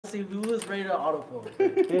see who was ready to autofill.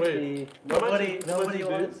 Wait, Nobody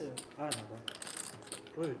wanted to. I don't know,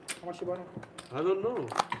 bro. wait. How much you bought? I don't know.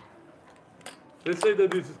 Let's say that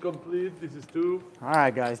this is complete. This is 2. All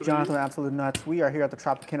right, guys. Jonathan, Absolute Nuts. We are here at the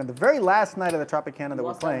Tropicana, the very last night of the Tropicana that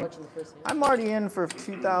we're playing. I'm already in for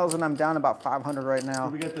 2,000. I'm down about 500 right now.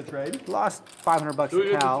 Did we get the trade? Lost 500 bucks Do we to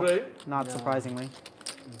get the Cal, trade? not surprisingly.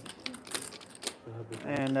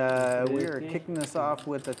 And we are kicking this off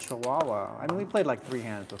with the Chihuahua. I mean, we played like 3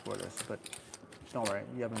 hands before this, but don't worry,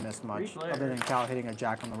 you haven't missed much. Other than Cal hitting a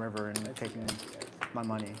jack on the river and taking my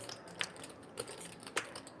money.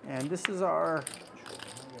 And this is our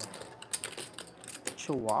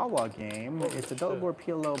Chihuahua game. It's a double board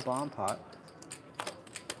PLO bomb pot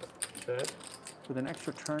Okay. with an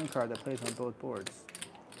extra turn card that plays on both boards.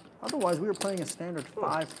 Otherwise, we were playing a standard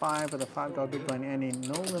 5-5 with a $5 big blind ante,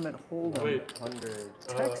 no limit hold'em. Wait.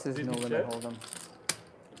 Texas did no you limit check? hold'em.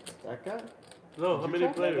 That guy? No, how many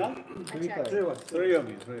players? Three of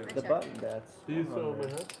you. The button bets. Do you saw my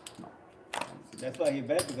hat? That's why he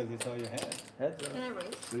bet, because he saw your hand. Heads up. Can I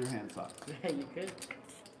raise? So your hand sucks. Yeah, you could.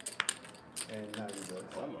 And now you do it.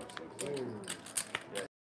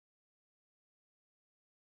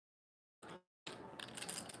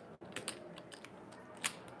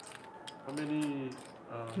 How many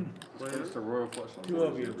players? Just a royal flush on 2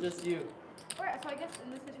 of you. Just you. Alright, so I guess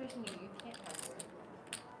in this situation you can't have 4.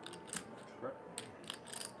 Right.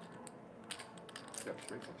 Got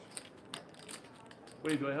straight flush.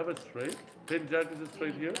 Wait, do I have a straight? 10 jack is a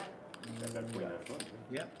straight here?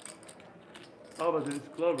 Yeah. Oh, but there's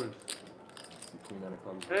clovers. Queen out of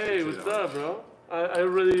clubs. Hey, what's up, bro? I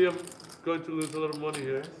really am going to lose a lot of money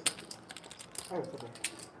here.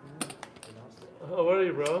 How are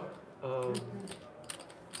you, bro?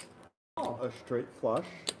 A straight flush.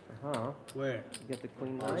 Where? You get the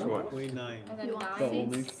queen Which 9. one? Queen 9. And then The only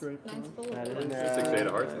 9. straight Nine's flush. full That of is ones. 6 8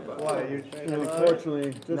 of hearts in the button. Why? You're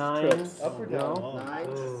Unfortunately, just Nines. trips. up or down? No. Nines.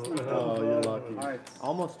 Oh, you're lucky. Hearts.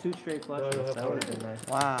 Almost 2 straight flushes. No, That would have been nice.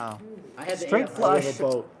 Wow. I had the Straight 8 of flush. I have a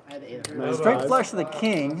boat. I had the 8 of Nice. hearts. Straight flush to the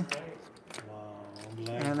king, Wow.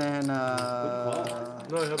 and then No,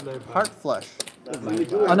 I have 9. heart flush. Oh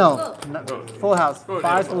no, full house.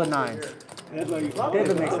 5 full of 9s.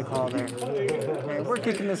 David makes the call there. Okay, we're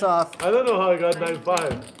kicking this off. I don't know how I got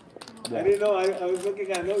 9-5. I didn't know. I was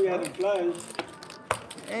looking. I know you had a flush.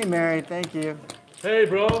 Hey Mary, thank you. Hey,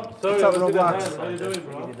 bro. Sorry, What's up, I was in the Roblox? hand. How you doing,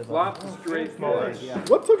 bro? Flop straight flush.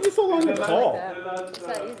 What took you so long to call? It's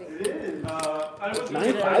not easy. I was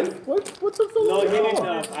 9-5? What took so No, long he to didn't. call?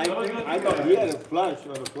 I thought he had a flush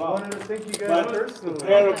or a flop. wanted to think you guys But personally. the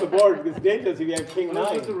pair of the board is dangerous if you have king I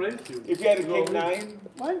was 9. to raise you. If you had a king 9,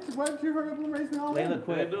 Why did you hurry up and raise me all Layla in? I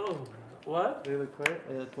quit. know. What? Layla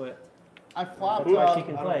quit. I flopped. That's why she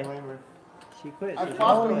can play. She quit. I She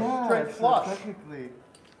flopped can a play. straight flush.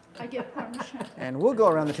 I get punched. And we'll go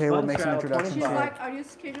around the table and make some Fun crowd, introductions She's here. like, are you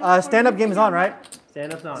scheduled? Stand-up game is on, right?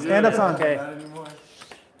 Stand-up's on. Stand-up's on, okay.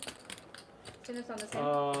 Stand-up's on the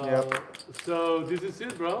same. Yep. So this is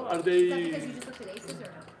it, bro. Are Is that they? because you just looked at aces or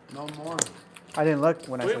no? No more. I didn't look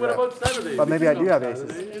when I Wait, said what that. about Saturday? But maybe I do have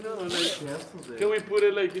Saturday, aces. you know, like, can we put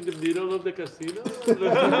it like in the middle of the casino?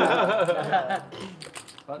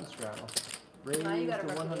 Button straddle. Now you gotta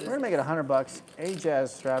Raise to run 100. We're gonna make it 100 bucks. A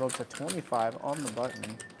jazz straddle to 25 on the button.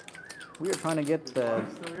 We are trying to get the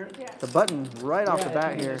button right off the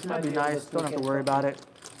bat here. That'd be nice. Don't have to worry about it.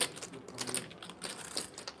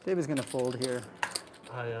 David's gonna fold here.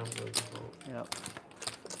 I am going to vote. Yep.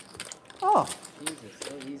 Oh, Jesus,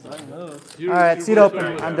 so easy. You- All right, you seat will open. show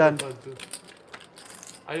you I'm what done. fun too.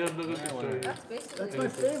 I am not going to show you. That's basically That's my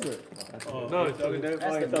favorite. No, it's talking okay. to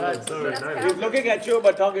That's the nuts. Sorry, That's nice. He's looking at you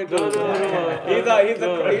but talking to No, no.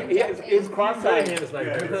 He's cross-eyed.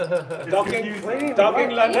 Talking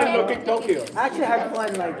London, looking Tokyo. I actually had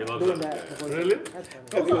fun like doing that. Really? Because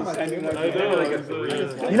he was standing I like know. Like,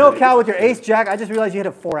 so, you know, Cal, with your ace jack, I just realized you hit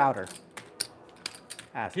a 4-outer.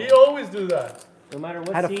 Asshole. he always do that. No matter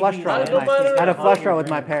what Had a seed flush you draw use, with my matter had a how flush you draw with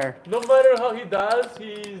my pair. No matter how he does,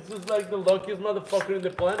 he's just like the luckiest motherfucker in the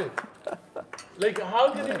planet. Like,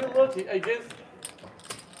 how can he be lucky? I guess.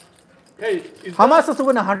 Hey, How am I supposed to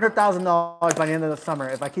win $100,000 by the end of the summer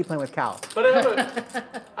if I keep playing with Cal? But I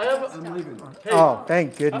have a. I'm leaving. Hey, Oh,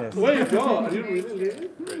 thank goodness. wait, no, are you really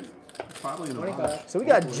leaving? Probably in the bottom. So we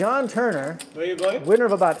got John Turner, Where you going? winner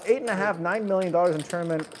of about $8.5–9 million in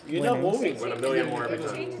tournament You're not winnings. moving. Win $1 million more every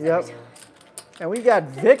time. Yep. And we got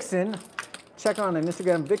Vixen. Check on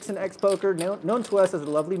Instagram, Vixen X Poker, known to us as the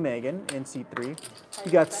lovely Megan in seat 3.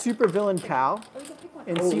 You got Super Villain Cal Oh, you can pick one.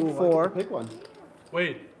 in seat 4. Pick one.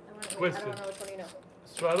 Wait, I question. don't know which one you know.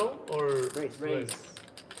 Straddle or Raise.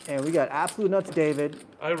 And we got Absolute Nuts David.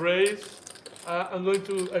 I raise. I'm going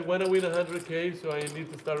to. I want to win 100K, so I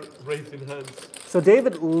need to start raising hands. So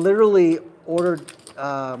David literally ordered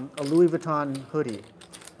a Louis Vuitton hoodie,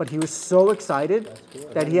 but he was so excited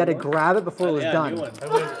that he had to grab it before it was done.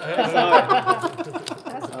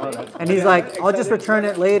 And he's like, "I'll just return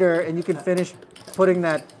it later, and you can finish putting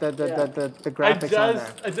the graphics on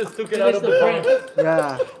there." I just took it out of the box.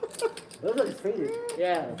 Yeah. Those are just faded.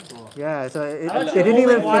 Yeah. Yeah, so they didn't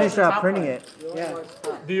even finish printing it. Yeah.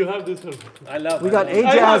 Do you have this one? I love. We got A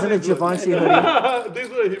Jazz and a Givenchy hoodie. This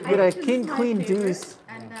one. We got a King Queen Deuce.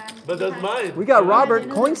 But that's mine. We got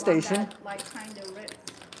Robert Coin Station.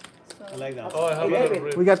 I like that. Oh, I have a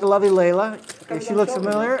little We got the lovely Layla. If she looks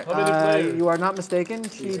familiar, How many players? you are not mistaken.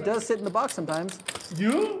 She does sit in the box sometimes.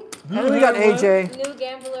 You? And then we got AJ, New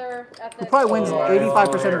gambler at the. who probably wins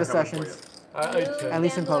 85% of the sessions, at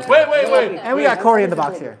least in poker. Wait. And we got Corey in the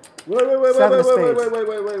box here. Wait, Seven of spades.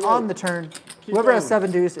 wait. On the turn. Whoever has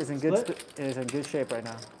 7 deuce is in good shape right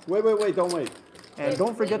now. Wait, don't wait. And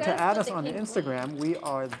don't forget to add us on Instagram. We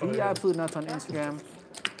are the Absolute Nuts on Instagram.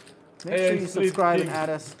 Make sure you subscribe and add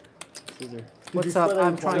us. What's up?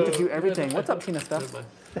 I'm trying to do everything. What's up, Tina Stuff?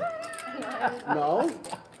 No?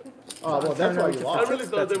 Oh, well, that's why you I lost. really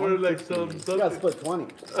thought they were like some. You got split 20.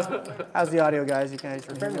 How's the audio, guys? You guys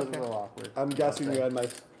hear me okay? awkward. I'm guessing you had my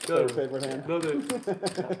favorite hand. No,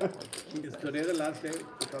 Is today the last day?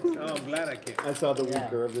 Oh, I'm glad I came. I saw the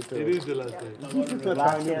weaker of the two. it is the last day.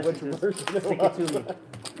 Last chance to just stick it to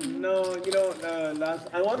me. No, you know,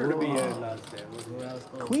 I wanted to be here last day.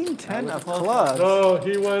 Queen 10 of clubs. No,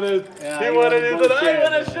 he wanted. Yeah, he he wanted. He wanted said, "I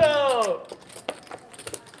bullshit. want to show."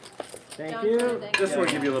 Thank you. Just want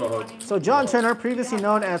to give you a little hook. So John Turner, previously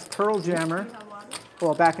known as Pearl Jammer,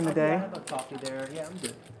 well, back in the I day, have a coffee there. Yeah, I'm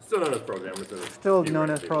good. Still known as programmers. still known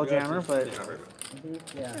as Pearl Jammer, but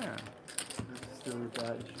Yeah. yeah.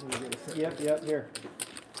 Yep, here.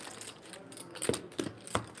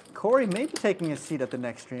 Corey may be taking a seat at the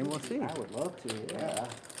next stream. We'll see. I would love to, yeah.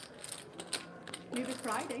 Maybe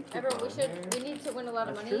Friday. Everyone, we need to win a lot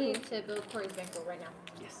of money to build Corey's bankroll right now.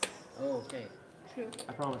 Yes. Oh, okay. True.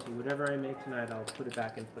 I promise you, whatever I make tonight, I'll put it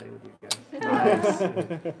back and play with you guys.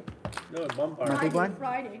 Nice. No, bump My big blind?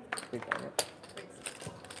 Friday. Big one, yep.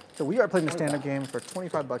 So we are playing the standard game for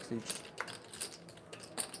 $25 each.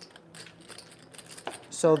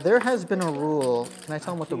 So there has been a rule. Can I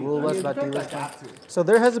tell them what the rule was about dealers? So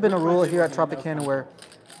there has been a rule here at Tropicana where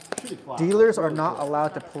dealers are not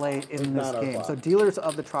allowed to play in this game. So dealers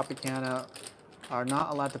of the Tropicana are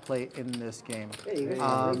not allowed to play in this game.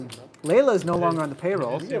 Layla is no longer on the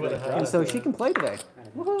payroll, and so she can play today.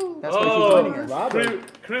 That's why she's joining us.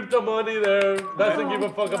 Crypto money there. Doesn't give a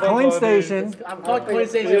fuck about Coin money. Station. I'm calling Coin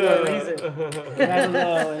Station for a reason.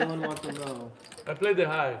 Anyone wants to know? I played the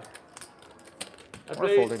high. I We're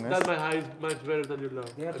played folding this. that my high is much better than your low.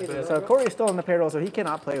 I bet. So Corey is still on the payroll, so he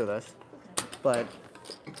cannot play with us. But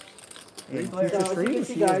in future streams,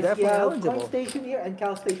 he is definitely Coin eligible. Station here and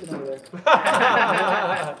Cal Station over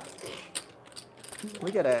there.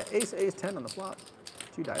 We got a ace 10 on the flop.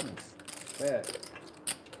 2 diamonds. Yeah.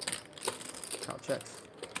 Cal checks.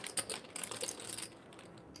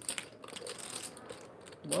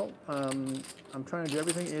 Well, I'm trying to do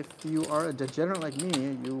everything. If you are a degenerate like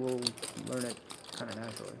me, you will learn it kind of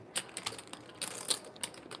naturally.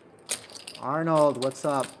 Arnold, what's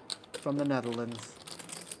up? From the Netherlands.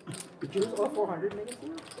 Did you lose all 400 minutes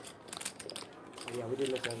here? Oh, yeah, we did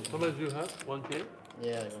look at it. How much do you have? 1K?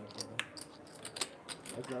 Yeah, I got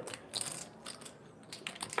What's up?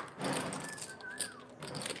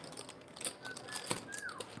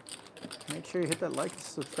 Make sure you hit that like and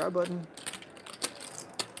subscribe button.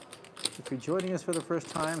 If you're joining us for the first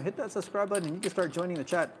time, hit that subscribe button and you can start joining the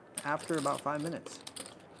chat after about 5 minutes.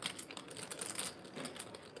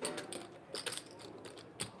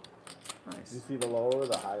 Nice. You see the lower or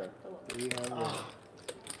the higher? 300.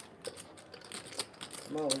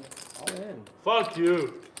 No. All in. Fuck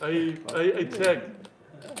you. I checked.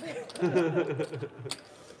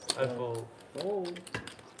 I fold. Fold.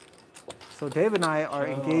 So Dave and I are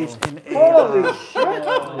engaged in a... Holy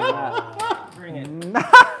Bring it.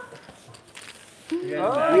 You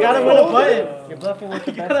gotta win a button. You're bluffing with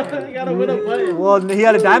the best hand. You gotta win a button. Well, he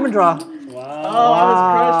had a diamond draw. Wow. Oh,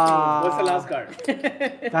 I What's the last card?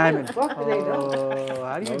 Diamond. Fuck, did they know? Oh,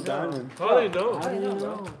 how do you know? Diamond. How they know? How do you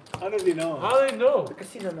know? How does he know? How they know? The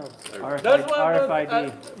casino knows. That's why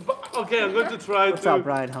RFID. okay, I'm going to try What's to. up,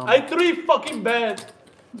 Brian Helm? I 3 fucking bet.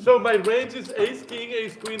 So my range is ace, king,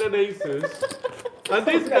 ace, queen, and aces. And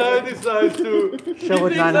this guy decides to. Show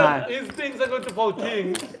with 9 high. His things are going to fall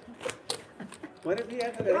kings. What if he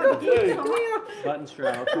has a Button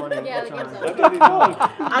straw, 20. Yeah, what's the game's on? over.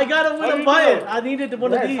 I gotta win a button. I needed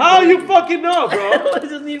one of these. How you fucking know, bro? I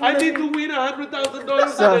just need one I of need these. to win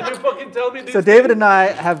 $100,000 So- and then you fucking tell me this. So David and I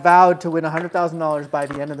have vowed to win $100,000 by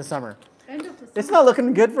the end of the summer. End of the It's not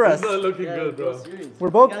looking good for us. It's not looking Yeah, good, bro. serious. We're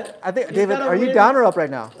both. You gotta- I think you David, gotta are you win. down or up right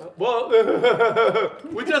now? Well,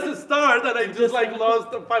 we just started and I just like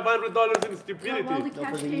lost $500 in stupidity. Well, the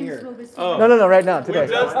cash games will be soon. Oh. No, right now, We today.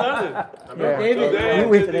 just started. Yeah. David,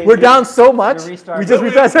 Today- We're down so much. Gonna restart. We just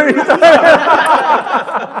restarted.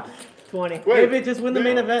 20. David, just win the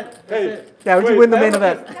main event. That's Hey. it. Yeah, we just Wait, win the that main was-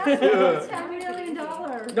 event. That's almost $10 million.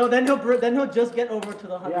 No, then he'll just get over to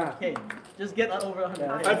the 100K. Just get over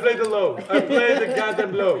 100K. I played the low. I played the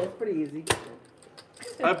goddamn low. It's pretty easy.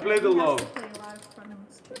 I played the low. He has to play a lot of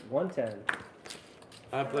tournaments too. 110.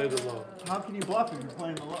 I played the low. How can you bluff if you're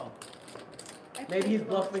playing the low? I Maybe played he's low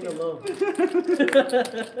bluffing a too. low.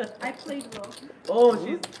 I played low. Oh,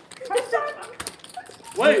 she's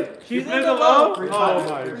Wait, she's you played in the the low? low. Oh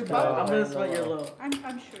my I'm god. gonna sweat your low. I'm sure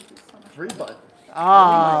he's so much. Free button.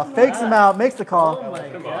 Ah, fakes him out, makes the Oh call. my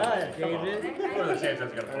god, David. Alright,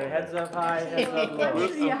 heads up high, heads up I'm low.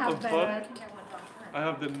 sure you have I'm better. I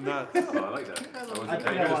have the nuts. Oh, I like that. I was I I think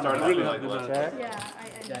I gonna start I really like have the last. nuts. Check. Yeah,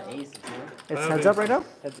 I Got know. aces, man. It's heads up right now.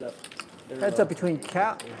 Heads up. Heads up between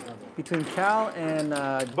Cal and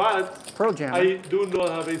But Pearl Jam. I do not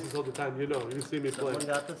have aces all the time, you know. You see me play. Someone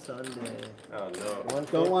got the Sunday. Oh no.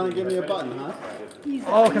 Don't want to give me a button, huh? He's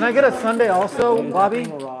Oh, can I get a Sunday also, Bobby?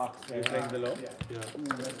 Rocks. You playing the low?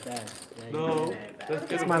 That's bad. Yeah, No. Let's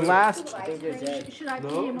get It's my last. Should I No.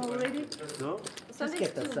 pay him already? No? Sunday's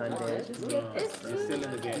get the too Sunday. much. Just get this. Still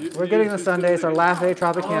in the game. We're getting the Sunday. It's our last day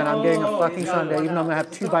Tropicana. I'm getting a fucking Sunday, even though I'm gonna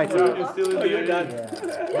have 2 bites of it. You're still in the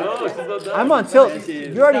game. No, she's not done. I'm on tilt.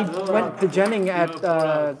 You already went degening at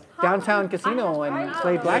downtown casino and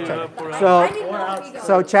played blackjack.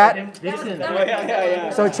 So chat. Dixon.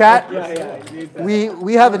 So chat.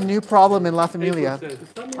 We have a new problem in La Familia.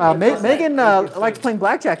 Megan likes playing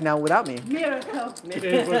blackjack now without me. Miracle.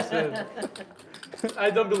 8%. I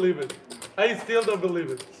don't believe it. I still don't believe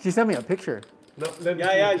it. She sent me a picture. No, let me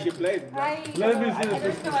Yeah, see. she played. Let me see the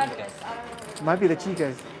There's picture. no address. I don't know. Might be the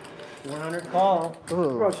chicas. 100 call.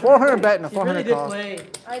 Ooh, 400 bet and a She really 400 did call. play.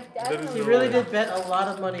 I don't know. She really did bet a lot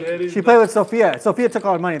of money. That is She played with Sophia. Sophia took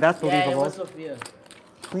all the money. That's Yeah, it believable. was Sophia.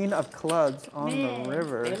 Queen of clubs on Man. the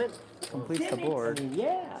river Damn it. completes the board.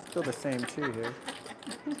 Yeah. Still the same 2 here.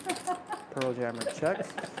 Pearl Jammer checks.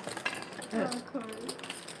 Of course.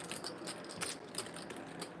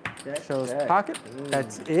 Shows pocket.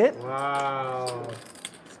 That's it. Wow.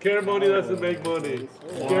 Scare money doesn't make money.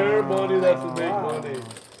 Scare money doesn't make money.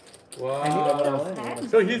 Wow.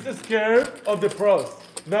 So he's scared of the pros.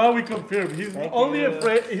 Now we confirm. He's only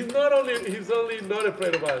afraid. He's only not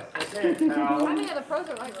afraid of us. How many of the pros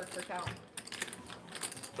are light work for Cal?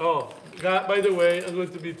 Oh, God, by the way, I'm going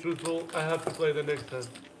to be truthful. I have to play the next hand.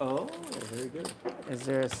 Oh, very good. Is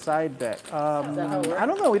there a side bet? how it works? I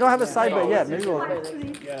don't know. We don't have a side bet yet. Maybe we'll. Actually,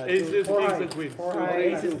 Aces, kings, and queens.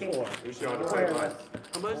 Aces, 4. You should know how to play blind.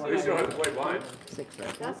 How much? You should know how to play blind. 6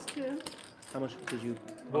 right now. that's two. How much did you?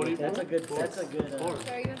 That's a good. So are you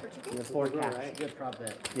going for chicken? 4 cash. Good prop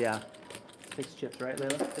bet. Yeah. 6 chips, right,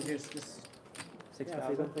 Layla? Because you're just.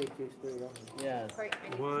 6,000. Yes. Right. I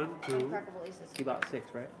need 1, 2. uncrackable aces. You bought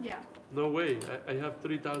 6, right? Yeah. No way. I have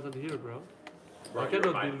 3,000 here, bro. Bro, I you're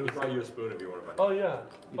cannot fine. be You brought you losing. a spoon if you want to buy. Oh yeah.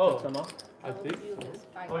 You Oh, took some off? I think so.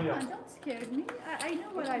 Fine. Oh yeah. Don't scare me. I know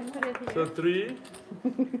what I put it So here. 3,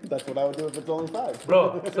 That's what I would do if it's only 5.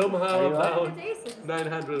 bro. Somehow I'm down It's aces.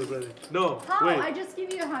 900 already. No, How? wait. I just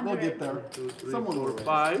give you 100. We'll get there. 2, 3, Someone 4, will.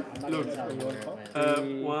 5. Look.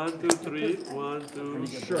 1, 2, 3. 1, 2.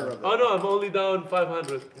 Sure of it. Oh no, I'm only down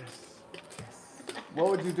 500. What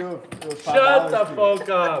would you do if it was $5? Shut the to you? fuck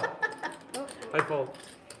up. I fold.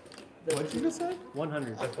 What did you just say?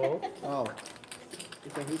 100. I fold. Oh.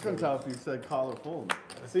 You couldn't tell if you said call or fold.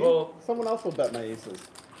 See? Fold. Someone else will bet my aces.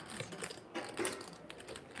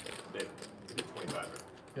 Dave, you get 25.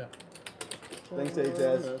 Yeah. Thanks,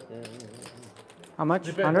 AJS, How much?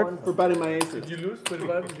 Depends. 100? for betting my aces. Did you lose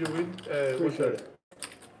 25? Did you win? Appreciate it.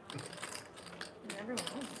 Everyone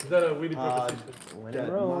knows. Is that a winning Uh, proposition? When Dead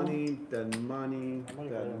in Rome. money, dead money,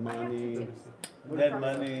 dead money, Dead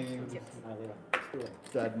money.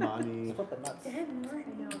 dead money.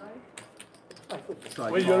 So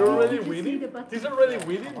I Wait, call. you're already Just winning? need a button. He's already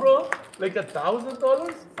winning, bro? Like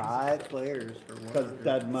 $1,000? 5 players for Because 100.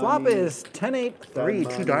 dead money. Flop is 10, 8, 3,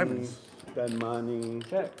 2 diamonds. Dead money.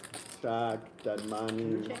 Check. Jack, dead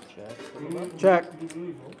money. Check.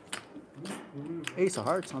 Ace of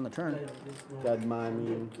hearts on the turn. Dead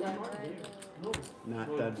money.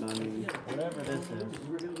 Not dead money. Whatever this is.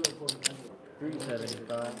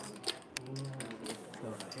 375.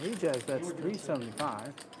 So Ajax, that's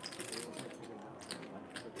 375.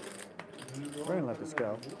 We're gonna let this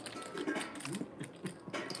go.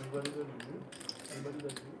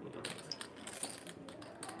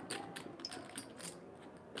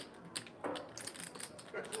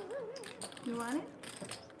 You want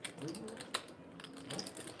it?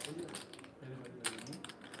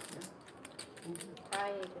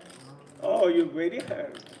 Oh, you ready?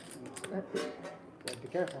 Her. Be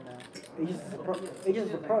careful now. Aegis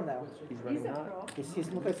is a pro now. He's running hot.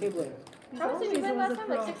 He's multi-tabler. How much did you win last time?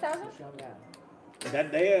 Like 6,000? Yeah.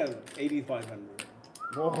 That day, 8,500.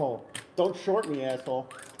 Whoa. Don't short me, asshole.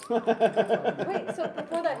 Wait, so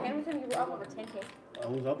before that hand with him, you were up over 10K. I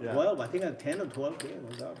was up Yeah. 12. I think at 10 or 12K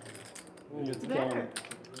I was up. There.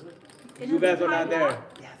 You guys are not there.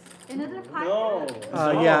 Another pie? No.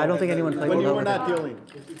 Yeah, I don't think anyone played When with you were over. not dealing.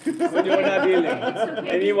 When you were not dealing. It's okay.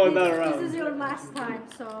 And he was not This around. is your last time,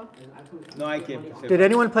 so. No, I came. Did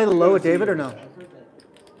anyone play the low with David or no?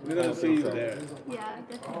 We're going to see you there. Yeah,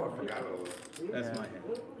 definitely. That's my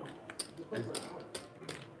hand.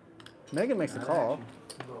 Megan makes the call.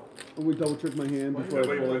 I'm gonna double check my hand before I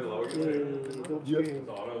play. Yep.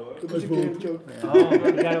 Oh,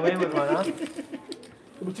 you got away with one, huh?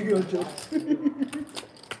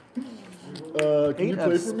 Can you 8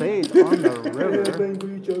 play of for me? spades on the river.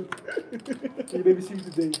 Hey, baby, see you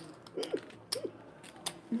today.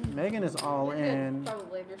 Megan is all in.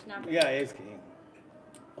 Probably if you're snapping. Yeah, ace king.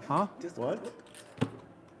 Huh? Just what?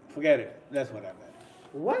 Forget it. That's what I meant.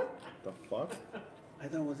 What? The fuck? I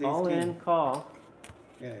thought it was ace All king. in, call.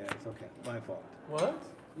 Yeah, it's okay. My fault. What?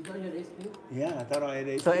 You thought you had ace king? Yeah, I thought I had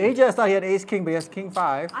ace So king. Ajax thought he had ace king, but he has king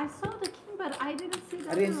 5. I saw the king, but I didn't see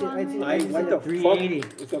that. I didn't see- I didn't- I, what the 380.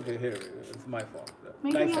 fuck? It's okay, here. It's my fault.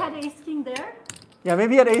 Maybe Nice you shot. had ace king there? Yeah,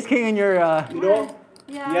 maybe he had ace king in your. You know?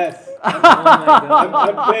 Yeah. Yes. Oh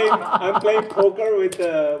my God. I'm playing poker with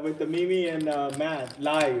the Mimi and Matt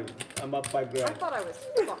live. I'm up $5 I grand. thought I was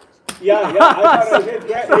fucked. Yeah, I thought it was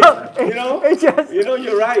great. You know? Ajax,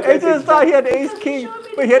 You're right. That's Ajax thought he had exactly- ace king,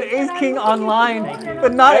 but he had ace king online,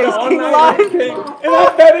 but not ace king Online ace live. king. And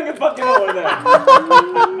I'm betting it fucking over there.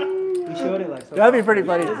 He showed it like so. That'd be pretty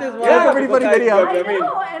funny. This is That's a pretty funny because video. I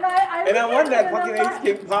know, and I won that looked at it fucking and ace I'm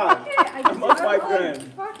king like, pot. okay, I I'm up $5 grand.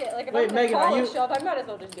 Fuck it. Like if Wait, I'm gonna Megan, are call you- a shove, I might as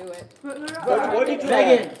well just do it. What did you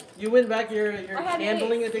Megan, have? you win back your I had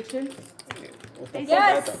gambling ace. addiction? What the fuck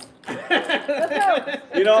Yes. is that?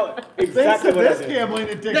 You know, exactly what I This did. gambling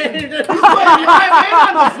addiction. He's playing my man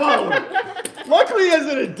on the phone. Luckily, he has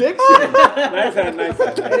an addiction. Nice hand, nice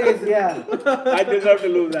hand. It is, yeah. I deserve to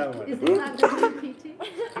lose that one. Is this not the PT?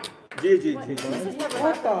 GG. This has never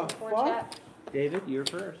What happened the before, fuck? chat. David, you're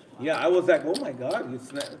first. Yeah, I was like, oh my god, you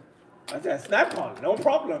snap. I said, snap on, no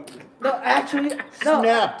problem. No, actually, no.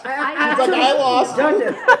 Snapped. I He's like, I lost.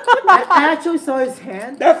 Judges, I actually saw his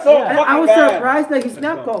hand. That's so And fucking I was bad. surprised that he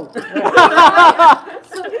snapped called.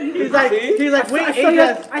 He's like, wait,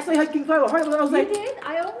 Ajax. I saw you had king 5 of hearts. I was You like, did?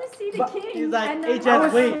 I only see the But king. he's like, and then Ajax, I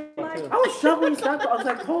was wait. like, I was shocked when he snapped. I was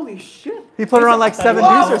like, holy shit. He put her on like 7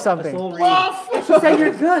 deuce or something. Soul read. And she said,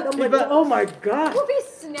 you're good. I'm like, oh my god. Who'll be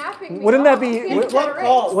snapping me Wouldn't that off? be- It's would-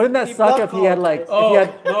 degenerate. Wouldn't that He suck bluff if he had called. like, Oh,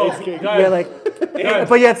 if no, you had guys. like,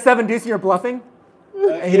 but you had 7 deuce and you're bluffing?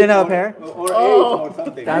 And he didn't have a pair? Or eight or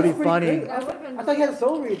something. That'd be Pretty funny. great. That would've been I thought he had a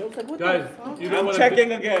soul read. I was like, what Guys, the fuck? you know I'm what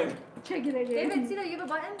checking again. check it again. David, Cito, you have a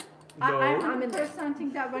button? I'm I'm in 100%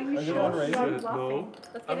 think that when you I show don't you're raise it, bluffing. no.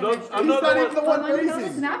 Let's I'm get not, it. I'm He's not not the even the one. one When you know the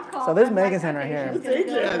raising. snap call, So there's I'm like, Megan's hand right okay, here. she's gonna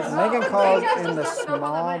go. Ajax. Megan calls Ajax in was the talking about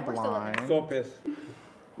small that, we're still in. blind. So pissed.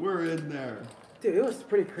 We're in there. Dude, it was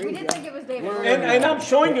pretty We crazy. did think it was David. And I'm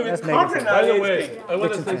showing you That's it's Megan's confident By the now. way, I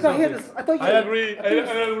want to say I thought he had something. this, I thought he I had, agree. I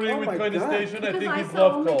agree Oh with my Coin God. Station. I Because think I he's saw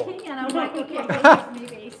bluff only call. king and I'm like, okay,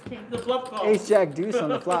 maybe ace king. The bluff call. Ace jack deuce on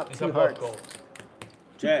the flop, It's a 2 bluff hearts. call.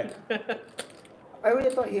 Check. I really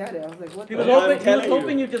thought he had it. I was like, what He the was I'm hoping,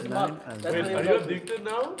 telling you. you just mugged. That's Wait, what he are was you hoping. addicted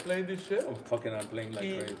now? Playing this shit? I'm playing like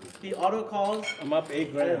crazy. He auto calls I'm up $8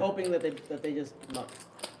 and grand. hoping that they just muck.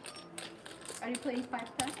 Are you playing 5-10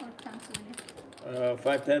 or 10-20?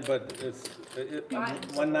 5-10, but it's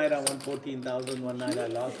one night I won 14,000, one night I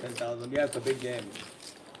lost 10,000. Yeah, it's a big game.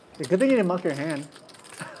 Yeah, good thing you didn't muck your hand.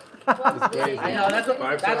 crazy. I know, that's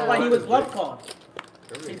why he was bluff called.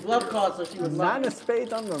 He bluff called, so she was Nine mugged. of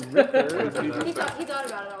spades on the river. He thought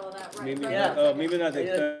about it all of that, right? Maybe right. not. Maybe not.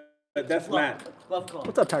 Yeah. That's Matt. Bluff call.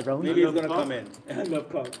 What's up, Tyrone? Maybe he's gonna come in. I love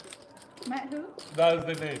call. Matt who? That's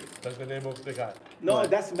the name. That's the name of the guy. No,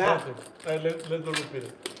 that's Matt. Let's not repeat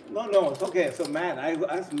it. No, it's okay. So Matt, I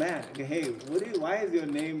asked Matt, okay, hey, why is your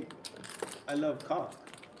name I love cock?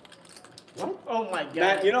 What? Oh my god.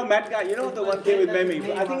 Matt, you know Matt guy, you know the one kid with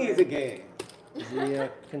Memi. I think he's a gay. Is he a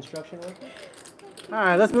construction worker? All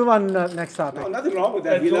right, let's move on to the next topic. No, nothing wrong with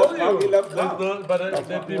I that. He told loves cock. He you. loves There's cock. no, but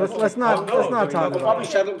then people- Let's not Oh, no, talk about Probably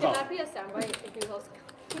it. Can shuttlecock. that be a soundbite if he loves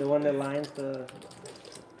The one that lines the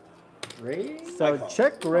raise? So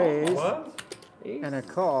check raise What? Ace? and a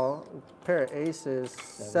call. Pair of aces,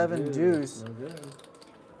 seven deuce. No good.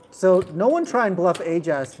 So no one try and bluff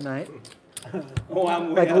Ajaz tonight. Oh,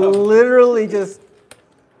 I'm Like way out. literally just.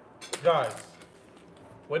 Guys,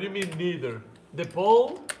 what do you mean neither? The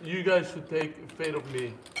poll, you guys should take fate of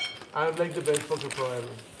me. I'm like the best poker pro ever.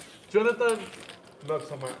 Jonathan, not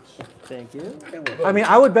so much. Thank you. I mean,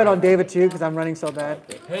 I would bet on David too because I'm running so bad.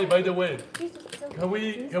 Hey, by the way, can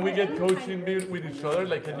we get coaching with each other?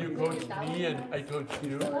 Like, can you coach me and I coach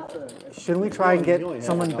you? Shouldn't we try and get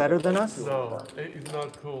someone better than us? No, it's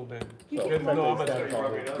not cool then. There's no amateur.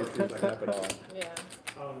 Yeah.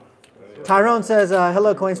 Tyrone says,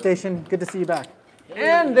 hello, Coin Station. Good to see you back.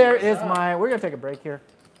 And there is my, we're going to take a break here.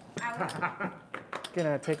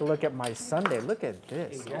 Gonna take a look at my Sunday. Look at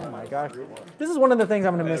this. Oh my gosh. This is one of the things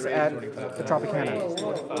I'm gonna miss at the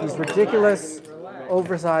Tropicana. These ridiculous,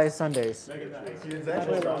 oversized Sundays. But you know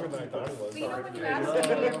when you ask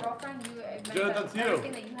to be your girlfriend, you admit Jonathan's that here.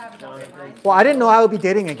 everything that you have is on your mind. Well, I didn't know I would be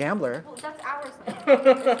dating a gambler. Oh, that's ours now. That's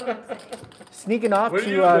what I'm saying. Sneaking off Were to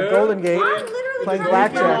you there? Golden Gate, I'm literally playing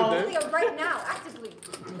trying to blackjack. find Julio right now, actively.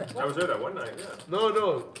 I was there that one night, yeah.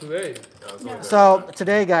 No, today. So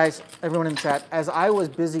today, guys, everyone in chat, as I was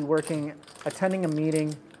busy working, attending a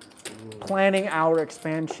meeting, planning our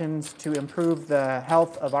expansions to improve the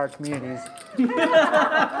health of our communities,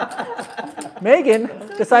 Megan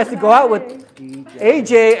decides to go out with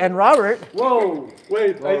AJ and Robert, Whoa,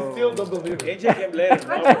 wait, I still don't believe it. AJ came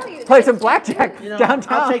later. I tell you. play some blackjack You know,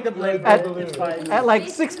 downtown I'll take the blame. at, It's fine. at like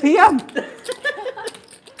 6 p.m.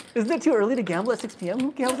 Isn't it too early to gamble at 6 p.m.?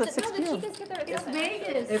 Who gambles at 6 No, the p.m.? chicas get there at It's 7.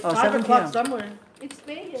 Vegas. It's Oh, 5 7 o'clock p.m. somewhere. It's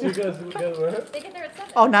Vegas. You guys what? They get there at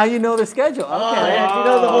 7. Oh, now you know the schedule. Okay. yeah, she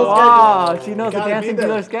knows the whole Wow, she knows the Gotta be dancing there.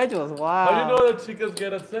 dealer schedules. Wow. How do you know that chicas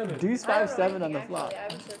get at 7? Deuce I don't 5-7 know on the anything, flop.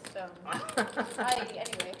 actually. I was just,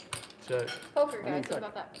 anyway. Check. Poker, guys, what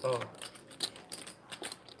about that? Oh.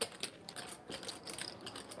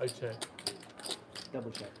 I check.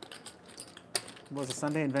 Double check. Was a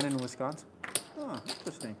Sunday invented in Wisconsin? Oh,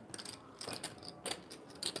 interesting.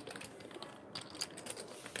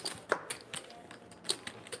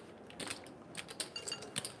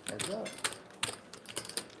 Heads up.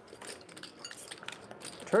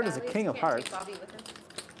 Turd is a At least king you of can't hearts. take Bobby with him.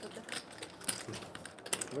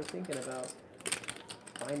 We're thinking about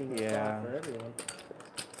finding a Yeah. spot for everyone.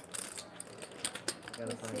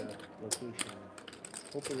 Gotta find a location.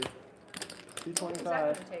 Hopefully, What's that 225.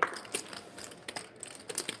 gonna take?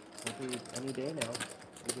 Hopefully, any day now,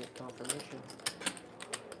 we get confirmation.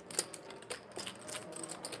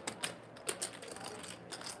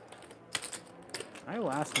 I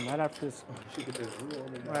will ask him right after this.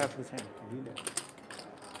 Right after this hand.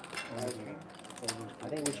 I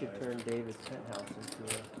think we should turn David's penthouse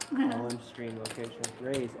into a all-in stream location.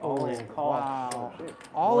 Raise, all-in, call. Wow. Oh, shit.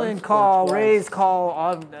 All Once in or call, twice. raise call.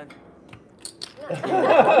 On,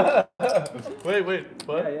 Wait,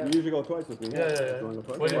 what? You usually go twice with me. Yeah. You wanna go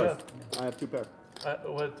twice? What do you have? I have 2 pairs.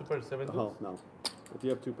 What, 2 per 7? Oh, no. If you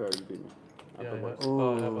have 2 pairs, you beat me. Yeah, Otherwise. yeah.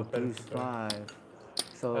 Oh, I have a ooh, better deuce super. 5. I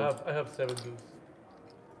So have 7 deuce.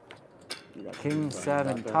 You got king 2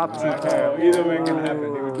 7, pairs. top 2 Oh, pair. either way can happen.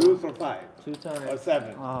 You can lose for 5 2 or times.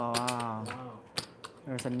 7. Oh, wow.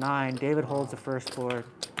 There's a 9. David holds the first board.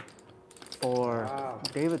 4.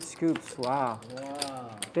 David scoops. Wow.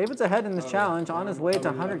 David's ahead in this challenge, on his way to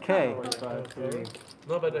 100K.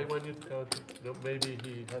 No, but I want you to count it. No, maybe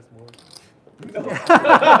he has more.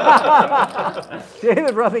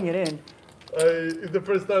 David rubbing it in. It's the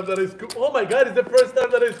first time that I scoop. Oh my god, it's the first time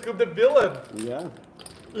that I scooped the villain. Yeah.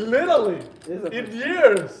 Literally. In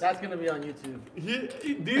years. That's gonna be on YouTube.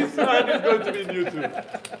 This hand is going to be in YouTube.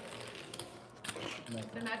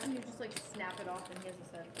 Imagine you just like snap it off and he has a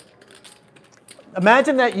set.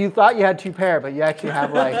 Imagine that you thought you had 2 pair, but you actually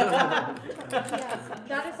have like.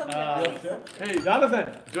 That is something Hey, Jonathan.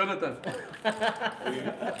 Jonathan,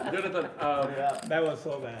 That was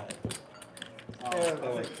so bad. You're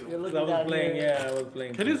I looking was down playing, here. yeah, I was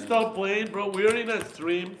playing. can you stop playing, bro? We're in a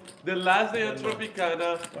stream. The last day at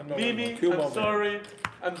Tropicana. Mimi, Few more I'm sorry.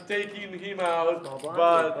 I'm taking him out, Small blind,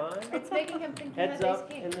 but big blind. It's making him think he Heads has up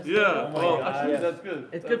ace king. in the yeah. my Well, God. actually, Yes. that's good.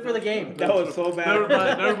 It's good for the game. That was so Never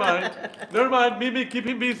bad. mind. Never mind. Mimi, keep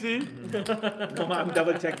him busy. No, I'm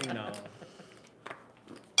double checking now.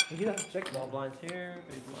 Check small blinds here,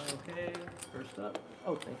 big blind okay. First up.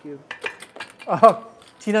 Oh, thank you. Oh,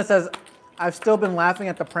 Tina says, I've still been laughing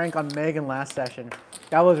at the prank on Megan last session.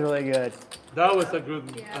 That was really good. That was a good.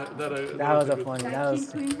 That was a funny. That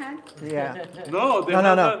was. King Queen had? Yeah. No,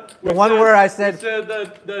 No. The one where I said.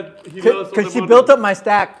 that he lost all Because the she money. built up my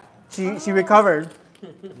stack. She recovered.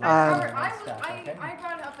 I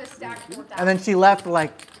brought up a stack 4,000. And then she left for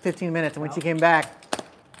like 15 minutes. And when she came back,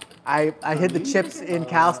 I hid the chips in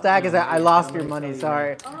Cal's stack because I lost your money.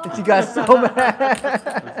 Sorry. And she got so mad.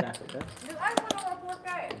 I went on a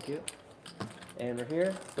 4K. Thank you. And we're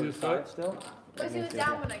here. You 35 still. But he was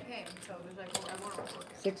down when I came, so it was like, well, I went on a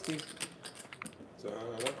 4K. 60. So,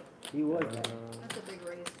 He was. That's a big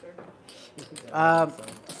raise, sir.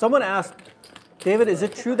 Someone asked, David, is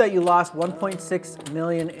it true that you lost 1.6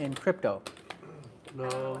 million in crypto?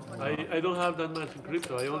 No, I don't have that much in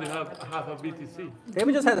crypto. I only have half a BTC.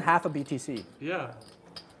 David just has half a BTC. Yeah.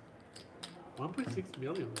 1.6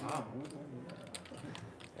 million. Wow.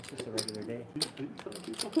 That's just a regular day.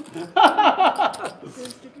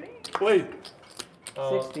 Wait.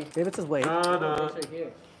 60. David says wait. Tana.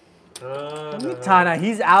 Tana,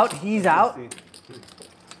 he's out. He's out.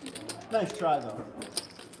 Nice try though.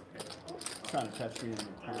 Trying to catch me in the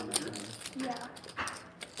corner. Yeah.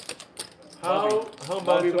 How much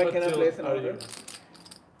Bobby, of when a can I tilt place an are order? you?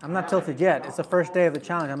 I'm not tilted yet. It's the first day of the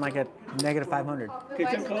challenge. I'm like at negative 500. Why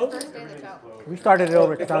is it the first day of the challenge? We started it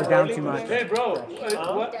over because I was down too much. Hey, bro.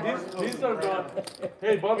 These are not.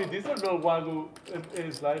 Hey, Bobby. These are not Wagyu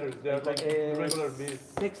sliders. They're like regular meat.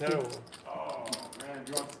 60. Terrible.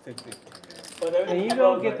 Can you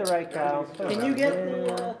go get the right cow? Can you get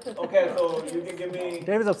the... Okay, so you can give me.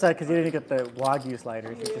 David's upset because he didn't get the Wagyu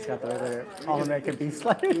sliders. He just got the regular all-American beef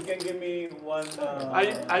sliders. You can give me one.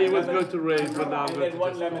 I was going to raise, but now I'm and going then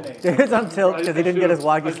one to lemonade. David's on tilt because he didn't get his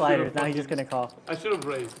I Wagyu should've sliders. Now fucking- he's just going to call. I should have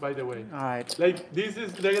raised, by the way. All right. Like, this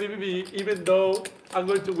is negative B, even though I'm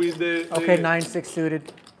going to win the... Okay, 9-6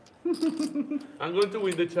 suited. I'm going to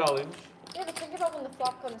win the challenge. Yeah, but think about when the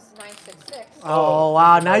flop comes 966. Oh,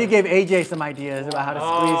 wow. Now you gave AJ some ideas about how to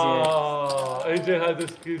Oh, AJ has a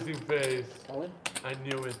squeezing face. I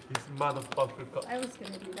knew it. He's motherfucker. I was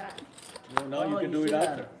gonna do that. No, now you can do it should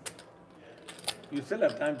after. You still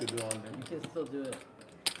have time to do all them. You can still do it.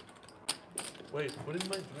 Wait, what is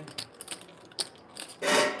my drink?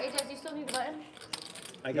 Hey, Jess, you still need the button?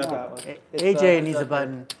 I got that one. AJ needs a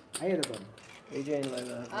button. I hit a button. AJ and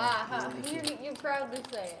Lena. You proudly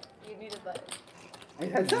say it. You need a button.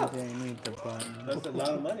 Heads up. AJ needs a button. That's a lot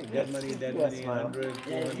of money. Dead money, 100,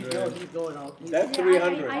 Yeah, he's 200. going out. That's Yeah,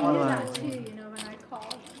 300. I knew that too, you know, when I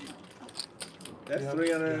called. That's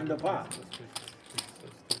 300 in the pot.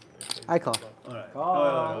 I call. All right.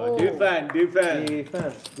 Oh. Defend.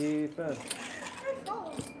 Defense.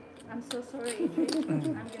 I'm so sorry,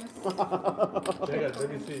 Adrian. I'm gonna. Let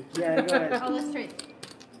me see. Yeah, go ahead. Oh, let's trade.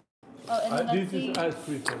 Oh, and then let's This see. is ice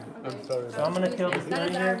cream. I'm sorry. So I'm gonna kill this That guy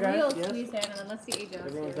is here, our real guys. Yes. squeeze hand, and then let's see AJ.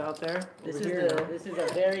 Everyone's out there. This Over is here. this is a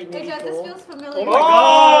very Hey, neat Jess, this goal. feels familiar.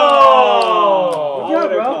 Oh!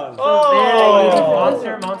 Good job, bro. Oh!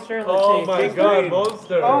 Monster. Let's Oh see. my god,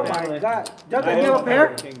 monster. Oh my god. Justin, you have a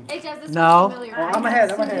pair? Hey, Jess, this No. feels familiar. Oh, I'm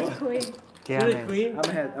ahead. Queen. Damn it.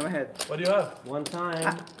 I'm ahead. What do you have? One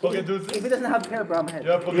time. Pocket deuces? If he doesn't have a pair, bro, I'm ahead. You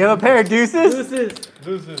have pocket You have a pair of deuces?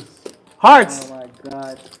 deuces. Hearts. Oh my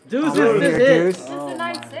god. Deuces, I'm right this here, is. deuce. This is a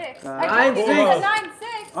 9-6. God. I told you this is a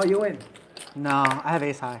 9-6. Oh, you win. No, I have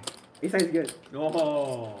ace high. Ace is good.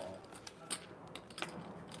 Oh.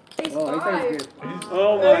 Ace Oh, ace 5. is good.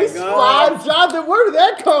 Oh my Ace god. 5, Jonathan, where did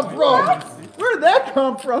that come from? Where did that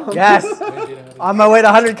come from? Yes. On my way to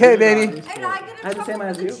 100K, baby. Hey, did I get I had in the same trouble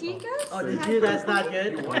as for the you. chicas? Oh, did you? That's not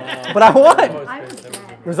good. But I won. I was dead.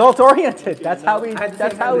 Results oriented. That's how we. had the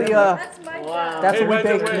That's same how we. idea. That's my Wow. job. That's Hey, what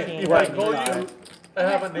by we the bake. way, if I What? call you, I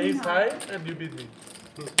have an ace high and you beat me.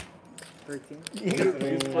 13.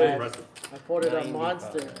 I quoted a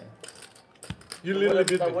monster. You literally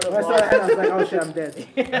beat me. That would When I have saw that, lost. I was like, oh shit, I'm dead.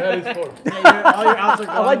 I had ace 4. All your outs are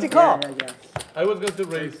gone. Oh, what'd you call? Yeah. I was going to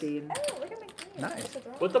raise. 13. Oh, look at my Nice.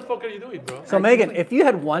 What the fuck are you doing, bro? So Megan, if you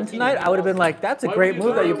had won tonight, I would have been like, "That's a Why great would you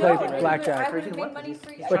move that you do played that? with blackjack." I would have made money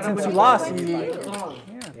for you. But since you lost, you. Gone.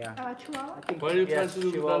 Chihuahua? Why are you trying to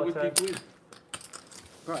do Chihuahua that with type. King Queen?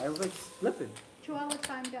 Bro, I was like slipping. Chihuahua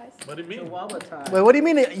time, guys. What do you mean? Chihuahua time. Wait, what do you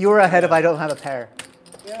mean you were ahead if I don't have a pair?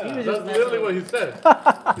 Yeah. That's literally what he said.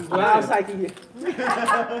 He's Wow, lying. psyching you.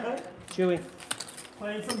 Chewy.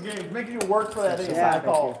 Playing some games, making you work for that ace Yeah, high thank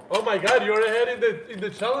call. Oh my god, you're ahead in the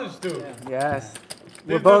challenge too. Yes. This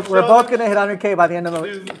We're is both challenge. gonna hit 100K by the end of the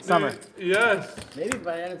This- summer. Yes. Maybe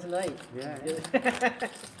by the end of tonight. Yeah.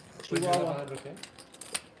 Wait, you have 100K?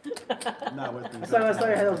 Not with these.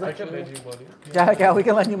 Sorry, I was I like, can lend you money. Yeah, we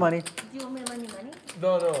can lend you money. Do you want me to lend you money?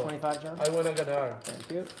 No. 25, John? I want a ganar.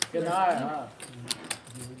 Thank you. Good night.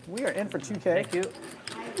 We are in for 2K. Thank you.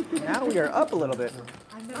 Now we are up a little bit.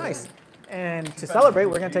 Nice. And to celebrate,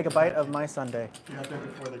 we're going to take a bite of my sundae.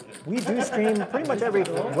 We do stream pretty much every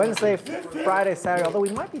Wednesday, Friday, Saturday, although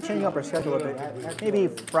we might be changing up our schedule a bit. Maybe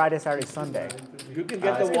Friday, Saturday, Sunday. You can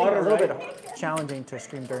get the It's water a little right. bit challenging to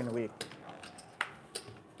stream during the week.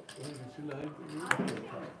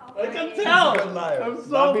 I can tell. I'm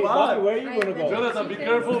so bad. Where are you gonna go? Jonathan, be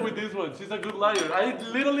careful with this one. She's a good liar. I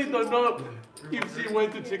literally don't know if she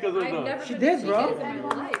went to Chicas or not. She did, bro.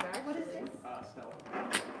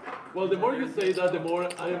 Well, the more you say that, the more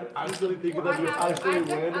I'm actually thinking that you actually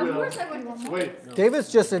went. Of course I went to Wait. David's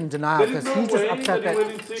just in denial There is because no he's just way upset that you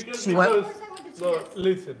went in that Chicas she went. because... No,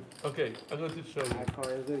 listen. Okay, I'm going to show you. Let's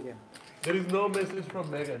do it again. There is no message from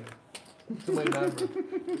Megan to my number.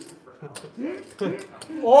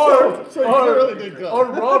 or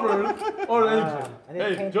Robert or AJ.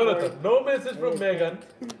 Hey, Jonathan, no message from Megan,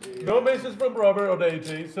 no message from Robert or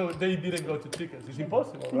AJ, so they didn't go to Chicas. It's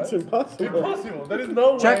impossible, right? It's impossible. Impossible. There is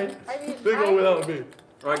no way they go without me.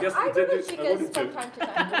 Well, I guess I we go did to it. Chicas from time to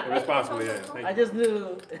time. Responsibly, yeah. Thank I you. just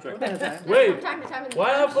knew. Wait, From time to time in the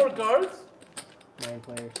why I have 4 cards? 9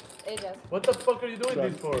 players. Ages. What the fuck are you doing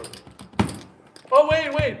this for? Oh,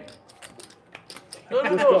 wait.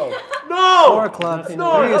 No. 4 clubs,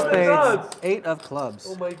 No, 3 of that's spades, nuts. 8 of clubs.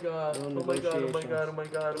 Oh my god. No Oh my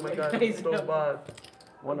god. I'm so bad.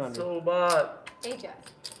 I'm 100. so bad. Ages.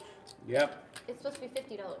 Yep. It's supposed to be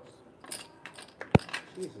 $50.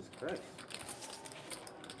 Jesus Christ.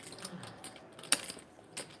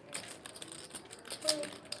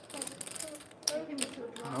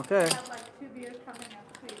 Okay. I have like 2 beers coming up,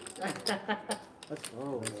 please. Let's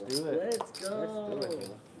go. Let's do it. Let's go.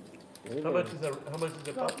 How much is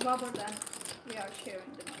the pot? Robert and we are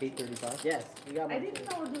sharing the money. 835. Yes, you got I my didn't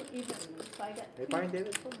know we'll do even, so I got Hey, 2 fine,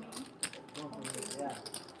 David. for me. Yeah.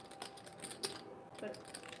 But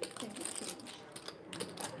things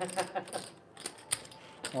have changed.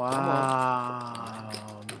 Wow.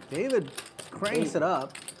 David cranks it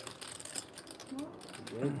up.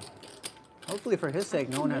 Hopefully for his sake,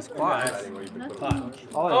 no one has quads.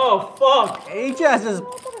 Oh fuck! Ajaz is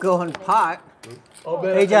going pot. Oh,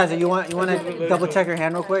 man, Ajaz, you want to double check your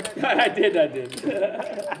hand real quick? I did.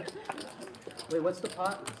 Wait, what's the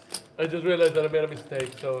pot? I just realized that I made a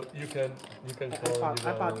mistake, so you can call. I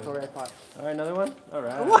pot, sorry, I pot. All right, another one? All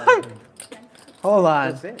right. What? Hold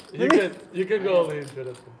on. That's it. You can go all in,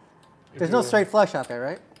 Jonathan. There's no straight flush out there,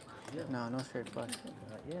 right? No straight flush.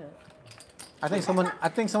 Not yet. I think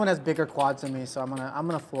someone has bigger quads than me, so I'm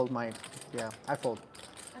gonna fold my. Yeah, I fold.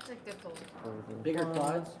 That's a good fold. Bigger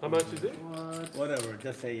quads? How much is it? Whatever.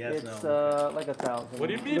 Just say yes It's now. like 1,000. What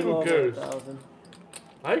do you mean, Little who over cares? 1,000.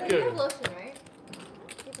 I You care. have lotion, right?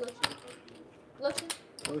 You have lotion?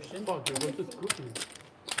 Lotion? Fuck, dude, what's this cooking?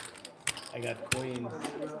 I got queens.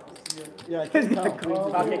 Yeah, I can't tell.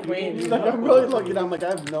 Pocket queen. He's like, I'm really looking. I'm like, I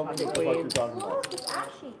have no clue what the fuck you're talking about. Look, it's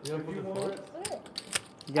ashy. You have fucking phone? Look at it.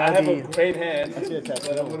 You I gotta have a be. great hand, I see a tattoo.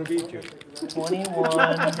 but I'm gonna beat you.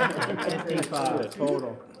 21.55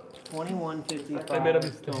 total. 21.55 I made a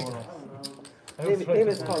mistake. total. I was trying to-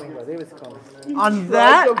 David's calling, bro. David's calling. On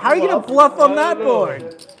that? How are you gonna bluff on that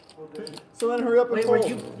board? So then hurry up and Wait, fold.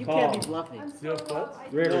 you can't be bluffing. You have pots?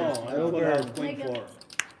 No, I put her queen 4.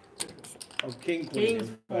 Oh, king queen. King's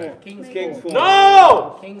full. King's King's full. 4.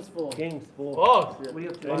 No! King's full. King's full. Fuck!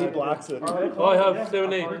 And he blocks it. Oh, I have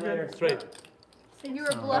 7, 8 straight. You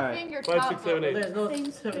were bluffing your 5, top 6, 7, 8. There's no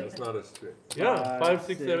It's not a straight. Yeah, 5,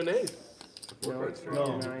 6, 7, 8. Four cards straight.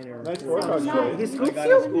 No. Nice 4 cards He trade. I scoops got a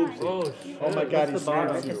you? scoop. Oh shit. Oh my god, he's I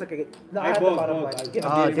snaring guess you. I could get. No, I I had the both, bottom both. line. I- Get I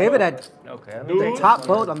him. did. David had Okay. Dude. the top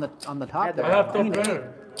boat on the top Had there. I have top Queen eight.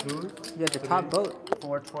 pair. You had the top boat.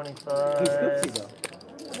 425. He scoops you though.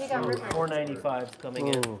 We got river. 495 is coming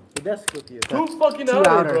in. He does scoop you. Two fucking Two outer,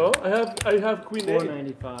 outer. bro. I have queen 8.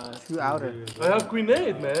 495. 2 outer. I have queen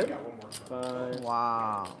 8, man. 5.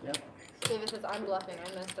 Wow. David says I'm bluffing.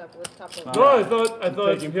 I messed up with top of No, I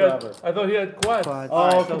thought taking he had forever. quads. Quads. Oh,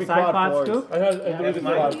 it so could be side quad pods fours. too? I believe it's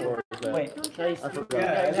Quad quad. fours. there. Wait. I forgot.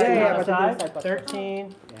 Yeah, but side, the side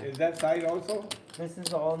 13. Is that side also? This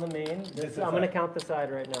is all in the main. This is I'm going to side. count the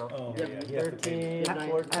side right now. Oh, Yep. yeah. 13, I have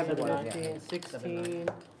 14, the ones, 15, 16,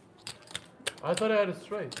 I thought I had a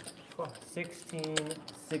straight. Fuck. 16,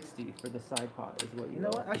 60 for the side pot is what you You know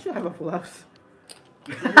what? I should have a full house.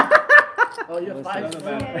 Oh, you have 5. Doesn't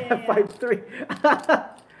matter. I have 5-3.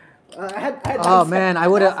 I had Oh man, I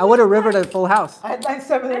would have rivered a full house. I had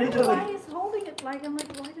 9-7 I in don't each know of why them. he's holding it Like, I'm like,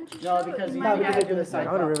 why don't you No, show because it? you My have head. to do the side.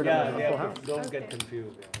 I would have riveted Yeah, it yeah, full house. don't Okay. get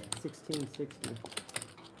confused. 1660.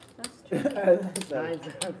 That's true. Nine,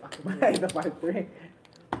 Mine, the 5-3.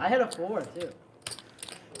 I had a 4 too.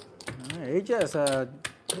 Alright, he just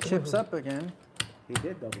chips up again. He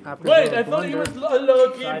did double. After Wait, the I thought he blunder. was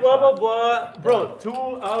lucky, blah, blah, blah. Bro, 2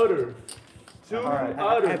 outers. 2 Alright,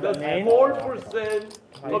 outers. That's 4%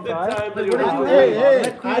 of the time that you're What did you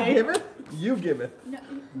Hey, I give it, you give it. No,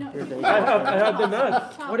 no. I have the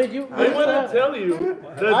nuts. What did you? I want to tell you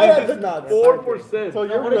that I had this the is nuts. 4%. So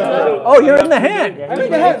you're What did you good. have? Oh, you're in the hand. Yeah, I'm in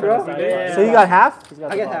the head, bro. Yeah. So you got half?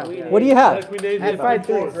 I get half. What do you have? Like we named At it 5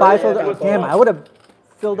 before. things. Five Yeah, filled yeah, up. Damn, I would have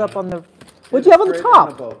filled up on the. What'd you have on the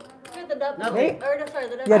top? Nothing. Or, sorry,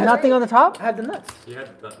 the You had nothing on the top? I have the nuts. You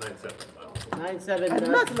had the 9-7. 9-7. I have the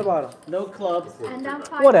nuts in the bottom. No clubs. And I'm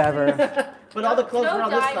 5. Whatever. But all the clubs No were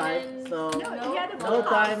on this side, diamonds. so No, he had a no club.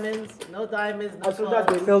 diamonds, no diamonds, no Also, that's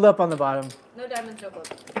clubs. Filled up on the bottom. No diamonds, no clubs.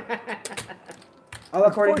 All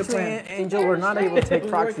according to Unfortunately, plan. Angel, we're not able to take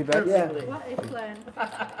proxy bets. Yeah. What a plan.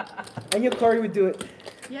 I knew Corey would do it.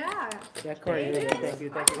 Yeah. Yeah, Corey. It is. Thank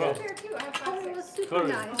you. I was there too. I have Oh, it 5-6. was super Sorry.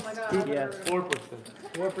 nice. Oh my god. Yeah. 4%.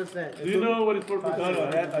 4%. Do you know what is 4%? No, no,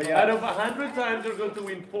 yeah. Out of 100 times you're going to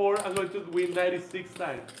win 4, I'm going to win 96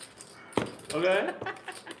 times. Okay?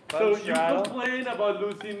 So you complain about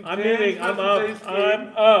losing. I'm 10 leaving. I'm versus up. ace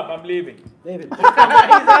I'm up. I'm leaving. David.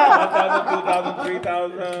 1,000, 2,000,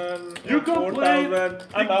 3,000. You complain. 4,000.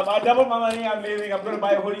 I'm up. I doubled my money. I'm leaving. I'm going to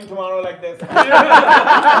buy a hoodie tomorrow like this. I'm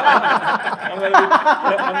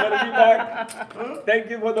gonna be back. Thank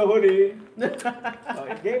you for the hoodie.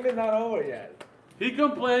 The game is not over yet. He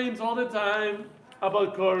complains all the time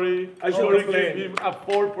about Corey. I should Corey complain. gave him a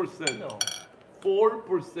 4%. No.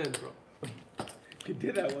 4%, bro. You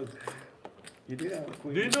did that one. You did that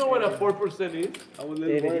one. Do you know what a 4% is? I was a little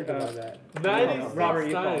David, worried about that. 96 Robert,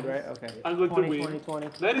 you times. called, right? Okay. I'm going to 20, win. 20, 20.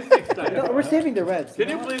 96 times. No, we're saving the reds. Can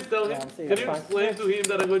you please tell him? Yeah, I'm saying Can that's you fine. explain to him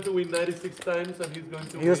that I'm going to win 96 times and he's going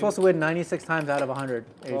to win? He was supposed to win 96 times out of 100,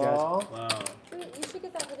 Ajax. Wow. You should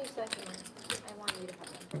get that video second one. I want you to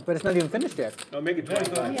have that. But it's not even finished yet. No, make it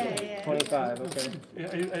 25. Yeah. 25,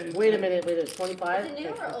 okay. Wait a minute, 25? Is it new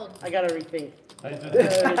or old? I gotta rethink. I I gotta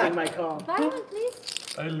rethink my call. Buy one, please.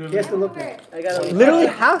 I He has literally, to look Over at it. I gotta rethink. Literally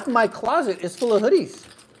half my closet is full of hoodies.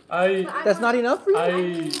 I That's not enough for you?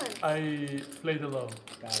 I played alone.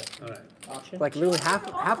 All right. auction. Like literally half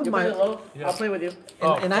of You play it my, low? Yeah. I'll play with you.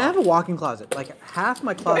 and I have a walk-in closet. Like half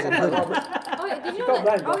my closet is hoodies. Oh, yeah, did you call know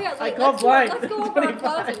blind, that? bro. Oh, yeah, I like, call blind. let's go over our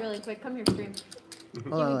closet really quick. Come here, stream.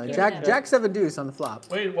 Hold on, Give me Jack 7 deuce on the flop.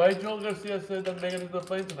 Wait, why Joel Garcia said that Megan is not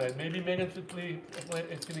playing tonight? Maybe Megan should play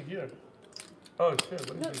sitting here. Oh shit,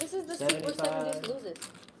 what No, is this this? is the seat where 7 75. just loses.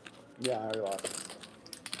 Yeah, I already lost.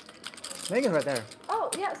 Megan's right there. Oh,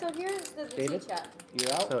 yeah, so here's the David? seat chat.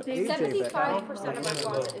 You're out? So AJ bet. 75% of my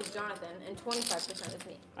closet is Jonathan, and 25% is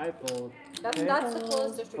me. I fold. That's the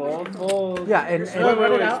closest distribution. Fold. Yeah, Wait,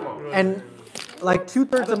 wait, wait. and like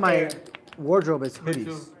 2/3 of my wardrobe is Me too.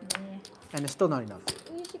 hoodies, and it's still not enough.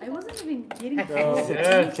 You should I get wasn't even getting Go.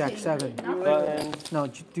 Yes. Jack 7. Button. No,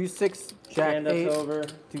 deuce 6, Jack Stand us 8, over.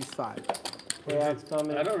 deuce 5. Payout's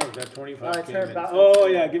coming. I don't know if that 25 it's came her in. balance. Oh,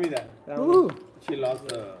 yeah, give me that. Ooh. She lost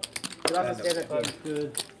the. You lost a standard Button's game.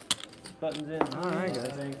 good. Button's in. Alright,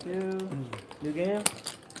 guys. Thank you. New game?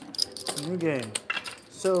 New game.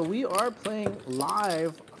 So we are playing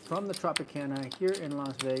live from the Tropicana here in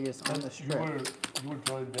Las Vegas on the Strip You were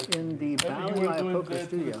drawing that. in the Maybe Bally you were doing Poker that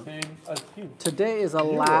to the Studio. same as him. Today is the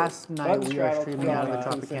last night Button we are straddle streaming out of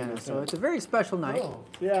the from, Tropicana, same. so it's a very special night. No.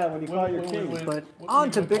 Yeah, when you caught your king. But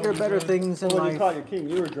on to bigger, better things in Well, when you caught life, your king,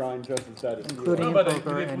 you were drawing just as bad as he including in No, but I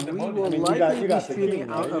poker, didn't and put the we money. will I mean, you likely be got the streaming king,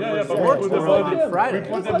 out right? of Yeah, yeah, but Resort we put the World money. on Friday. We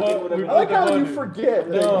put the money. I like how you forget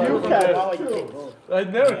that No, you I catch Oh, you too. can't.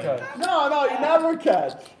 I never catch. No, you never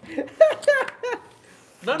catch.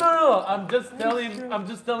 No. I'm just telling him I'm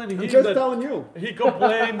just that telling you. he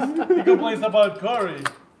complains about Curry.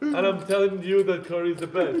 And I'm telling you that Curry is the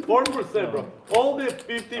best. 4%, bro. All the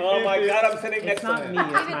 50-50. Oh my god, I'm sitting next It's to not him. me,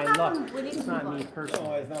 it's my luck. We need It's to not move me on. personally.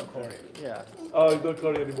 Oh, it's not Corey. Yeah. Oh, it's not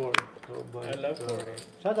Curry anymore. Oh my I love God. Corey.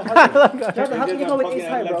 Jonathan, how can you Because go I'm with fucking ace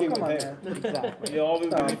high, bro? unlucky Come on, with man. Exactly. You always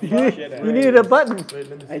do You, shit at you me. needed a button. Wait,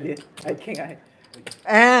 let me see. I did. I think I.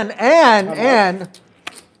 And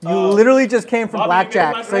you literally just came from Bobby, you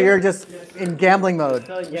blackjack, getting my so drink? you're just in gambling mode.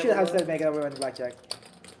 You should have said Megan that we went to blackjack.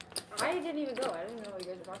 I didn't even go. I didn't know what you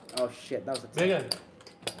guys were talking about. Oh shit, that was a 10. Megan,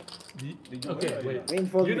 Okay, wait. Waiting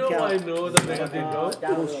for You the know count. I know that Megan didn't know?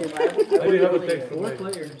 Bullshit. I didn't have a text from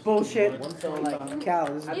Megan. Bullshit. Cal,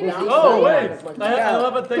 this is bullshit. Oh, wait. I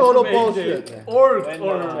have a text Total from bullshit. AJ or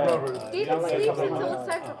Robert. David sleeps until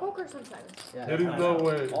it's time for poker sometimes. There is no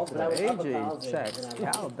way. AJ checks.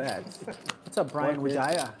 Cal bets. What's up, Brian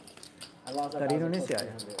Wijaya? Dari Indonesia.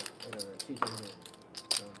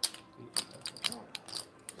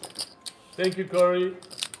 Thank you, Corey.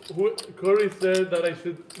 Corey said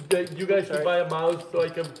that you guys should buy a mouse so I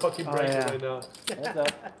can fucking break it right now. What's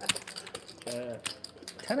up?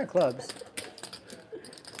 10 of clubs.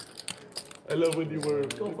 I love when you were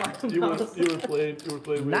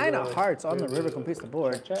playing. Nine of hearts on the river completes the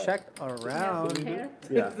board. Check around.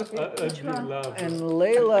 Yeah. And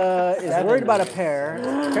Layla is worried about a pair.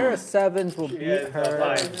 A pair of sevens will beat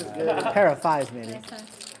her. A pair of fives, maybe.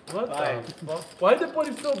 What the fuck? Why the board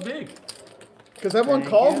is so big? Because everyone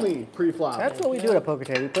called me pre-flop. That's what we do at a poker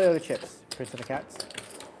table. We play with the chips. Prince of the Cats.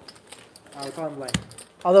 I'll call him blank.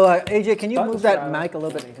 Although, AJ, can you move that mic a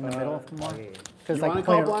little bit in the middle more? Because You want to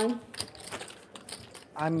call blind?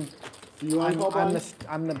 I'm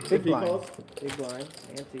the big If he blind. calls? Big blind.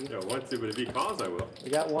 Ante. Yeah, one, two, but if he calls, I will. We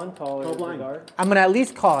got one caller. Call blind. I'm gonna at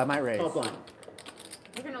least call. I might raise. Call blind.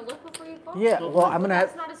 You're gonna look before you call? Yeah, well, I'm gonna.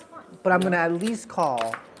 That's not as fun. But I'm gonna at least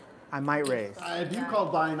call. I might raise. If you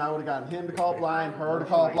called blind, I would have gotten him to call blind, her to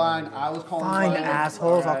call blind. I was calling Fine, blind.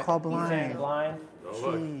 assholes. I'll call He's saying blind. blind. No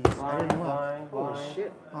luck. Jeez, I Blind, didn't look. blind, blind.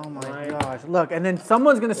 Shit. Oh my gosh. Look, and then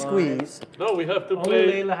someone's gonna squeeze. No, we have to Only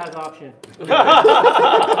play. Layla has option.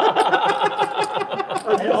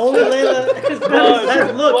 And only Layla is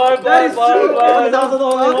says, look, Blind, that is blind, true. blind, And those are the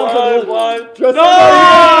only ones that Blind, look. blind. No!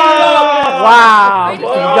 Wow,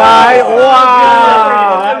 guy. Wow.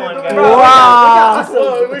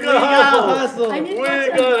 Wow. We got hustle. I We need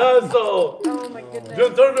got hustle. Oh my goodness.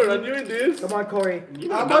 John Turner, are you in this? Come on, Corey.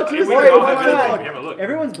 How much is We it? don't before have I anything. look? We have a look.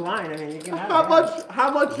 Everyone's blind. I mean, you can have How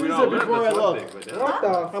much We is all it live, before I that's one look? thing, but What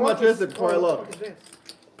the How much is it before I look?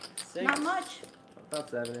 Not much. About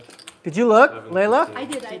 7. Did you look, Layla? I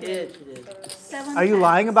did. She did. 7. Are you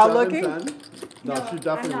lying about 7, looking? 10? No, she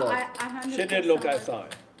definitely looked. She did look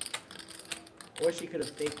outside. Or she could have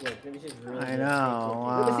faked looked. Maybe she's really. I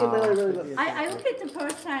know. Let me see if Wow. Layla really looks. I looked at the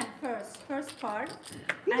first hand first card.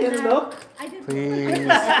 He and didn't then look. I didn't Please.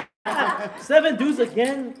 look. 7 dudes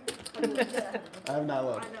again. I have not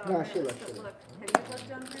looked. No, she looked. Have you looked,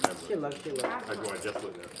 Jonathan? She looked. She looked. I just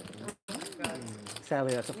looked at.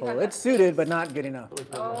 Sadly, that's a fold. It's suited, but not good enough.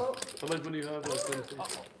 Oh, How much money do you have?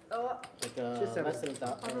 oh. Like She's 7. less than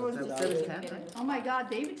 $1,000. 7, 10. Oh my God,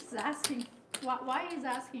 David is asking. Why is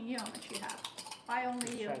asking you how much you have? Why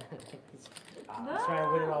only you? Let's try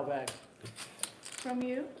and win it all back. From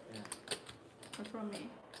you? Or from me?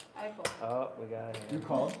 Oh, we got it. You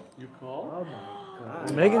called? You call? Oh my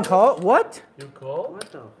God. Megan call? What? You call?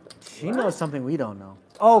 What the? She knows something we don't know.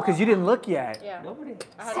 Oh, because you didn't look yet. Yeah. Nobody.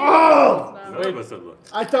 Oh! None of us have looked.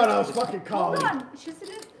 I thought I was fucking Hold calling. on. She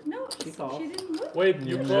didn't. No, she called. didn't look. Wait,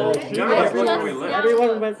 you call? Okay. None of us looked when we left.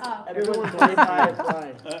 Everyone went. Oh. Everyone's 25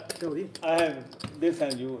 blind. I have this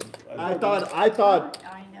and you. I thought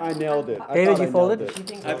I nailed it. I David, thought you I folded?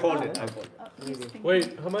 nailed it. I folded. I folded.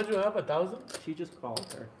 Wait, how much you have? 1,000? She just called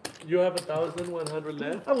her. You have 1,100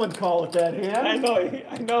 left? I wouldn't call with that I hand. know.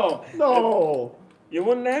 I know. No. You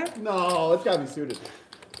wouldn't have? No, it's gotta be suited.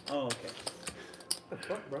 Oh, okay.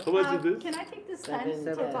 How much is this? Can I take this Seven, pen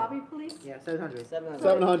for seven. Bobby, please? Yeah, 700. 700.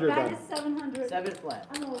 700 That then. is 700. 7 flat.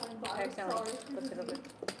 Oh, and Bobby, Okay, sorry. Look it over.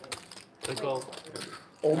 I call.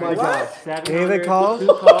 Oh my god. 700. David calls? 2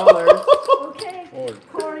 callers. Okay.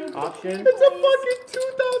 Corey. Option. It's a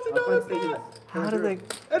fucking $2,000 pot. How do they?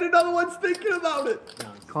 And another one's thinking about it.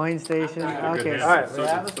 Coin station. I had a good Okay. hand. All right, So we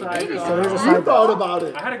have a so side David- call. So there's a You side. thought about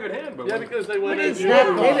it. I had a good hand, but Yeah, when- because I wanted is you. that?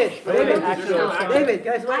 David, David, David,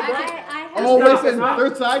 guys, wait. I have Oh, to- listen,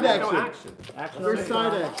 third side no action. action. Action Third on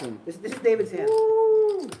side the action. This is David's hand.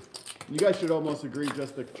 You guys should almost agree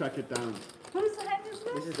just to check it down. Whose hand is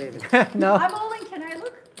This this? is David. No. I'm all in. Can I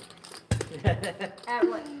look? At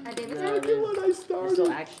what? At David's No, hand? there's- When I There's still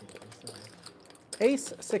started. action. There's still action.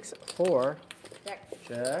 Ace 6-4. Check.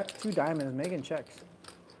 Check. 2 diamonds. Megan checks.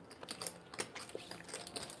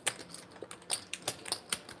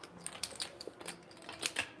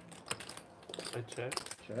 I check.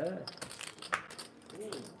 Check.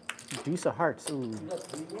 Deuce of hearts. Ooh.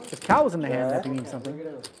 If Cal was in the hand, that means something.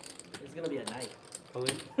 It's gonna be a night.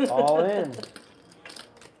 Calling. All in.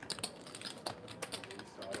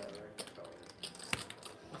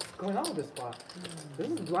 What's going on with this spot? This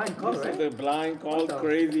is blind call, This is right? the blind call What the-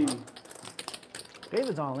 crazy.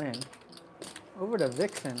 David's all in. Over to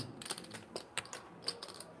Vixen.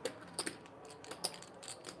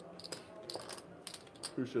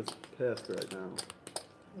 Who's just pissed right now?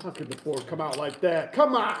 How could the board come out like that?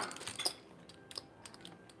 Come on!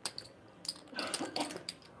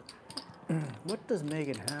 What does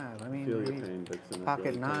Megan have? I mean, Feel your pain, Dixon.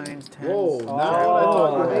 pocket nines, tens. Whoa, not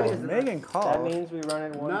what I thought. Megan That called. means we run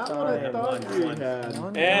it one Not time. what I thought we had.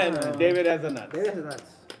 One And time. David has a nut. David has nuts.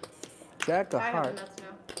 Jack of I have heart. nuts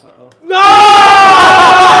now.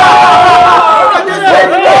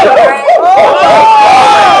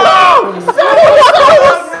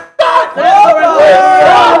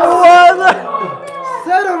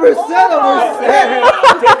 Set over set over set.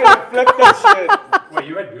 Take it, flip that shit. Wait,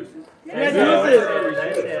 you had deuces? Yeah,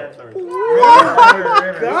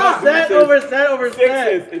 God. Set over set over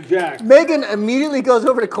set. Sixes and jacks. Megan immediately goes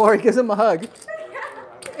over to Corey, gives him a hug.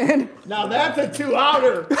 And Now that's a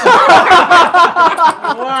 2-outer. Wow.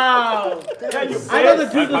 I know the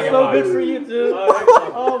juice is so good for you too.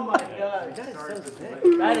 Oh my god.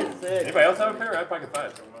 That is sick. Anybody else have a pair? I had pocket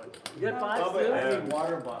five. You get five too?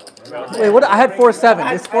 Water bottle. wait, what? I had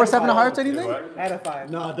 4-7. Is 4-7 of hearts anything? Add a 5.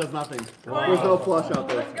 No, it does nothing. There's no flush out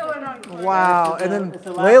there. What's going on, Corey? Wow. And then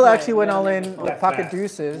Layla actually went all in with pocket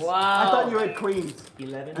deuces. I Wow. thought you had queens.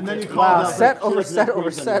 11. And then you called Wow. out. Set but over she doesn't have set over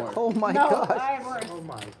queens set. anymore. Oh my No, gosh. I have worse. Oh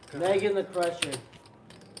my. Megan the Crusher.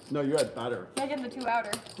 No, you had better. Megan the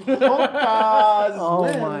 2-outer. Polkas Oh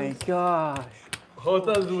wins. my gosh.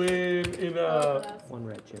 Jotas win in a. One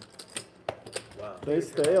red chip. They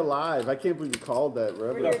stay alive. I can't believe you called that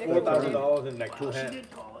river. We got $4,000 in like 2 hands.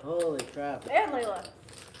 Holy crap. And Layla.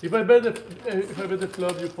 If I bet the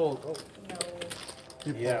flop, you fold. No.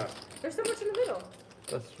 Yeah. There's so much in the middle.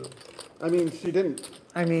 That's true. I mean, she didn't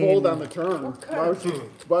I mean, fold on the turn. Why was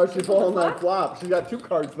she folding on flop? She got 2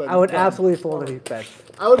 cards then. I would absolutely fold if he bet.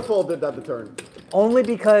 I would fold it on the turn. Only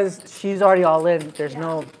because she's already all in. There's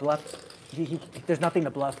no bluff. There's nothing to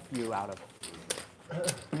bluff you out of.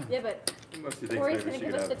 Yeah, but Unless you think Corey's maybe going to she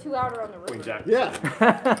give us could the 2-outer on the Queen river. Jack.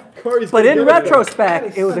 Yeah. Corey's But gonna in give it to her.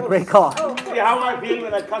 retrospect, it was a great call. See how am I feeling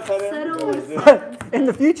when I cut that in? Settle with But in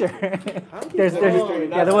the future, there's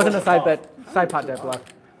yeah, there wasn't a side pot there bluff.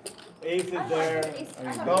 Ace is I there. thought ace-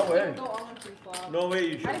 I thought No ace was way. gonna go all in pre-flop. No way you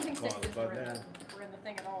I should didn't think call sixes it, but were in man. the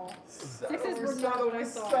thing at all. Set Sixes over were set not what over I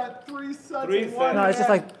thought. set. 3 sets. Three and one sets. No, it's just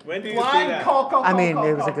hand. like When do you see Blind that? call. I mean,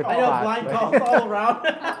 it was a good I know pot. blind but- calls all around.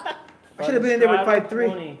 I should have been in there with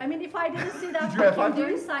 5-3. I mean, if I didn't see that Did you have fucking 5-3?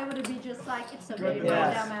 deuce, I would have been just like, it's okay, go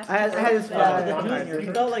Yes. down after. I had his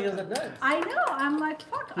You felt like it was a nut. I know, I'm like,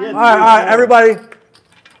 fuck. Yeah, I'm All right, everybody.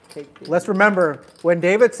 Let's remember when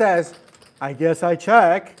David says, "I guess I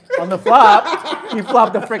check" on the flop, you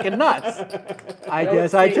flop the freaking nuts. I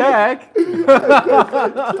guess I check.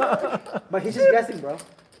 But he's just guessing, bro.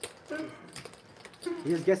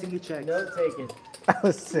 He's just guessing you check. No taken. That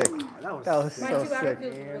was sick. That was, That was My so 2-outer sick.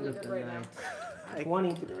 feels really good right now.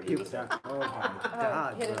 20 cubes. Oh my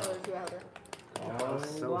god. Hit another 2-outer. That was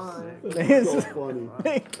so sick. Man, So funny.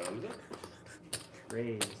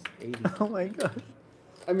 Raise 80. oh my gosh.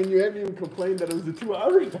 I mean, you haven't even complained that it was a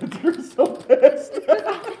 2-outer. You're so pissed.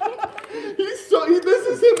 This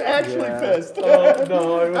is him actually pissed. Oh,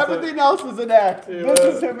 no, it was Everything else is an act. This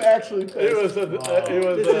is him actually pissed. It was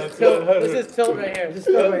This is tilt right here. Just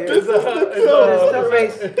throw it This here. is the tilt. Still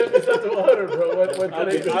raise. It's a 2-outer, bro. What can I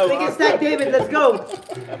do? Think it's stack, David. Let's go.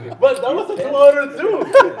 But that was a 2-outer too.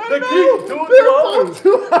 The king, two 2-outers.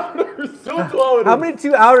 Two 2-outers. How many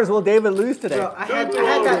 2-outers will David lose today? Bro, I had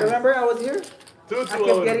that. Remember, I was here. Two I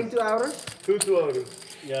kept getting 2-outers. 2-outers. Two 2-outers.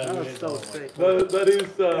 Yeah, That you was hit so that one. sick. That is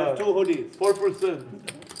 2 hoodies.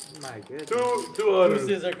 4%. My goodness. Two 2-outers.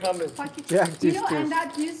 Deuces are coming. Fuck it. Jack, You deuce, know, deuce. and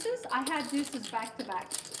that deuces, I had deuces back to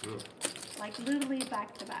back. Like literally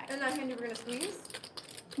back to back. And that hand you were going to squeeze?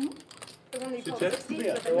 Hmm? The one that you She called checked? 60?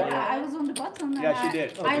 Yeah. But then Yeah, I was on the bottom and Yeah, she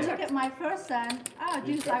did. I Okay. look at my first hand,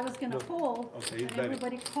 deuce, I was gonna fold. Okay, he's And betting.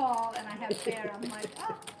 everybody called and I had pair, I'm like,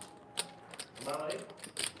 oh.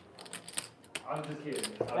 I'm just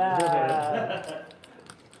kidding. Ah.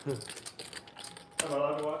 Am I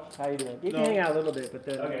allowed to watch? How you doing? You No. can hang out a little bit, but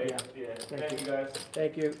then, Okay, yeah. yeah. Thank Thank you guys.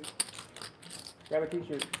 Thank you. Grab a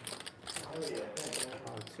t-shirt. Oh, yeah.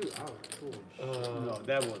 Thank you. 2 hours. Cool. No,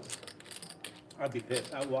 that one. I'd be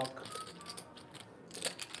pissed. I'd walk.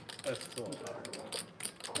 That's so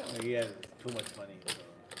hard. He has too much money.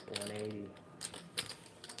 180.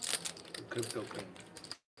 Crypto king.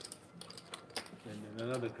 And then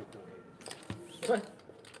another crypto king. That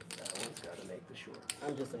one's gotta make the short.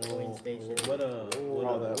 I'm just a coin station. What a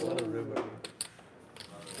river.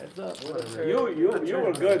 Heads up. You were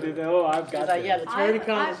good. You know, I've She's got like, yeah, this. the charity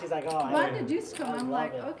comes. She's like, oh, When I the deuce come, I I'm love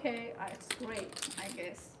like, it. okay, it's great, I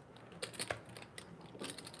guess.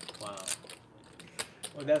 Wow.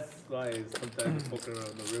 Well, that's why sometimes poker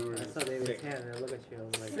on the river I is saw David's sick. hand and I look at you. I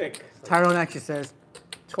was like, Sick. Tyrone actually says,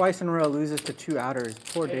 twice in a row loses to 2 outers.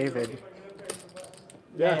 Poor David.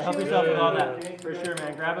 Yeah, help yourself with all that. For sure,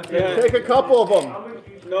 man. Grab a few. Yeah. Take a couple of them.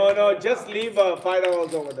 No, just leave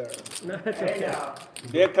 $5 over there. no, it's okay.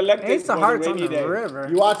 They're collecting Ace for of the hearts on rainy the day. river.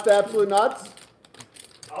 You watch the Absolute Nuts?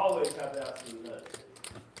 Always have the absolute nuts.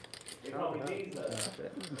 They call me these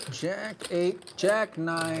nuts. Jack 8, Jack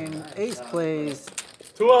 9, Ace plays.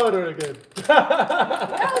 2 outer again.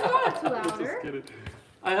 That was not a 2 Just outer. kidding.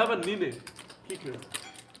 I have a Nine. Kicker.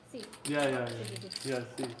 See. Yeah. Yeah,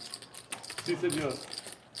 sí. Sí, señor.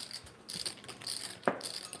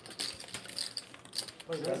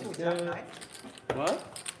 What?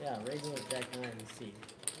 Yeah, raising with Jack 9 and C.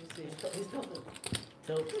 He's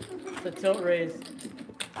tilt. It's a tilt raise.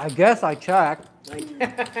 I guess I check.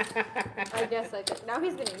 I guess I could. Now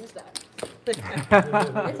he's gonna use that.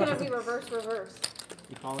 It's gonna be reverse.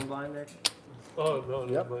 You calling blind there? Oh, no,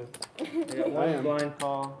 Yep. never mind. I got one blind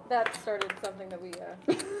call. That started something that we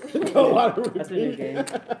Don't want to That's a new repeat. game.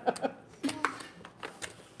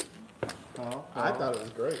 Call. I thought it was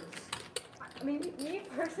great. me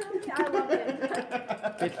personally, I love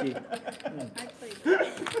it. 50. I played.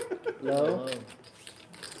 Low.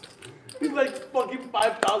 It's like fucking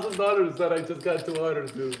 $5,000 that I just got 2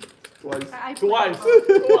 orders, dude. Twice. I Twice.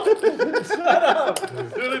 played. Shut up.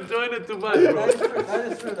 You're enjoying it too much, bro. That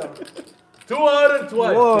is true, though. 2 orders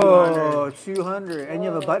twice. Whoa, 200. And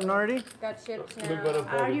you have a button already? Got chips Big now. button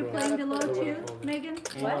Are you bro. playing the low too, Megan?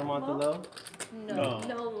 Anyone want the low? No,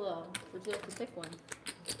 low. Would you like to pick one?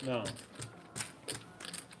 No.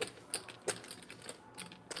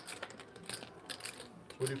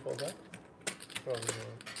 Would you fall back? Probably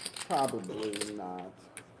Probably not.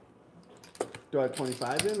 Do I have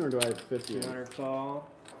 25 in or do I have 50 in? 200 call.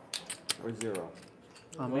 Or 0?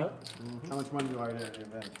 On me? How much money do I have in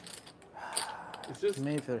then? It's just,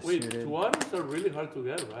 Mayfield wait, suited. 2 orders are really hard to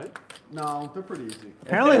get, right? No, they're pretty easy.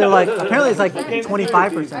 Apparently it's like I've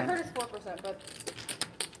 25%. heard it's 4%, but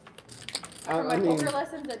I from my mean, poker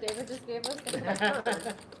lessons that David just gave us, I've heard.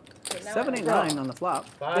 But now 7, I 8, know. 9 on the flop.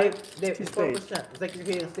 Dave, Two it's spades. 4%. It's like you're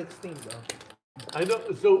hitting 16, bro. I know.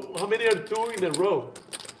 So how many are 2 in a row?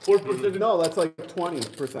 4%. no, that's like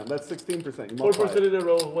 20%. That's 16%. You multiply 4% in a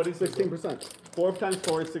row. What is it? 16%. 4 times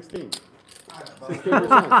 4 is 16.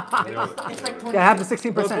 16%. It's like 20. Yeah, have the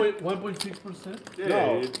 16%. 1.6%? Yeah,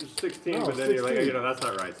 No. it's 16, No, but then you're like, 16. you know, that's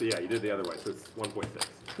not right. So yeah, you did the other way. So it's 1.6.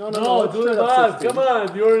 No, No, let's do straight the up math. 16. Come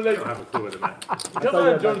on. You're I like, don't have a clue with the math. come thought you on,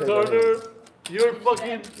 had John my Turner. favorite. You're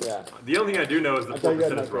fucking. Yeah. The only thing I do know is the I thought you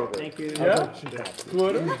had 4% my is wrong. favorite. Thank you. Yeah? 2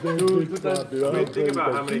 orders? Two times. I mean, think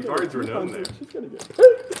about how many cards were known there. She's gonna get.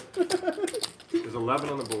 There's 11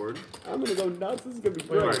 on the board. I'm gonna go nuts. This is gonna be All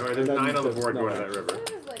great. right, there's And then 9 on the there's board no going to that action. river.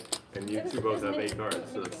 It was like, And you it was- two it both was have mini- 8 cards,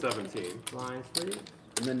 so that's 17. Lines free.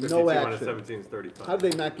 And then 52 no minus action. 17 is 35. How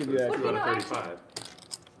did they not give you 2 action? out of no action? 35.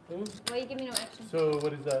 Why you give me no action? So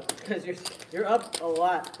what is that? Because you're up a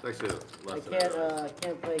lot. It's actually I less than that.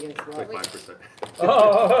 can't play against It's a lot. like 5%.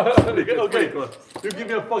 Oh, It's pretty okay. close. You give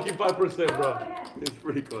me a fucking 5%, bro. It's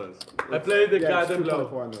pretty close. I played the Yeah, it's goddamn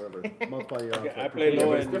 2.4 low. on the river. Multiply your I odds. play Yeah, low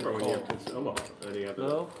but it's and different when you it's almost. And then you have to.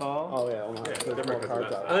 Low call. Oh yeah, well, Yeah, there's different more 'cause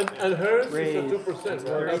cards of out. And hers is Raise. a 2%,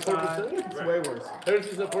 right? Not 4%? It's way worse. Hers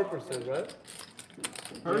is a 4%, right?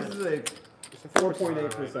 Hers is a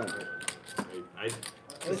 4.8%.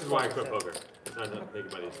 This is why I quit poker. I'm not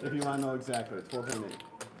thinking about these If you want to know exactly, it's 4.8.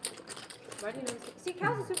 Why do you know? See,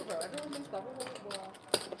 Cal's a super pro. Everyone thinks bubble will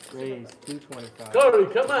Raise 225. Corey,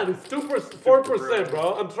 come on, it's 4%,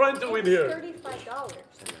 bro. I'm trying to win here. $35.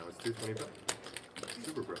 And now it's 225.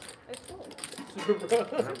 Super pro. I fold. Super pro.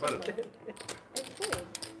 How about it? I fold.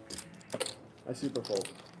 I super fold.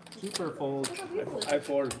 Super fold. Look how beautiful it I is.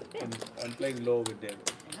 fold. I'm playing low with them.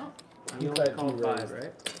 You only Inside call two 5, raised.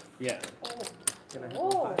 right? Yeah. Can I have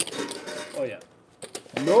Whoa. 5? Oh yeah.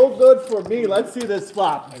 No good for me. Let's see this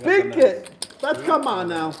flop. got Big the hit. Let's come on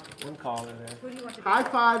now. One call in there. Who do you want to High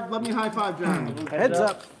five. Let me high five John. Heads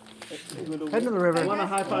up. Head to the I river. want to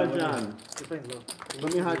high five John.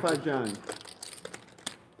 Let me high five John.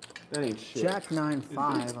 That ain't shit. Jack 9,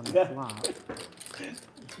 5 on the flop.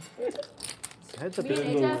 Heads up. Me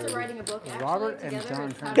and Jazz are writing a book actually Robert and together. John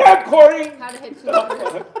It's how Turner. to- Yeah, Corey! How to hit 2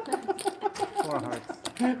 numbers. 4 hearts.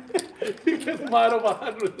 He gets mad of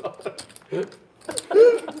 $100.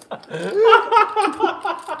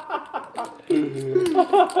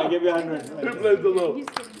 I give you 100. He plays the low. He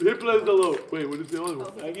plays the low. Wait, what is the other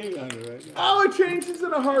one? I give you 100 right now. Oh, it changes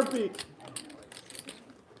in a heartbeat.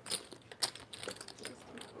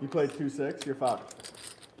 You played 2-6. You're fucked.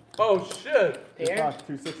 Oh, shit. You're fucked.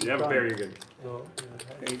 2-6. You have a pair, you're good. No.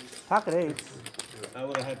 Pocket 8s. I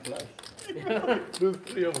would have had flush. Lose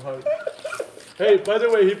 3 of hearts. Hey, by the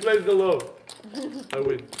way, he plays the low. I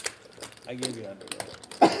win. I gave you under.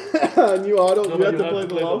 New auto, No, you but have to play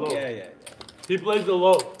the low? Yeah. He plays the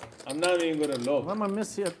low. I'm not even gonna low. What am I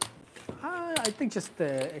missing? I think just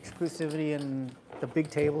the exclusivity and the big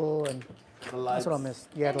table and The lights. that's what I miss.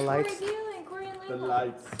 Yeah, the lights. The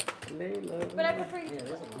lights. But I prefer you.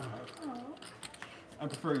 I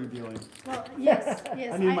prefer you dealing. Well, yes,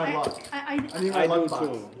 yes. I need my luck. I need my I luck do box.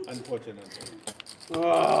 too, unfortunately.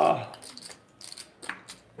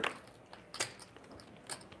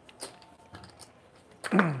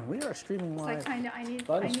 We are streaming So live. I need.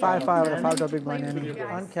 It's 5-5 with a 5 big blind in. you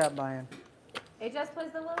guys. Uncapped buy-in. AJ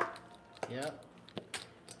plays the low. Yeah.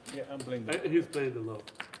 Yeah, I'm playing. He's playing the low.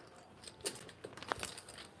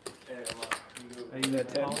 Are you at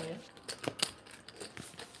 10?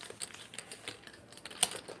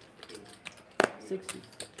 60.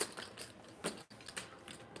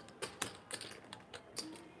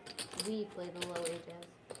 We play the low AJ.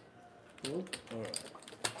 Alright.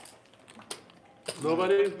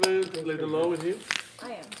 Nobody plays play the low with him?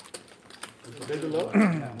 I am. Play the low?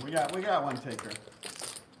 Yeah, we got one taker.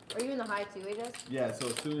 Are you in the high too, AJ? Yeah, so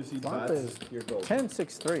as soon as he Bump bets, is you're gold.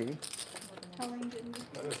 10-6-3. Telling didn't.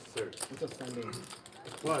 Not necessary. It's a Sunday.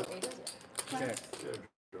 What? Check.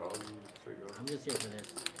 I'm just here for this.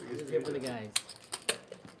 I'm just here for the guys.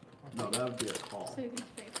 No, that would be a call. So you can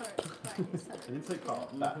pay for it. I didn't say call.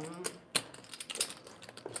 That.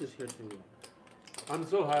 Just here to. I'm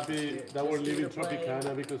so happy that we're leaving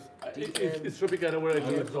Tropicana because it's Tropicana where I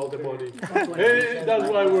lose all the money. Hey, that's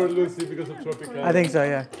why we're losing because of Tropicana. I think so,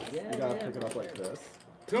 yeah. You gotta pick it up like this.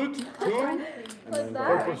 4%,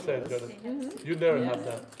 Jonathan. You never have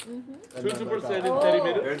that. 2% in 30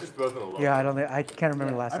 minutes? They're just both in a low. Yeah, I can't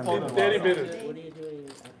remember the last time. In 30 minutes. What are you doing?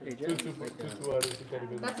 2 hours in 30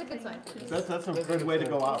 minutes. That's a good sign. That's a good way to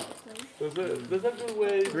go out. That's a good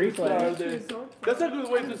way to start that's a good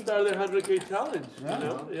way to start the 100K challenge. Yeah. You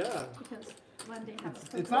know? Yeah. Because when they have.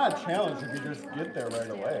 It's not a challenge if you just get there right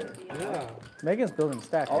away. Yeah. Megan's building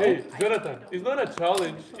stack. Hey, Jonathan, it's not a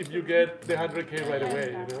challenge if you get the 100K right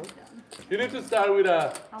away, you know? You need to start with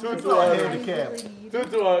a 2 to a handicap. 2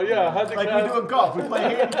 to a, yeah, handicap. Like we do in golf, we play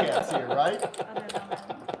handicaps here, right?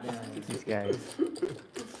 These guys.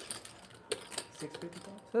 So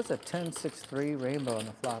that's a 10-6-3 rainbow on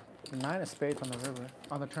the flop. 9 of spades on the river.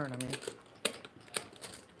 On the turn, I mean.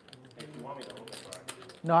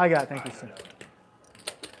 No, I got it. Thank you, sir.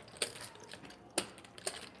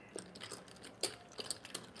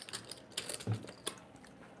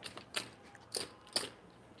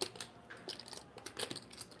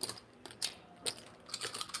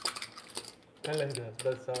 I like that.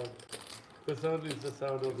 That sound. The sound is the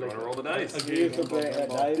sound of like. Roll the dice. A You used to play a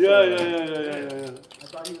dice. Yeah.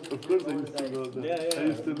 Of course, I used to know that. Yeah. I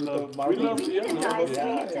used to love. The We love. We Yeah, need a dice. We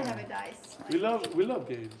yeah, need to have a dice. we love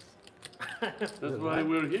games. That's why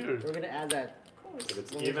we're here. We're gonna add that. If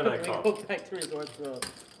it's When even, we I go call. back to Resorts World,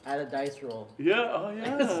 add a dice roll. Yeah. Oh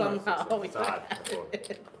yeah. Somehow we Sad.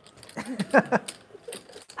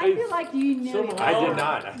 I feel like you knew it. somehow- I did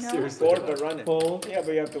not. I No. seriously Four did to not. run it. Full. Yeah,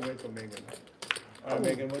 but you have to wait for Megan. All right,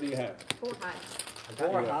 Megan, what do you have? 4 high.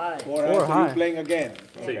 4 high. 4 Four high. So high. you're playing again.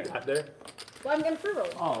 So you got there? Well, I'm gonna free roll.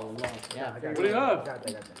 Oh, wow. Yeah. What do you have?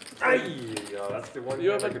 Aye, that's the one You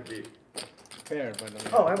you have I a- could beat. Fair, but no.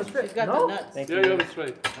 Oh, I was straight. She's got no? the nuts. Yeah, you have it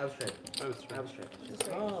straight. I was straight. I was straight. I was straight.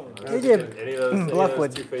 Oh, They did Any of those bluff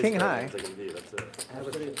with two-faced king cards high. I can beat, that's it. I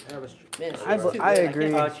was straight. I was straight. man, I, she's too I good.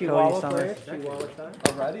 agree, Chihuahua Cody Summers. player? Chihuahua time?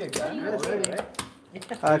 Already again?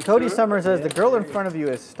 Already? Cody Summers says the girl in front of you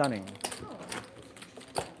is stunning.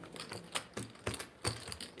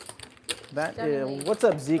 That Definitely is, what's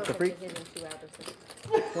up, Zeke the perfect freak? to hit in 2 hours.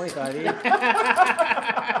 25 each.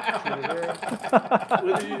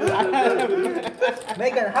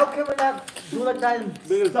 Megan, how can we not do like that?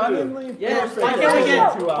 Stunningly Yes,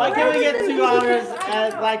 perfect. why can't we get 2 hours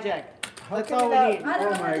at blackjack? That's all we need. I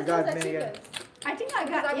don't know. my this God, was a Megan. secret. I think I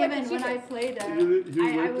Because got I went even to when I cheapest. played there. You I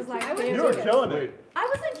went was to- like, I went very You were good. killing it.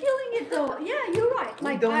 I wasn't killing it though. Yeah, you're right.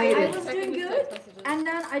 Like I donated. was doing good, and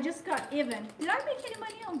then I just got even. Did I make any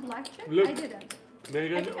money on blackjack? Look. I didn't.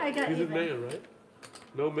 Megan, I think I got this is even. Megan, right?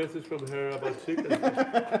 No message from her about chickens.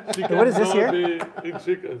 She What is this cannot here? be in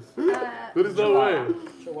chickens. Uh, There is no way.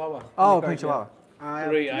 Chihuahua. Oh, Queen Chihuahua. I have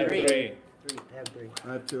 3, I have 3. 3. I have 3. I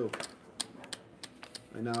have 2.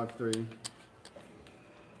 I now have 3.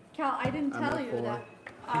 Cal, I didn't I'm tell at you 4. that.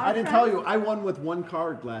 I didn't tell you, I won with 1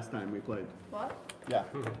 card last time we played. What? Yeah.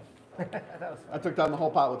 I took down the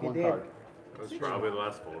whole pot with 1 did. card. That was probably the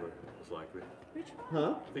last folder, most likely. Which one?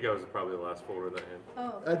 Huh? I think I was probably the last folder in that hand.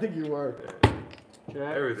 Oh. I think you were.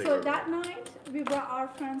 Everything. So that night, we brought our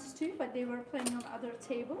friends too, but they were playing on other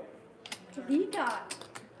table. So he got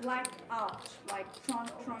blacked out, like drunk,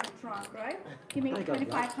 right? He made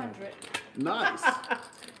 2,500. Nice.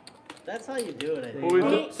 That's how you do it, I Who is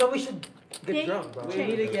think. it? So we should They, get drunk, bro. We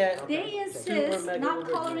need to get they insist mega not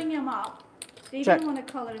uber coloring him up. They Check. didn't want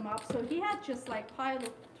to color him up, so he had just like pile of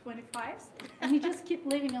 25s, and he just kept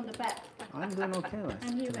living on the bed, I'm doing okay last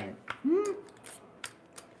and he tonight. went.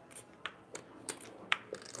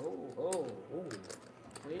 Oh.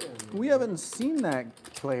 Wait a minute. We haven't seen that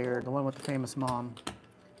player, the one with the famous mom,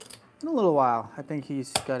 in a little while. I think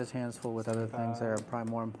he's got his hands full with other things that are probably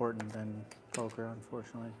more important than poker,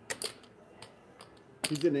 unfortunately.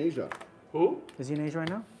 He's in Asia. Who? Is he in Asia right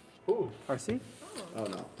now? Who? RC? Oh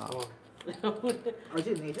no. Oh. Are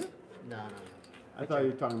you in Asia? No. I thought you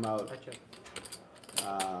were talking about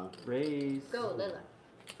Raise. Go, Lila.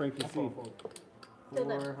 Frankie C.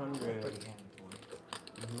 400.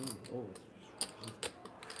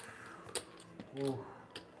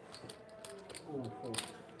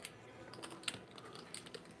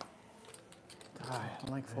 God, I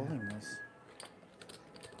don't like folding this.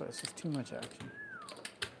 But it's just too much action.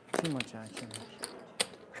 Too much action.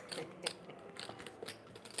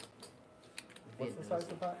 What's the size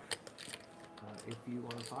of that? If you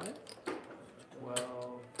want to buy it,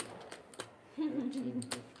 12.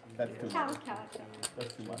 That's too Cow, much. cow, cow.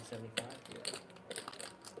 That's too much. 75.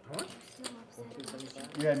 How much?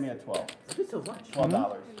 275. You had me at 12. It's so much.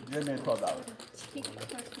 $12. You had me at $12.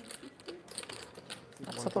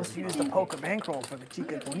 I'm supposed to use the poker bankroll for the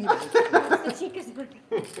chica bonita. The chicas were.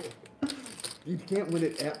 You can't win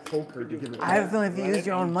it at poker to give it. I have a feeling if you use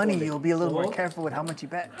your own money, you'll be a little more careful with how much you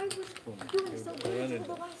bet. I was doing so good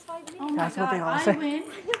until the last 5 minutes. Oh my That's what God, they all I say. win.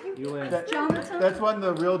 You win. Jonathan, That's when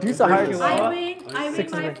the real. Use the hard is. I win my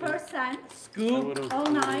 600. first cent Scoop. all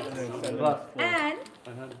night, Bluff. and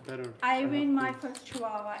I had better. I win my first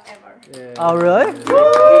chihuahua ever. Yeah. Oh, really? Way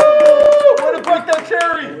to break that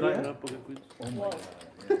cherry!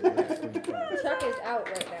 Chuck is out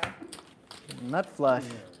right now. Nut flush.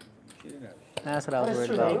 That's what I was That's worried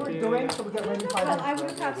true. about. We were doing, so we got maybe Well, I 500.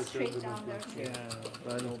 would have straight down there too.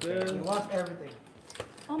 You lost everything.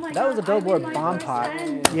 Oh my That God, was a I billboard win my bomb first pot.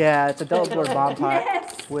 cent. Yeah, it's a billboard bomb pot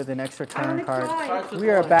Yes. with an extra I turn wanna card. cry. We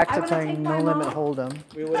are back I to wanna playing take No my Limit mom. Holdem.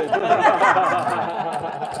 We would have.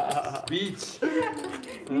 Beach.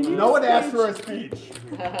 No one asked for a speech.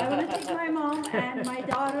 I want to take my mom and my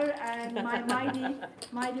daughter and my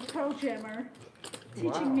mighty pro jammer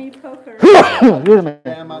teaching me poker. Excuse me.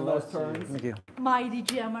 Damn on those turns. Thank you. Mighty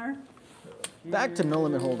jammer Back to No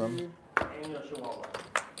Limit Holdem. And your chihuahua.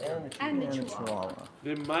 and the And the chihuahua. Chihuahua.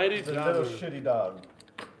 The mighty The little jobber. shitty dog.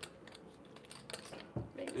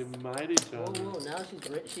 The mighty Whoa, jobber. now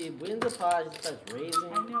she wins the pot, she starts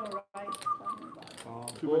raising. I know, right? Tell me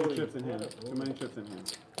about it. Too many chips in hand. Too many chips in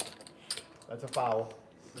hand. That's a foul.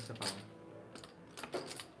 That's a foul.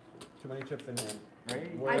 Too many chips in hand. I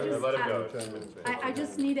just, Let him go. I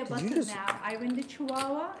just need a you button just- now. I win the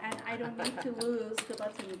chihuahua and I don't need to lose the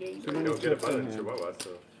button game. Too many Don't get a chips in button hand. chihuahua, so.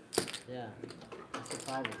 Yeah. That's a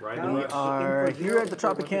private. Right We in the are here at the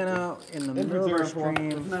Tropicana in the middle of our Isn't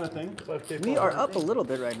stream. that a thing? We are up a little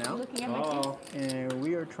bit right now, Looking at my kids. and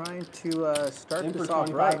we are trying to start In for this off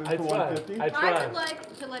 25 right. I in for tried. 150. I I would tried.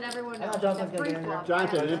 like to let everyone know I know that Jonathan's gonna free be in there. flop.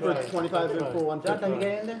 Jonathan, in for 25 in for Jonathan, you 150.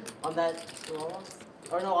 get in there? On that chihuahua?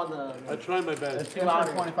 Or no, on the. I tried my best. It's in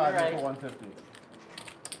for 25 in for 150.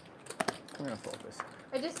 We're gonna focus.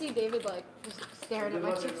 I just see David like just staring at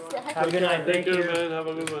my chick stack. Have a good night. Thank you, man. Have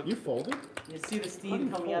a good one. You folded? You see the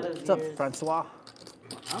steam coming out of his What's up, ears. Francois?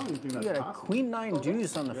 I don't even think You that's got a possible. queen nine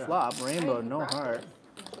deuce on the flop, rainbow, no heart.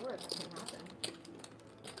 I'm sure it can happen.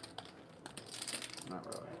 Not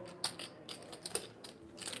really.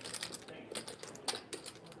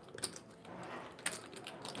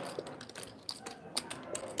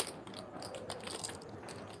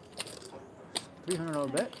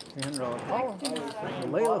 $300 bet, $300 call.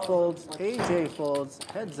 Layla folds, AJ folds,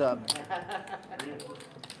 heads up.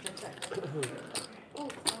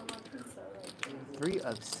 Three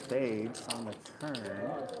of spades on the turn.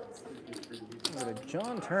 We got a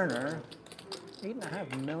John Turner,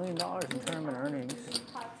 $8.5 million in tournament earnings.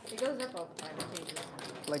 It goes up all the time. It changes.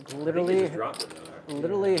 Like He literally, just dropped it though.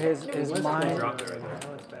 literally his mind. Dropped it right there.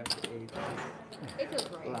 Now it's back to 8. It feels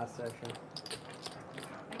right. Last session.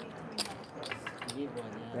 You need one,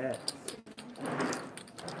 yeah. Bet.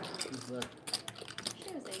 He's left.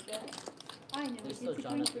 Cheers, Aga. I know, There's it's still a green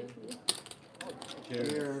Jonathan. for you.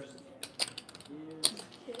 Cheers.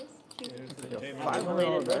 Cheers. Cheers.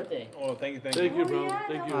 Belated birthday. Oh, thank you, Thank you, bro.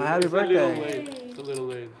 Thank you. Happy It's a little birthday. late. It's a little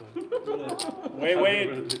late. But. Wait.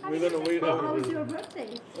 We're gonna wait. How was your birthday?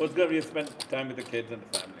 Well, it's gonna be spend time with the kids and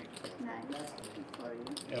the family. Nice. Good for you.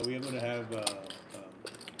 Yeah, we're gonna have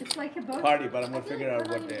It's like a birthday. party, but I'm I gonna feel figure like out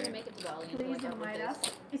we're what not even day. gonna make it to Bali until Please like our invite birthdays.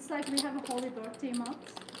 us. It's like we have a holy birthday month.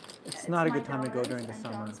 It's not a my good time to go daughter's during the and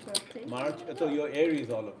summer. John's birthday. March. So you're Aries,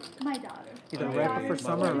 all of you. My daughter. Either My right daughter before is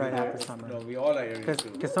summer or right 21st. after summer. No, we all are Aries too.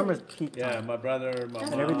 Because summer's peak Yeah, time. my brother, my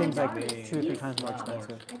mom. And everything's like my 2 or 3 times more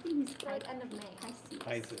expensive. I think he's Like end of May.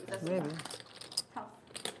 Pisces. Maybe. tough.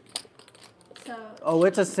 So. Oh,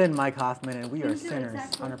 it's a sin, Mike Hoffman, and we are Thank you, sinners,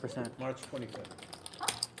 exactly. 100%. March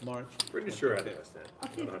 25th. March. Pretty sure I understand.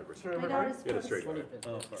 Okay. 100%. My daughter's Get a first. straight card.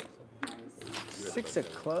 Oh, first. Nice. 6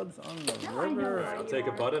 of clubs on the No, I know river. where I'll you take a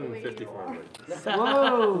are, button the and way 50 you for are. him.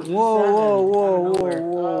 Whoa! Whoa.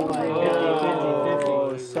 Oh my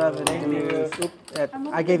God. 50, 7 deuce. Oop,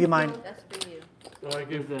 I gave you mine. That's for you. No, I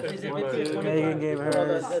gave Is it Megan gave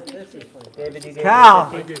hers. David, you gave Cal,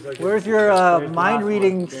 I gave- where's your mind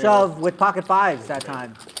reading shove with pocket fives that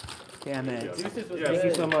time? Damn it. Thank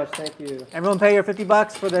you so much. Thank you. Everyone pay your 50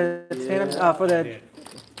 bucks for the for the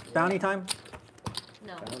bounty time?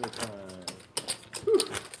 No.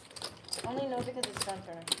 Only no because it's done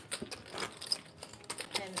turn.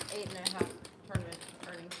 And 8.5 tournament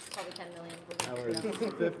earnings, probably 10 million. We're gonna figure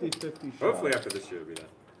it out. 50-50 Hopefully after this year it'll be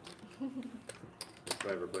done. If I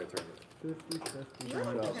ever play a tournament.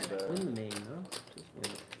 50-50 Win the main, no?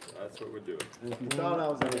 That's what we're doing. And if you thought I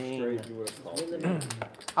was on a straight, you would have called me.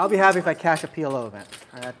 I'll be happy if I cash a PLO event.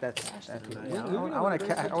 That's yeah, I want to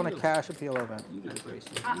cash a PLO event.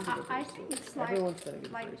 I think it's like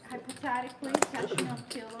hypothetically, cashing on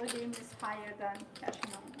pillow game is higher than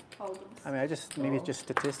cashing on hold'ems. I mean, maybe it's just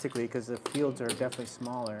statistically because the fields are definitely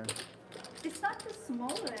smaller. It's not just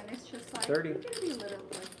smaller, and it's just like 30. you can be a little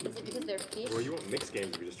like. Is it because they're fish? Well, you won't mix games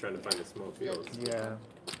if you're just trying to find the small fields. Yeah.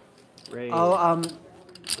 Raise. Oh,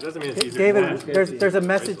 It doesn't mean it's easier David, to win. there's a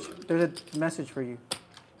message for you.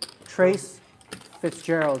 Trace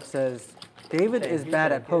Fitzgerald says, David is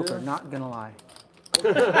bad at poker, not gonna lie.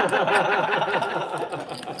 So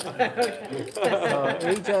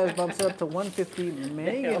Ajaz bumps it up to 150.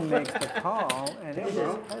 Megan makes the call, and it is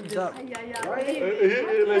heads up.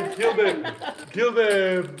 Like kill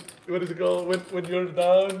the, what is it called? When you're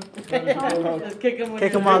down? Just kick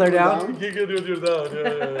them While they're down. Kick it when you're down.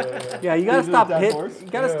 Yeah. Yeah, you gotta stop dead horse? You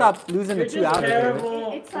gotta stop losing the You're 2 just out of there.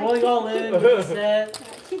 terrible. It's like Rolling all in, set.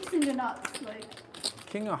 Kicks in the nuts, like.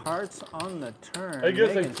 King of hearts on the turn. I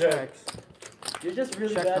guess I Megan check. checks. You're just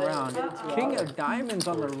really Check bad around. at getting King of diamonds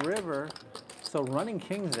on the river. So running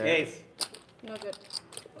kings there. Ace. No good.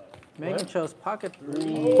 Megan chose pocket.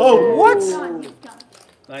 Oh, What? Done, he's done.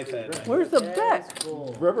 Nice hand. Where's the Yeah, bet? it's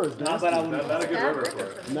cool. River is No, nasty. but I would Not a good Bad river river for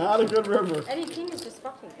it. for me. Not a good river. Eddie King is just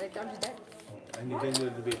fucking. Like, I'm just dead. And you think it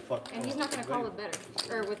would be fucked. And he's not gonna call it better.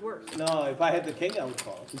 Or with worse. No, if I had the king, I would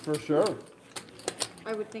call. For sure.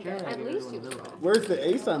 I would think at least you would call. Where's the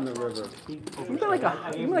ace on the river? You bet like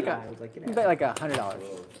 $100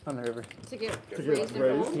 on the river. To get get raised and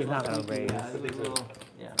raised? rolled. He's not gonna raise.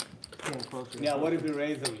 Yeah. Getting closer. Yeah, what if you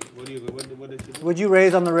raise them? What do you? What did you do? Would you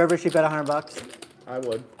raise on the river? She bet $100. I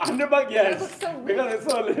would. $100, yes. looks so weird. Because it's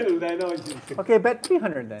so little. I know what you think. Okay, bet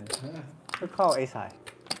 300 then. Or call ace high.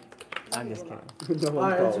 I'm just kidding. No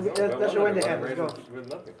one calls. That's your way to end. Let's go. With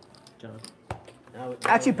nothing.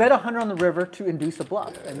 Actually, bet 100 on the river to induce a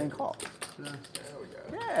bluff, and then call.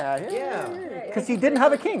 Yeah. Because he didn't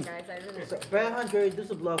have a king. Guys, I really Bet 100, do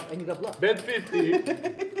some bluff, and you got bluff. Bet 50.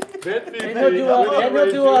 Bet 50. And he'll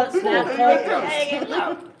do a snap call. Hey,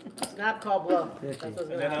 snap call bluff. That's what's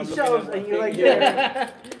And then gonna I'm He looking shows, at and you're like, Yeah.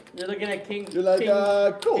 You're looking at King. You're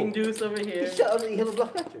like, cool. King Deuce over He here. shows, and he'll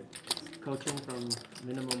bluff catcher. Coaching from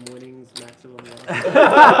minimum winnings, maximum loss.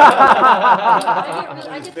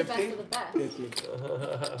 I get the best of the best.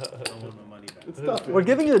 I want my money back. It's tough. We're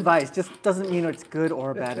giving you advice, just doesn't mean it's good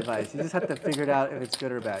or bad advice. You just have to figure it out if it's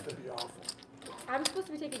good or bad. I'm supposed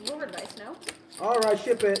to be taking your advice, no? All right,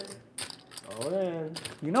 ship it. All in.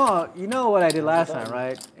 You know what I did last time,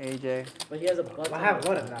 right, AJ? But he has a button. I have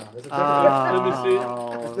button now. There's a difference. Let me see.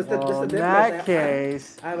 Oh, This the well, in difference. that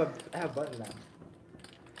case, I have button now.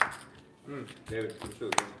 David, I'm sure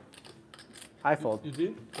the I fold. You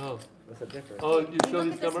did? Oh. What's the difference? Oh, you We show look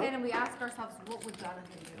this at this camera? hand and we ask ourselves, what would Jonathan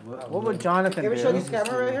do? What would Jonathan Can we show do? this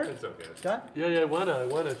camera right here? It's okay. John, Yeah, I wanna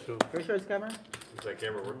show. can we show this camera? Is that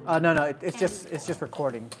camera working? No, it's just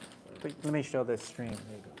recording. But let me show the stream. There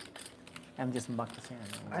you go. I'm just muck this hand.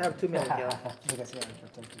 I have 2 million. Gil.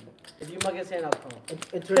 If you mug his hand, I'll call.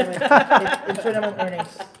 In tournament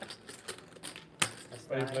earnings.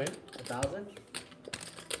 Are you playing? 1,000?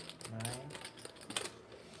 9,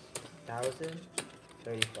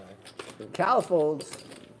 1,035. Cal folds.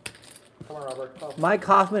 Come on, Robert. Call. Mike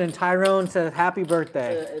Hoffman and Tyrone says happy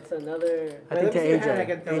birthday. It's another. I think to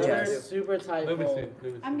AJ. Another AJ. super tight Let me see. fold. Let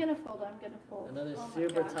me see. I'm gonna fold. Another Oh my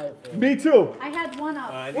super God. tight fold. Me too. I had one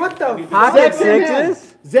up. What the Pocket Exact same hand.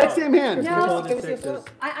 sixes. Exact same hand. No, Sixes.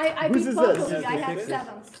 I Whose beat is both this? of you. I had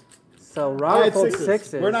sevens. So I Robert had folds sixes.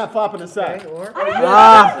 sixes. We're not flopping a set.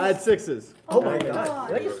 Ah. I had sixes. Oh my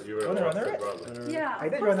God. You were Runner, lost runner? in problem. Yeah. I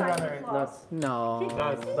did of course run I around had there. lost. No.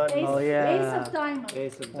 Ace, Oh, yeah. Ace of diamonds.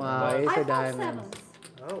 Ace of Wow, diamonds. ace I of fold diamonds. sevens.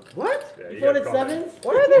 Oh, what? Yeah, You you folded gotta call sevens?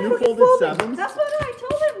 What are they You fucking folded folding? sevens? That's what I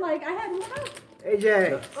told him. Like I had one up. AJ.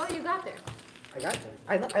 Oh, you got there. I got them.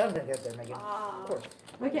 I don't get there, Megan. Ah. Of course.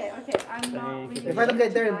 Okay. I'm not. Really If I don't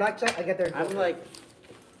get there in too blackjack, I get there in I'm poker. like,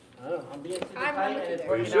 I don't know, I'm being super I'm tight with and you it's there.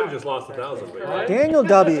 Well, you working should have out. just lost 1,000. But Daniel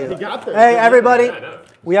W. He got there. Hey, everybody. Yeah, I know.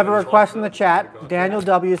 We have a request in the chat. Daniel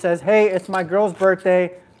W. says, hey, it's my girl's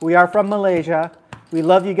birthday. We are from Malaysia. We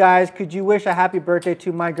love you guys. Could you wish a happy birthday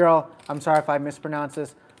to my girl? I'm sorry if I mispronounce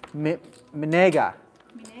this. Menega.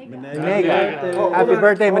 Menega. Oh, Happy hold on.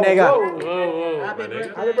 birthday, Oh, Menega. Whoa, whoa. Happy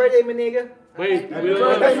birthday. Happy birthday, Maniga. Wait, we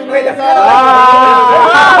don't Birthday, know. Maniga.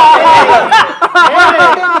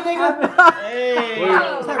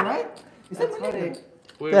 Is that right? Is that Maniga?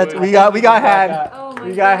 That's, we got had. Oh my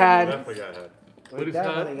We got God. had. Definitely got had. What is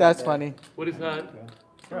that? That's funny. What is that?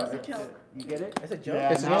 It's a joke. You get it? It's a joke.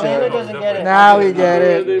 Yeah, It's a now- Taylor joke. doesn't get it. Now we get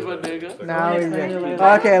it. Birthday, Vanega. Now we get it.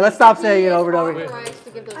 Okay, let's stop saying it over and over again. Authorized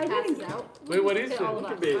to give those I didn't passes out. Wait, what is To all it?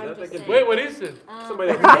 of us. be. I'm That just could saying. Wait, what is it?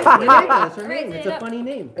 Somebody Maniga, that's her Alright, name. say It's it a up. funny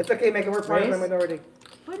name. It's okay, Megan. We're part of the Race? minority.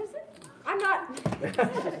 What is it? I'm not.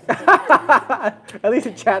 At least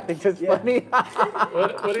the chat thinks it's funny.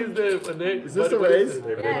 What is the Vanega? Is this a what raise? it?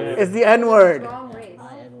 Yes. It's the N word. Wrong race.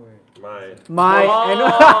 My. My Oh, N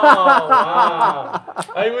wow.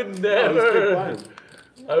 I would Oh, never.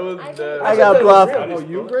 I would I never. I got bluffed. Oh,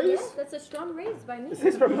 you raise? Yes, that's a strong raise by me. This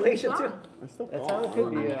is from Malaysia, too. Strong. I still That's how it could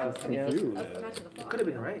be. confused. Could have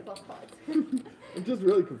been right. I'm just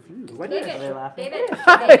really confused. What David, is Are they laughing? David,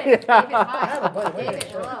 hi. David,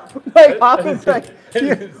 hello. Mike Hoffman's like,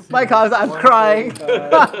 Mike Hoffman's, I'm crying.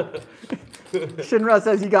 Shinra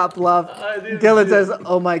says you got bluffed. I didn't Dylan see says,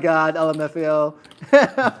 oh my God, LMFAO.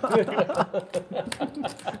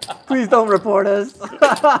 Please don't report us.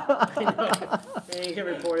 Hey, you can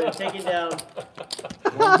report it. Take it down.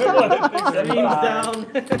 The more I think Streams down.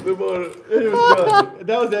 the more, It was good.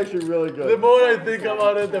 That was actually really the good. more I think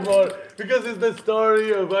about it, the more, because it's the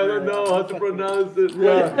story of I don't know how to pronounce it.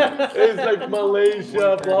 Yeah. It's like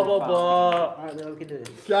Malaysia, blah blah blah. All right, then we can do this.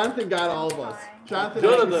 Jonathan got all of us. Jonathan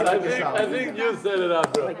Jonathan, I actually set think this I out. think you set it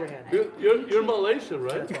up, bro. Like your hand. You're Malaysian,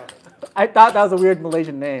 right? I thought that was a weird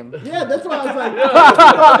Malaysian name. Yeah, that's why I was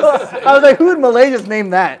like, I was like, who in Malaysia's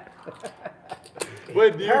named that?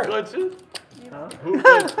 Wait, do you catch it?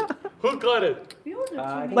 Who caught it?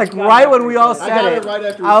 Like right when we all I said got it, it right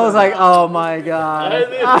after we I was said like, it. oh my I God.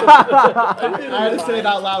 did. I had to say it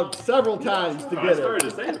out loud several times to I get started it.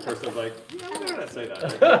 to say it. The person was like, yeah, I'm not gonna say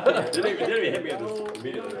that. Didn't even hit me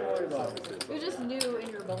immediately. You're just new in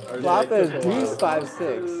your bubble. Flop is deuce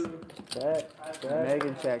 5-6.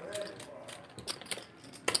 Megan check.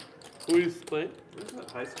 Who is playing? Isn't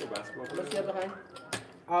that high school basketball? What's the other behind?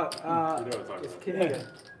 You know what I'm talking It's about. Kiniga.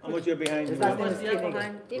 How much you're behind His you? last name is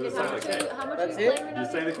Kiniga. David, how much That's are you it? playing right You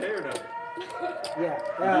now? say the K or no? Yeah.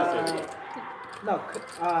 No,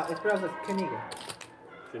 it's pronounced as Kiniga.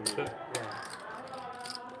 Knigga.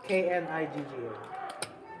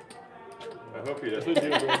 I hope he doesn't. That's what you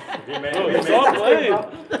do. If he made, Oh, if he it's made- all playing.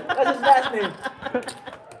 That's his last name.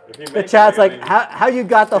 if he The makes chat's me, I like, mean, how you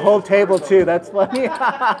got the whole table too? That's funny.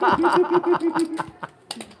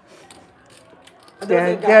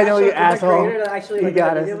 Daniel, you asshole. Actually, You like,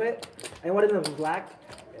 got made a us. video of it, and one of them was black,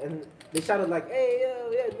 and they shouted like, "Hey,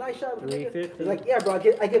 yo, yeah, nice shot." 350. He's like, "Yeah, bro,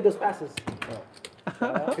 I give those passes."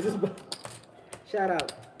 It's just- shout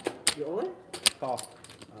out. You own it? Call.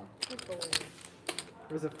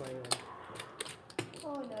 Where's the funny one?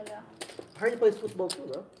 Oh, no, no. I heard he plays football too,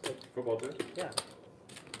 bro. Like, football too? yeah.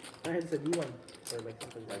 I heard it's a D1 or like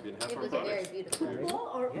something. Might be in half It our was a very products. beautiful.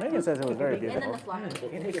 Football or Megan says it was very And then beautiful.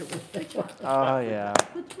 the flower. Oh yeah.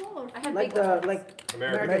 football or I have Like big the ones. like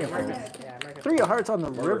American. American. Yeah, American. 3 hearts on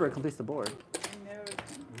the river completes the board.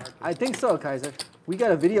 I think so, Kaiser. We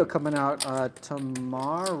got a video coming out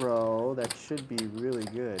tomorrow that should be really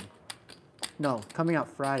good. No, coming out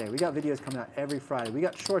Friday. We got videos coming out every Friday. We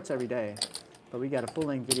got shorts every day, but we got a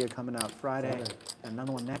full-length video coming out Friday, and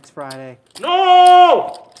another one next Friday.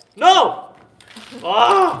 No! No!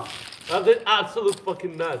 Ah! I'm the absolute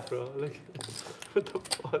fucking nuts, bro. Like, what the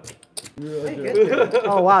fuck?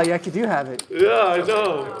 Oh wow, you actually do have it. Yeah, I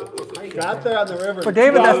know. Got there on the river. For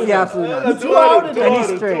David, that's the absolute nuts. 200, And he's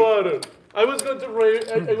 200, straight. 200. I was going to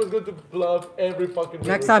I was going to bluff every fucking.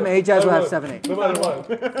 Next river. time, Ajax will I have won. 7-8. No matter what.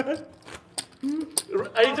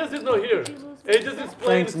 Ajax is not here. Ajax is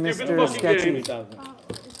playing Thanks, stupid Mr. fucking Sketchy. games.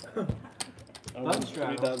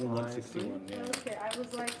 3,161. Yeah. Okay, I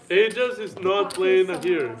was like. Ajax is not playing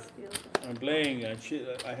here. I'm playing. I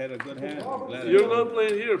had a good hand. I'm glad You're not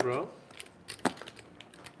playing here, bro.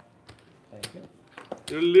 Thank you.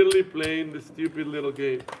 You're literally playing the stupid little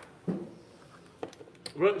game.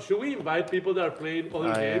 Bro, should we invite people that are playing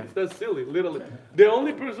other games? That's silly, literally. The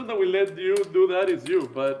only person that will let you do that is you,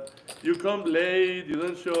 but you come late, you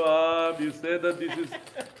don't show up, you said that this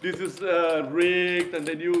is rigged, and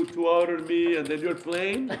then you two-outed me, and then you're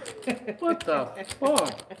playing? What the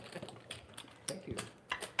fuck? Thank you.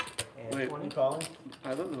 Wait, 20 calling?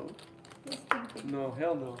 I don't know. No,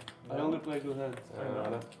 hell no. I only play good hands.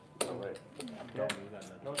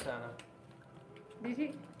 No Tana. Did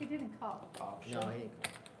he? He didn't call. No, he.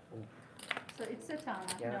 So it's a Tana.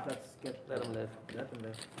 Yeah, No. let him live. Let him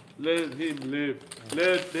live. Let him live.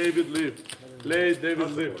 Let David live. Let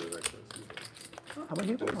David live. How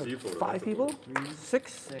many people? You Like folded 5 people?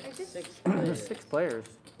 6? Six players.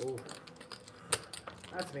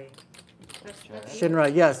 That's me.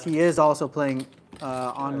 Shinra, yes, he is also playing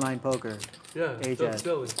online poker. Yeah, Ajax. that's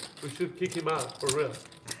silly. We should kick him out, for real.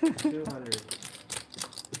 200.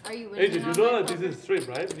 Are you winning? Agent, you know that this is stream,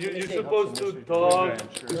 right? You're supposed to talk,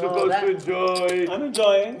 you're supposed to enjoy. I'm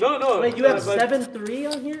enjoying. No. Wait, you have but- 7-3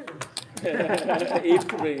 on here?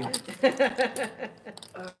 E3.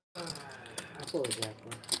 I pulled a jack.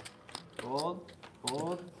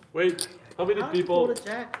 Hold. Wait, how many How people? pulled a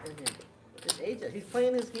jack in here? It's Ajax. He's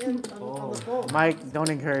playing his hand on the phone. Mike, don't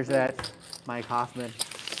encourage that. Mike Hoffman.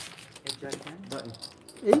 Hey, jack 10? Button.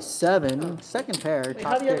 Ace 7, second pair, Wait,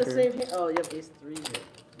 top how do you have the kicker. same hand? Oh, you have ace 3 here.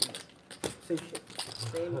 Same shit.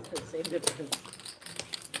 Same difference.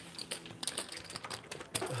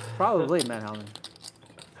 Probably Matt Hellman.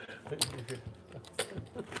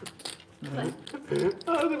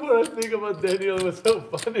 The more I think about Daniel, it was so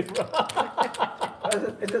funny, bro.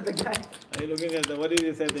 Is that the guy? Are you looking at what did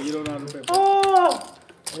he say that you don't know how to play? Oh!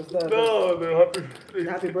 What's the, No,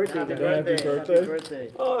 happy birthday. Happy guy. birthday. Happy birthday.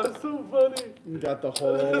 Oh, that's so funny. You got the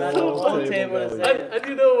whole That's the whole table going. to say. And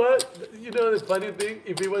you know what? You know the funny thing?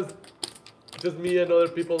 If it was just me and other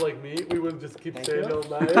people like me, we would just keep saying all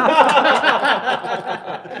night.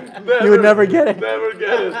 You would never get it. Never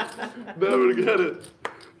get it. Never get it.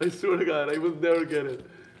 I swear to God, I will never get it.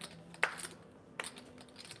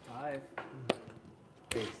 5.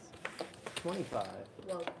 Ace. 25.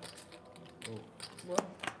 Whoa. Whoa.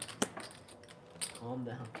 Calm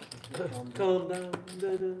down. Calm down.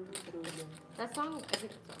 That song, I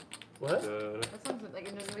think. What? That song like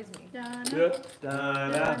it annoys me. Yeah.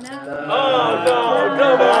 Dana. Oh no!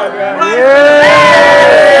 Come on, man.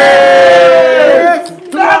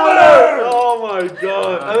 Never! Oh my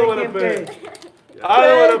God! I don't want to pay. I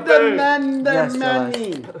don't want to pay. Yes,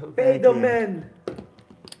 money. Pay the man.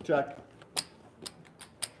 Check.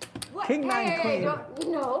 What? King nine, Hey, queen.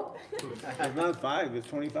 no. It's not 5, it's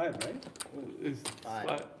 25, right? It's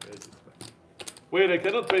five. Wait, I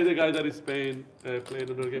cannot pay the guy that is playing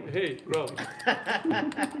another game. Hey, bro.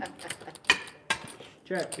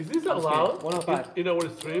 Check. Is this allowed 105. in our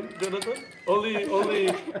stream, Jonathan? Only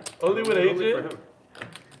with AJ?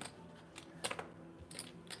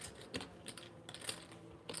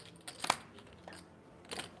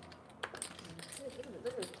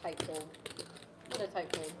 This is tight fold. What a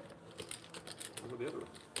tight fold.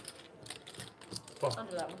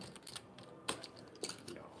 Under that one.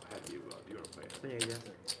 There you go.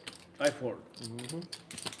 I fold.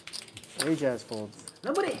 Ajax folds.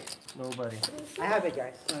 Nobody. Nobody. I have it,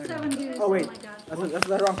 guys. 7 dudes. Oh, wait. my God. That's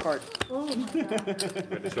the wrong card. Oh my God.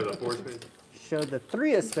 Had to show the 4 spades. Showed the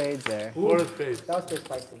 3 of spades there. Four of spades. That was too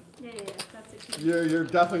spicy. Yeah, that's it. You're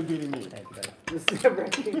definitely beating me. Thank you, buddy. This is never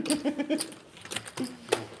ending.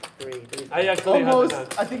 Three. I actually Almost.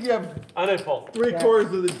 have I think you have and I fall. 3/4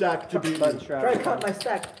 of the deck to beat Button me. Try to strap. cut my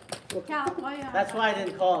stack. Cal, why? That's why I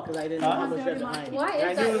didn't call, because I didn't know how much you had behind. Why And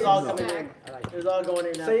I is knew that it was your all coming in. stack? It was all going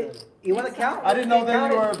in So after. You want to count? I didn't know that you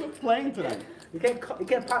count were it. playing tonight. You can't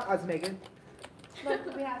pot odds, Megan.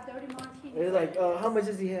 Look, we have 30 martinis. It's like, how much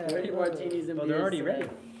does he have? 30 martinis and Oh, they're already ready.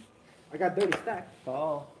 I got 30 stacked.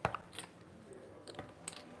 Call.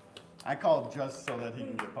 I called just so that he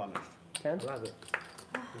can get punished. 10. Love it.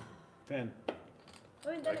 10. I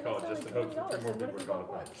mean, then I call it just a hoax. Three more people would call it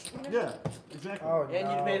that. Yeah, exactly. Oh, And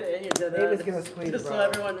you made it, and you did David's that. gonna squeeze, Just so bro.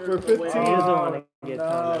 everyone For 15. aware. He doesn't want to get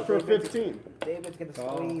timed. For 15. David's gonna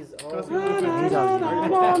squeeze. Oh, Cost no. me 15. He's on. Oh,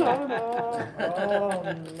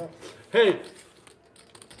 no. Hey,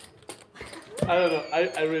 I don't know.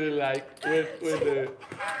 I really like with the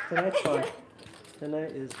Tonight's fun.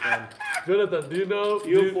 Tonight is fun. Jonathan. Do you know?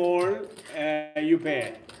 You four, you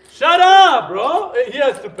pay. Shut up, bro. He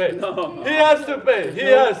has to pay. No. He has to pay. He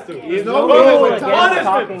has to. There's no Punishment. rule against against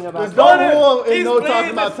talking about There's no rule in He's no playing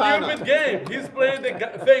talking the about China. stupid game. He's playing the.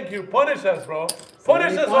 Thank you. Punish us, bro.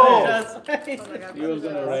 Punish us all. He was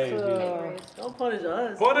gonna raise you. Don't punish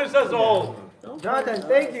us. Punish us all. Jonathan,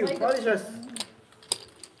 thank you. Punish us.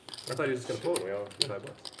 I thought you were just gonna fold. We all $5.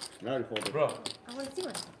 I already folded. Bro, I want to see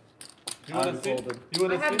one. you wanna see? You I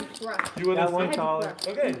wanna have see? brush. You wanna Got one see? caller.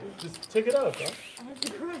 Okay, just check it out, bro. I have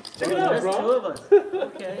the brush. Check it out, That's two bro. of us.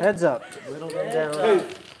 Okay. Heads up. Whittle them down. Hey,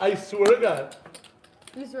 I swear to God,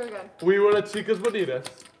 You swear to God. we were at Chicas Bonitas,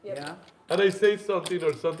 Yep. Yeah. and I say something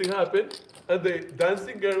or something happened, and the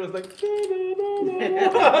dancing girl was like,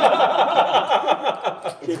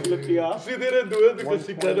 She flipped you off. she didn't do it because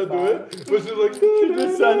she cannot do it, but she's like, She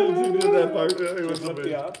just said it. She did that part. Yeah, it was Flipped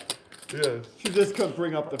you amazing. off. Yes. She just couldn't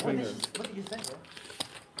bring up the fingers. What did you say,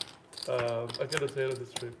 bro? I cannot say it on the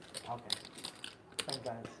stream. Okay. Thank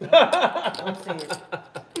guys. Don't say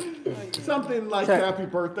it. Something like Check. happy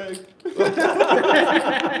birthday.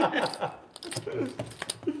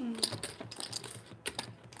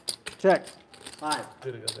 Check. 5.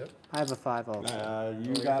 Did it go there? I have a 5 also.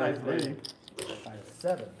 You got a 3.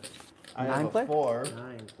 7. I Nine have a play? 4.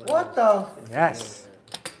 9. What the? Yes.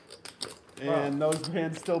 And those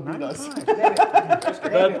hands still beat us.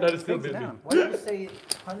 That is still Takes it busy. down. What did you say?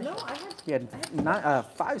 Punish? No, I had. He had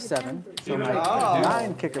 5-7. So my Oh.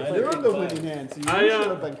 9 kicker They're play. in the winning hand, so you I, should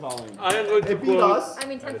have been calling. I am going to It beat quote. us. I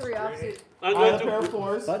mean, 10-3 offsuit. I'm I had going a pair of to.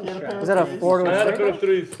 4s. He had a pair Was of that a 3s. 4 to I had a a pair of 6?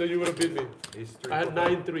 threes, so you would have beat me. He's 3. I had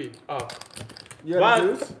 9-3. Oh. You had a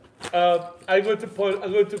deuce? But I'm going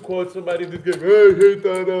to quote somebody in this game. Hey, hate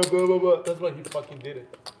that, blah blah blah. That's why he fucking did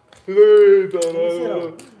it. Hey,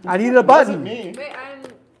 that, I need a Wasn't button. me. Wait, I'm.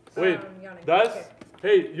 Wait, yawning. that's. Okay.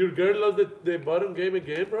 Hey, your girl lost the bottom game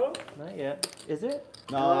again, bro? Not yet. Is it?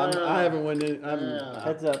 No, I haven't won it.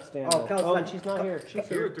 Heads up, stand Oh, up. Cal's Oh, fine. she's not here. She's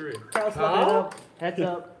 2 or here. 3. Cal's fucking it up. Heads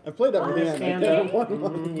up. I played every hand. I Stand never up. won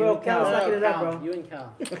one. Bro, Cal's fucking it up, Cal, bro. you and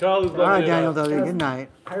Cal. Carl is All right, looking it Daniel up. W. Good night.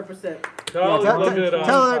 100%. Carl is tell- looking it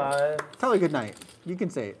tell up. her- Tell her good night. You can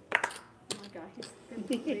say it. Oh my god,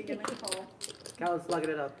 he's gonna call. Cal's slugging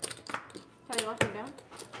it up. Can I lock him down?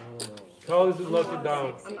 Carl is looking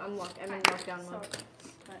down. I'm locked. I'm in lockdown mode. Sorry.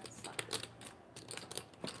 That sucks.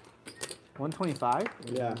 125?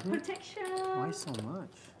 Yeah, Protection. Why so much?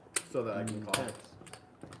 so that I can call.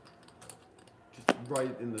 Just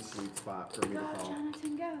right in the sweet spot for me to Go, call.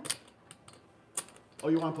 Jonathan, go. Oh,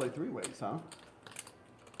 you want to play 3 ways, huh?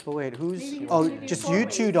 But wait, who's? Maybe Oh, you do just 4 you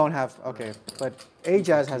two ways. don't have. Okay, but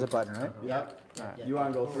Ajaz has a button, right? Yep. Alright. You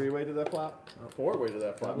want to go 3-way to that flop? 4-way to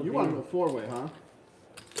that flop. You want to go 4-way, huh?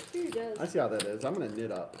 Who does? I see how that is. I'm going to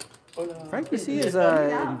knit up. Frankie C is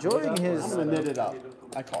enjoying his. I'm going to knit it up.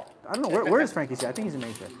 I call. I don't know where is Frankie C. I think he's in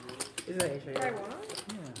Asia. Isn't that Asia? I want.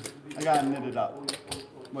 I got to knit it up.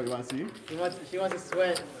 What, you want to see? She wants to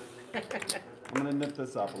sweat. I'm going to knit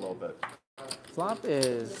this up a little bit. Flop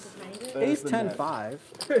is There's Ace the 10 net. 5.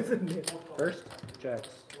 First, checks.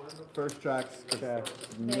 First tracks, Check.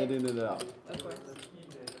 knitting it up. Of course.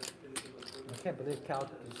 I can't believe Cal is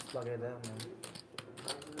slugging it down,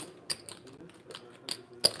 man.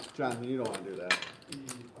 Jonathan, you don't want to do that.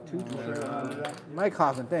 You don't want to do that? Mike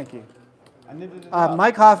Hoffman, thank you. I knitted it up.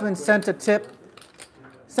 Mike Hoffman sent a tip.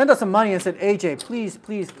 Sent us some money and said, AJ, please,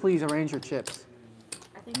 please, please arrange your chips.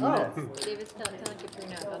 I think David's telling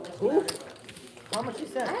Katrina about this. Who? How much you I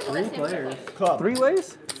said? have the 3 last name players. Club. 3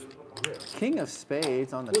 ways? King of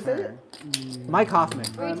spades on the turn. Mike Hoffman.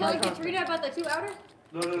 Were you telling Katrina about the 2 outer?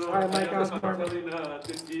 No. Alright, Mike, I'm Oscar. telling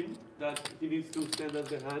the team that he needs to send us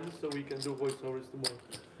the hand so we can do voiceovers tomorrow.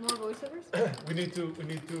 More voiceovers? we need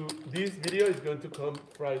to. This video is going to come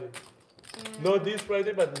Friday. Not this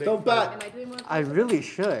Friday, but next. Don't Friday. bet. Am I doing more? I really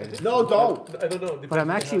should. No, don't. I don't know. But I'm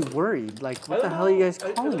depends actually on the worried. Like, hand. what I the don't hell are you know. guys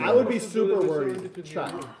calling me? I would be What to do super the worried. voiceovers between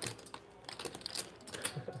Check. you.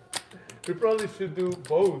 We probably should do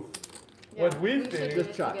both. Yeah, What we should think. do Just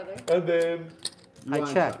this check. together. And then, You I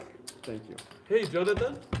want check. Thank you. hey,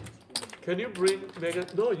 Jonathan, can you bring Megan?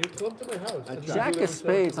 No, you come to my house. I and check. Jack do of the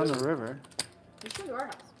spades on voiceovers the river. You should go to our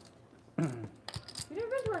house. You never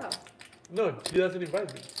been to our house. No, she doesn't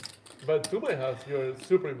invite me. But to my house, you're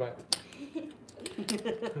super invited.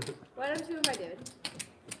 Why don't you invite David?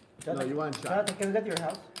 No, you want shot. Jonathan, can we get to your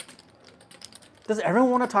house? Does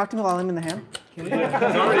everyone want to talk to me while I'm in the hand? Can we go to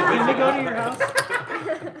your house?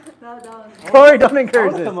 No. Corey, don't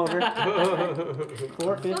encourage this. Come over. 450.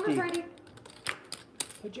 450.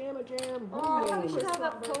 Pajama jam. Oh, we should have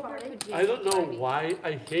a poker pajama. I don't know party. why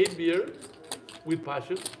I hate beer with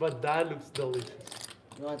passion, but that looks delicious.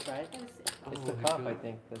 You want to try it? Let me see. It's the Oh my cup, God. I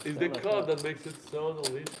think. It's the cup that makes it so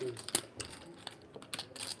delicious.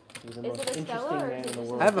 He's the Is most it a interesting Stella or man is in it the just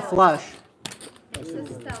world. I have a flush. This is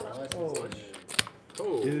Stella.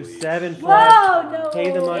 Do 7 Whoa, flush. no.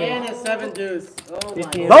 Pay the money. And a 7 deuce. Oh my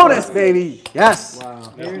 50 god. Bonus, baby. Yes.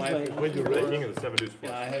 Wow. Here's like, When you're the king of the 7 deuce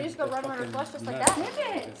flush. Yeah, I You had just go the run on a fucking flush just like nuts. that.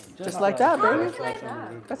 Pivot. Just like that, How baby. is it like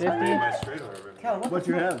that? That's 50. fine. My straight arm. Cal, What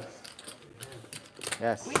you have?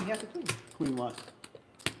 Yes. Queen, you have the queen. Queen what?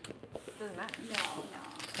 Doesn't matter.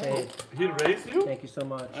 No. hey, He raised you? thank you so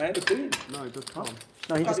much. I had a queen. No, just call.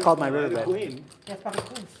 No, he just called my I had a riverbed. queen. Yes, pocket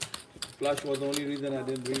queen. Flush was the only reason I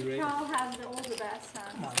didn't re-raise. Cal has all the best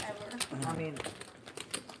hands ever. I mean,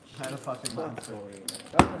 Had a fucking monster.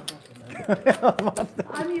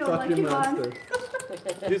 I'm your Fucking lucky one. monster.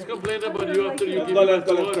 He's complaining about you after you give No, him let's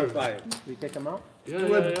go the for water. 5. We pick him out? Yeah.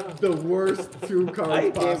 With the worst 2 I cards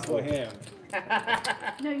came for possible. him.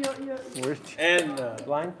 No, you're. Where's And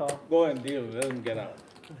Blind call. go and deal. Let him get out.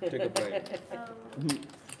 Take a break.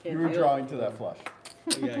 You were drawing to that flush.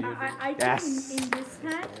 Yeah, you I think Yes. in this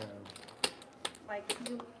hand, like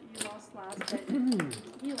you lost last, but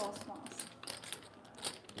you lost last.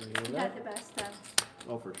 You had the best hand.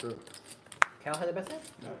 Oh, for sure. Cal had the best hand?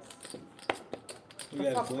 You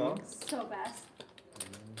got a queen. So best.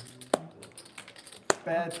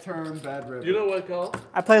 Bad turn, bad river. You know what, Carl?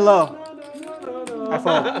 I play low. I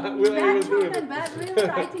fold. We'll Bad always do turn it. and bad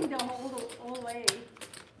river, I think the whole way.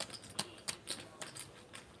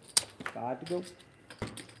 God to go.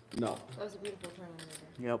 No. That was a beautiful turn.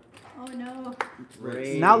 Yep. Oh no.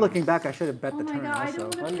 Raise. Now looking back, I should have bet Oh the my turn god, I also.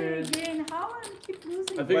 don't want to play 100. again. How am I keep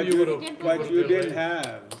losing? I think you would have. But you didn't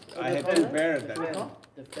have. I had 2 pairs that time.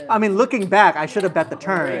 I mean, looking back, I should have bet the Yeah,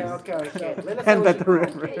 turn okay. Let us and know bet what the you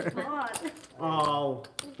river. God. Oh,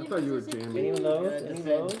 I thought you were Any jamming. lows? Any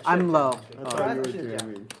lows? I'm low. I thought you were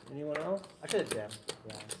jamming. Anyone else? I should have jammed.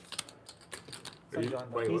 Yeah. Are you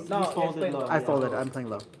playing He's, with? No, he's it's folded playing low. low. I folded. I'm playing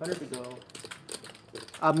low. 100 to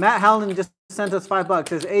go. Matt Howland just sent us $5.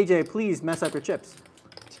 Says, AJ, please mess up your chips.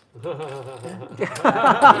 Yeah,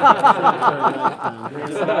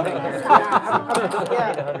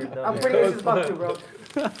 I'm pretty anxious about you, bro.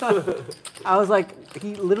 I was like,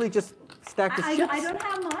 he literally just stacked his chips. I don't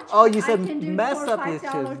have much. Oh, you I said can do it mess for up his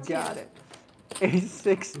 $5 chips. Got too. it.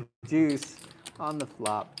 Ace-6 deuce on the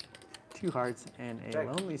flop. 2 hearts and a Check.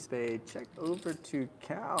 lonely spade. Check over to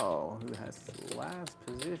Cal, who has last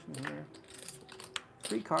position here.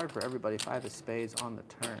 Free card for everybody. 5 of spades on the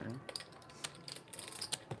turn.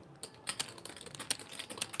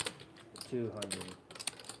 200.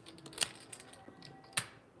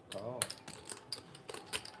 Oh.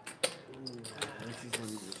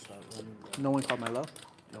 No one called my low?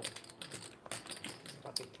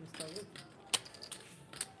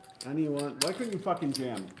 Anyone? Why couldn't you fucking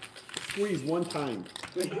jam? Squeeze one time.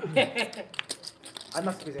 I'm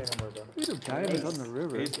not squeezing anymore, bro. Who's a diamond on the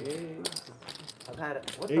river? I've had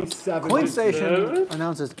it. What the Ace-7. Coin Station Seven?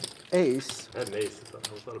 announces ace. I had an ace. I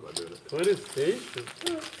thought about doing it. What is station?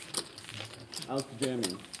 I was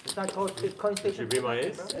jamming. It's not coin, it's coin station. Should be my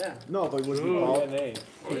ace? Yeah. No, but was you Ooh. called? An ace.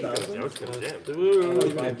 I was gonna jam. Oh,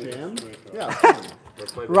 you gonna jam? Yeah.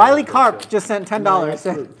 Let's play the Riley first Karp one. just sent $10. No, that's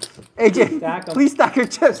Said, true. AJ, Stack 'em. please stack your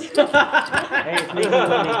chips. Hey, it's making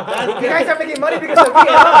money. You guys are making money because of me.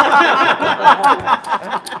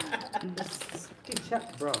 Good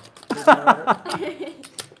chat, bro.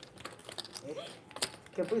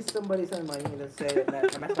 Can please somebody send my email and say that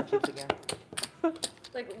I messed my chips again?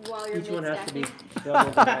 Like while you're Each one has to be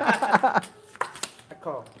mid-stacking. double. I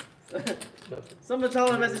call. Someone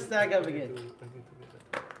tell him as a stack up again.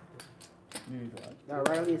 No,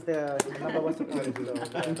 Riley is the number 1 supporter.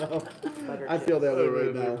 So, I feel that way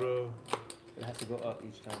right now. Bro. It has to go up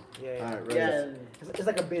each time. yeah. All right, raise. Yeah. It's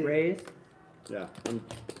like a bid. Raise. Yeah.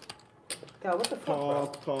 Cal, what the fuck,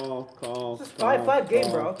 Call, bro? call. This is 5-5 game,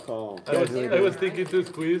 call, bro. Call. I was thinking to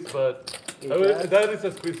squeeze, but that is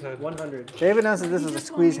a squeeze hand. 100. Dave announces this is a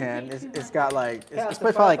squeeze hand. It's got like, it's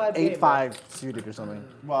probably like 8-5 suited or something.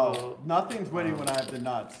 Well, nothing's winning when I have the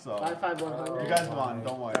nuts, so. 5-5 100. You guys won,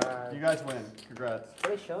 don't worry. You guys win. Congrats.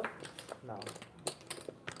 Did I show? No.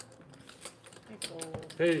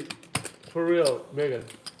 Hey, for real, Megan.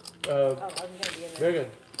 Oh, I was gonna be in there.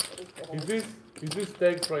 Megan, is this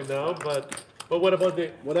stakes right now? But what about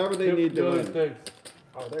the Whatever they need to other win. stakes?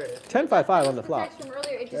 Oh, there it is. 10-5-5 on the flop. Text from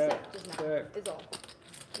earlier, it just said just now. Is all.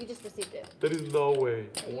 You just received it. There is no way.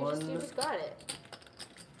 You just got it.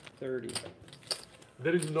 30.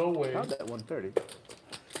 There is no way. How'd that 130?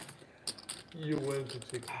 You went to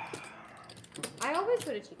chicken. I always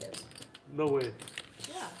go to Chico's. No way.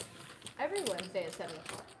 Yeah. Every Wednesday at 7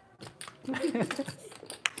 o'clock.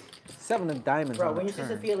 7 of diamonds Bro, on when the you see turn.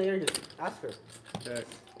 Sophia later, just ask her.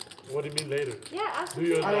 What do you mean later? Yeah, ask Do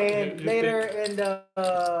you her. I mean, you later think- in the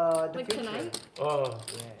Like future. tonight? Oh,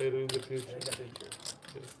 later in the future. In the future.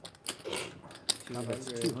 Now that's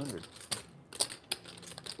 200.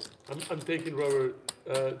 I'm taking Robert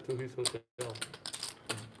to his hotel.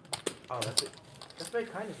 Oh, that's it. That's very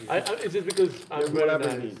kind of you. It's just because I'm very Whatever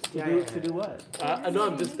he nice. needs. To do what? No,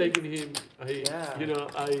 I'm just taking him. Yeah. You know,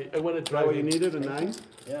 I want to Is try. that what you needed, a 9?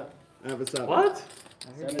 Yeah. I have a 7. What?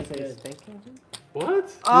 I heard you say stinking.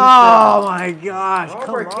 What? Oh my gosh, come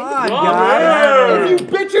Robert, on, Robert! guys. If you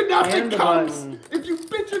bitch and nothing And the comes. button. If you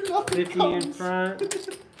bitch and nothing 50 in comes. front.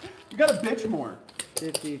 You gotta bitch more.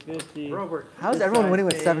 50, 50. Robert. How's This everyone side winning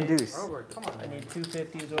with stays. 7 deuce? Robert, come on. I need 2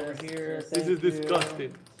 50s over here. This is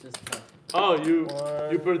disgusting. Just tough. Oh, you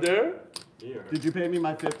per there? Did you pay me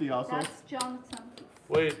my 50 also? That's Jonathan.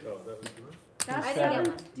 Wait. That's I didn't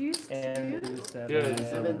 7 deuce And to do 7. Yeah.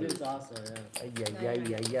 7 dudes also, yeah.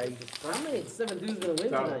 How many 7 dudes gonna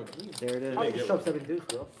win tonight? There it is. How you shove 7 dudes,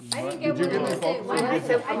 bro? I didn't get one give of me those. focus? Why did I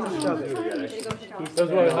say I'm gonna shove it.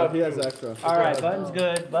 That's why I have He has you. extra. All right, button's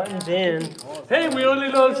good. Button's in. Hey, we only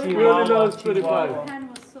lost 25. Your hand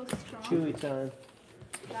was so strong Chewy time.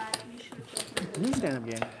 that you should New stand-up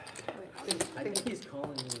game. I think he's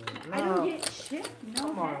calling you. I don't get shit. No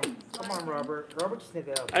Come on. hands. Come on, Robert. Robert just knit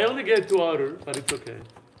it up. I only get 2 outer, but it's okay.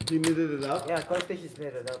 He knitted it up? Yeah, Coach just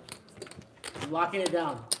knit it up. I'm locking it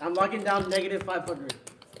down. I'm locking down negative 500.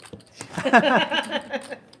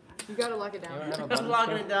 You gotta lock it down. I'm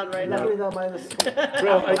locking it down right now. I'm locking it down minus.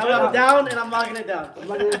 Bro, I'm down and I'm locking it down. I'm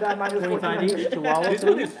locking it down minus 25 each. 1400. Chihuahua. this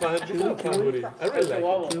one is fun. This is a fun hoodie. I really like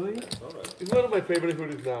it. Chihuahua. It's one of my favorite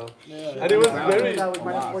hoodies now. And it was very. That was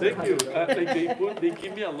minus Thank you. 1400. They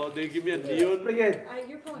give me a lot. They give me a neon. Pretty good.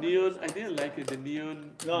 You're pulling Neon. I didn't like it. The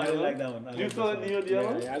neon. No, I didn't yellow. like that one. I You like saw this the one. neon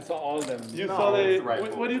yellow? Yeah, I saw all of them. You No, saw it's the. the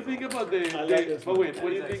right What do you think about the? I like this Oh one. wait, what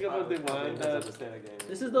do you think about the one that?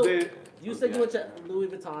 This is the. The, You said you went to Louis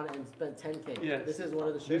Vuitton and spent 10K. Yes. This is one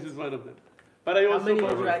of the this shirts. is one of them. But I How also many bought.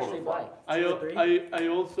 did you actually buy? I, 2 or 3? I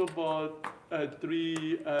also bought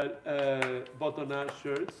 3 button-up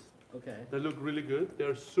shirts Okay. that look really good.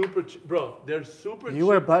 They're super cheap. Bro, they're super cheap. You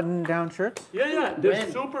wear button-down shirts? Yeah, they're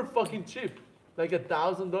When? super fucking cheap. Like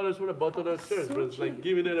 $1,000 for a button-up shirt, So bro. It's like cheap.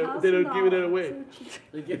 giving it, they're giving it away. $1,000, so cheap.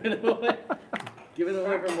 You're giving it away. Giving it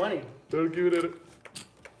away for money. They're giving it.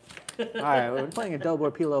 All right, we're playing a double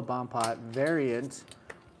board Pilo bomb pot variant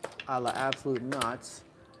a la Absolute Nuts.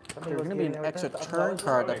 There's going to be an extra turn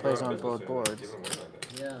card that plays on both boards.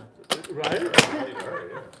 Yeah. Right?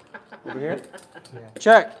 Over here?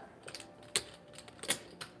 Check.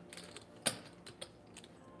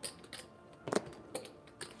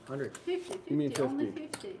 $100. 50, You mean 50, only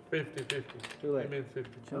 50. 50. 50. Too late. I mean 50.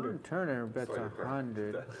 John Turner bets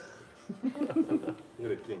 100. You're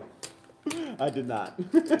the king. I did not.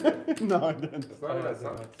 No, I didn't. It's not that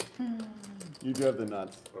nuts. You do have the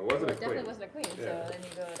nuts. Well, it wasn't a Definitely queen. wasn't a queen, so Yeah. then you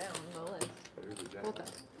go down the list. It was a jack.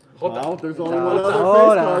 Hold Well, there's only one Hold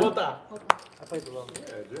other on. face card. I played below.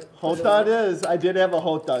 Yeah, jack. Hota it is. I did have a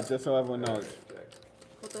Hota, just so everyone knows.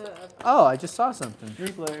 Oh, I just saw something.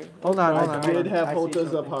 3 players. Hold on, hold I on. did Hold on. have I see Hotas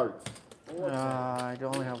of something. hearts. I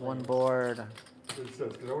only have one board. It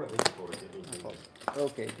says, 'cause I wanna think about it.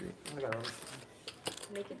 Okay, 3.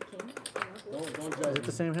 Naked king. Don't Is judge it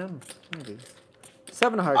the same hand? Maybe.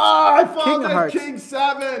 7 of hearts. Ah, I King found of it! hearts. King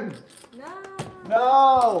 7! No.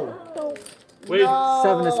 No! Wait, No!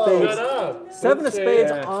 7 of spades. shut up. 7 of Don't say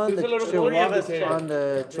spades that. on There's the a little money on the Chihuahua. table. On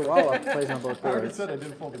the Chihuahua plays on both I already boards. said I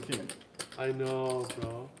didn't fold the king. I know,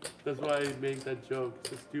 bro. That's why I make that joke.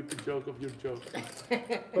 It's a stupid joke of your joke.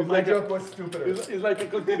 But my joke was stupider. It's like a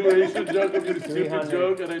continuation joke of your stupid 300.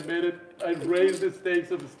 joke, and I made it. I raised the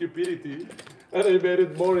stakes of stupidity, and I made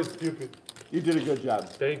it more stupid. You did a good job.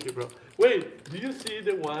 Thank you, bro. Wait, do you see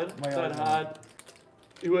the one My that argument. had?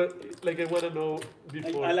 It was like I want to know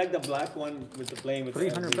before. I like the black one with the playing with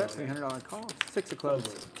 300 the bet, $300 call. 6 of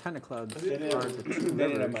clubs, 10 of clubs. They didn't cards with two they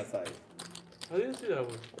didn't have rivers. my size. I didn't see that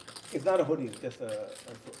one. It's not a hoodie, it's just a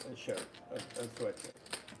shirt, a sweatshirt.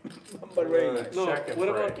 But very nice. No, Check and what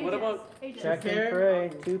pray. about what about? Ages. Check and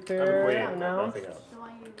pray. 2 pair Wait, announced. nothing else. The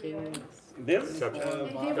one you realize. This? Chop, chop. And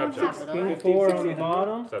they Chop, were chop. just King like, 4 on the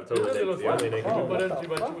bottom. So totally This is the only naked.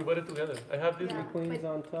 we bought it together. I have this. yeah, Queens but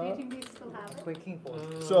on do you top. think they still have it? Queen King 4.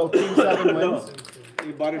 So King 7 wins.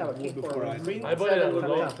 You bought Yeah, it King before four I wins. think. I bought it a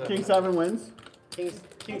long time. King 7 wins. King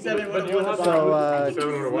 7 But you have So Seven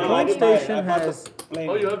or No, one. I Coin didn't buy it. Station I bought has the plain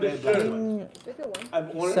Oh, you have this red shirt. one. King Pick a one. I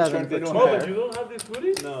wanted 7 shirt they for don't Oh, have. but you don't have this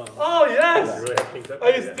hoodie? No. Oh You yes. really have King Seven? I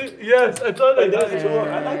still yes. I thought I But that's did. true.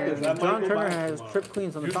 I like this. I and might John go Turner buy it has tomorrow. Trip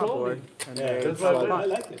Queens on the You top told board. me. And Yeah, there's that's why I I slots.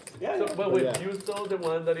 like it. Yeah, So, yeah. but wait, Yeah. you saw the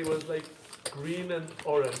one that it was like green and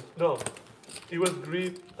orange. No, it was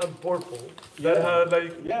green and purple. That Yeah. had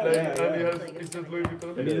like, Yeah, like yeah, and yeah. it has it says Louis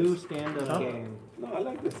Vuitton. New stand-up game. No, I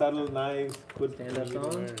like the subtle, nice, good Stand-up for me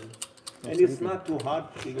to song? wear. And it's not too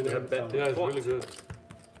hot. Even Yeah, in bet. summer. Yeah, it's really good.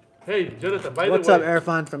 Hey, Jonathan, by What's the up, way,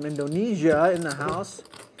 Irfan from Indonesia in the house?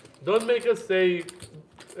 don't make us say,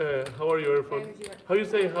 how are you, Irfan? How you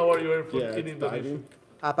say, how are you, Irfan, Yeah, in it's Indonesian?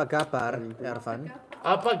 Apa kabar, Irfan?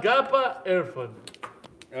 Apa gapa, Irfan?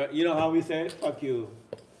 You know how we say it? Fuck you.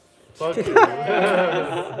 Fuck you.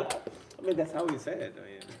 I mean, that's how we say it. I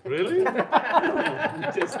mean, Really?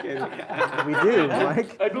 just kidding. We do,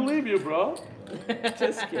 Mike. I believe you, bro.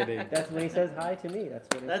 Just kidding. That's when he says hi to me. That's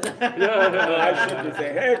what he says. Yeah. I should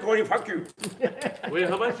say, hey, Cody, fuck you. Wait,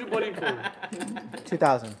 how much you bought him for?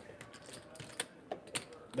 2,000.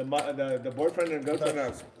 The boyfriend and girlfriend are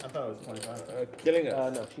I thought it was 25. killing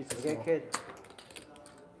us. No, she's Okay, small. kid.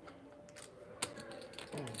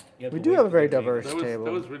 You have We to do wait have a for very the game. diverse That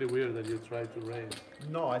table. was really weird that you tried to raise.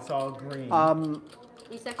 No, I saw green.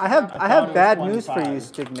 I have I thought it was bad news for 25. you,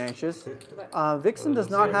 Stignacious. Vixen does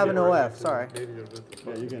not have an OF. Sorry. Maybe you're good.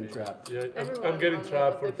 Yeah, you're getting trapped. Yeah, I'm getting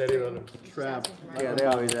trapped for $30. Trapped. Yeah, they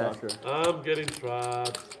always are. I'm getting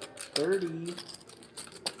trapped. 30. You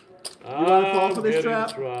wanna fall for this getting trap?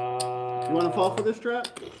 Trapped. You want to fall for this trap?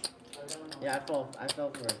 Yeah, I fell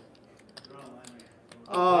for it.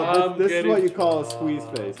 Oh, this is getting what you call a trapped. squeeze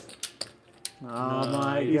face. Oh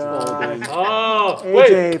my He's folding. god. Oh, AJ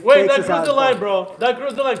wait, fakes that us crossed out the line, for- bro. That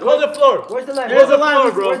crossed the line. Call the floor. Where's the line? Call the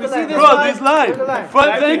floor, bro. Where's the line? Bro, this line. Where's the line?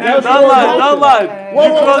 Thank you. That's Not forward line, not motion. line. Whoa,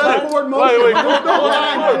 You whoa, crossed that's it. forward motion. Wait, There's no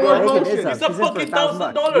line. bro. Forward Bacon motion. is up. It's a She's in for fucking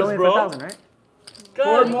 $1,000. $1,000, You're only bro. for 1,000, right?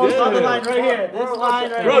 God motion. On the damn. line right here. This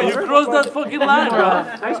line right Bro, here. you crossed that fucking line, bro.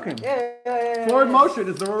 Ice cream. Forward motion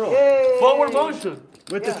is the rule. Forward motion.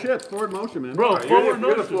 With the chips, forward motion, man. Bro, You're forward the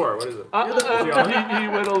motion. floor. What is it? He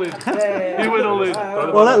went all in. He went all in.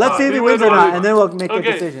 Well, let's see if he wins or went all not, in. and then we'll make a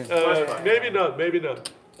Okay, decision. maybe not, maybe not.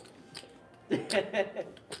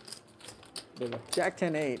 Jack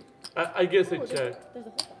 10-8. I guess I check.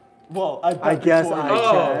 Well, I guess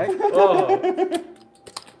I check. Oh.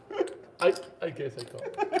 I guess I call.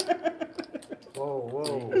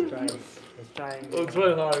 Whoa. Let's try. I'm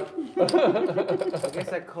trying hard. I guess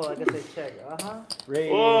I call. I guess I check.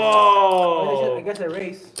 Raise. Oh. I guess I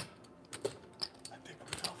race.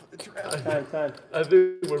 Time. I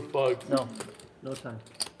think we're fucked. No time.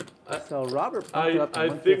 So Robert I- pumped it up to I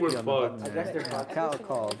think we're 150 on the fucked. button I guess there. they're fucked. Cal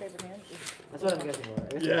called. That's what I'm guessing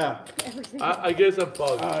for. Yeah. I guess I'm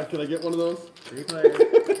fucked. Can I get one of those? 3 players.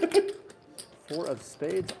 4 of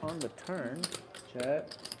spades on the turn. Check.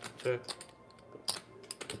 Check.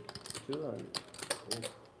 2 on.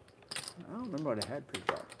 I don't remember what I had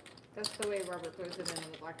pre-flop. That's the way Robert throws it in on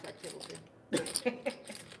the blackjack table too.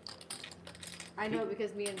 I know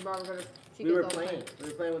because me and Robert go to Chica's We were all the playing. time. We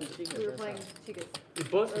were playing with the Chicas. We were that's playing how. Chica's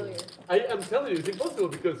Impossible. earlier. I'm telling you, it's impossible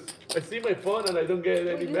because I see my phone and I don't get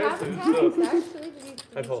any Wait, you have message. tags So actually? Did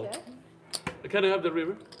I you fold. check? Can I have the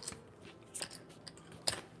river?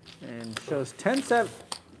 And shows 10-7.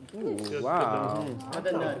 Ooh, Just wow. I had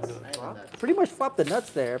the nuts. I had the nuts. Pretty much flopped the nuts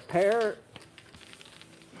there. Pair.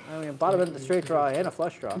 I mean, bottom end of the straight draw and a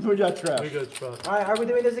flush draw. We got We trapped. got trapped. Alright, are we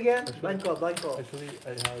doing this again? Blind call. Actually, I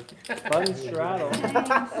have. Button straddle. Are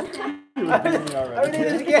we doing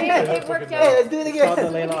this again? It worked Hey, out. let's do it Called the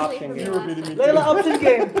again. Layla option game. Layla option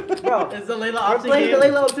game. Bro, It's the Layla we're option playing the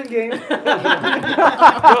game. Layla option game. No,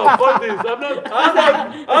 fuck this.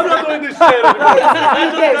 I'm not doing this shit anymore. I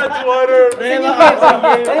just got to order. Layla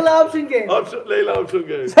option game. Layla option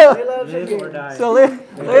game. Layla option Live or game. die. So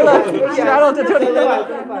Layla, shout out to Tony.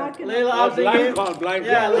 Layla option game. Blind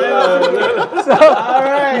Yeah, call. Layla. So,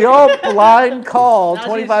 Alright. yo, blind call, Now she's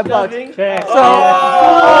 25 bucks. shoving. Check. So,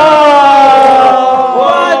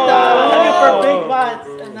 What the? For big pots.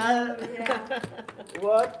 And that.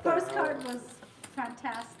 What? First card was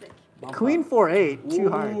fantastic. Queen 4-8, 2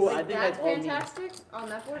 hearts. Ooh, I think That's that's all me. fantastic on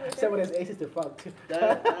that board right Someone there. has aces to fuck.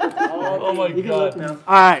 That's all Oh my me. god. All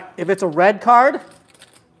right, if it's a red card,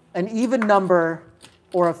 an even number,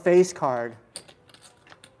 or a face card,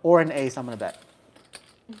 or an ace, I'm gonna bet.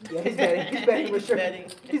 Yeah, he's betting. He's betting for sure.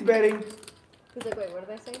 He's betting. He's like, wait, what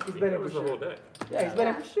did I say? He's betting for Where's the whole sure. deck? Yeah, he's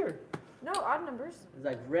betting for sure. No, odd numbers. It's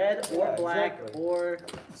like red or Yeah, black exactly. or.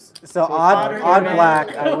 So odd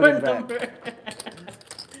black, I wouldn't bet.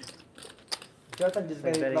 Jonathan just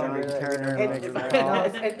Like betting betting longer. on Turner No, makes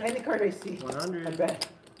it it's any card I see. 100. I bet.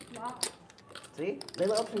 Wow. See?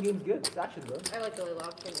 Layla option game's good. It's actually good. I like the Layla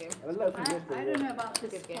option game. Layla option game's I pretty don't good. know about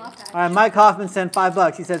this Good game. flop All right, Mike Hoffman sent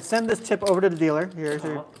 $5. He said, send this chip over to the dealer. Here's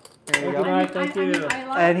your. There you go. Thank you.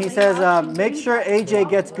 And he says, make sure AJ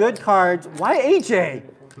gets good cards. Why AJ?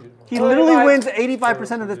 He literally wins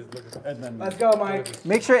 85% of the. Let's go, Mike.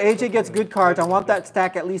 Make sure AJ gets good cards. I want that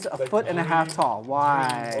stack at least 1.5 feet tall.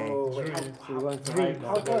 Why? Oh, wait, So we went for height.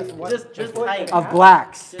 how close? What? Just What? height. Of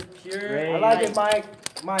blacks. Just pure. I like it, Mike.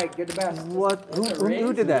 Mike, you're the best. What?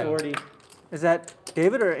 Who did that? 40. Is that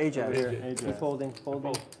David or AJ? Here, he's folding. Hold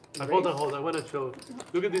on. I want to show.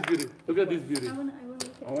 Look at this beauty. Look at this beauty.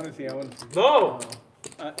 I want to see. No!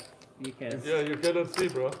 You can. Yeah, you cannot see,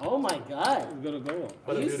 bro. Oh my god. It's gonna go.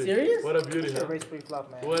 What Are a you beauty. serious? What a beauty. Sure, Huh? race free flop,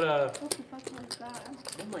 man. What a. What the fuck was that?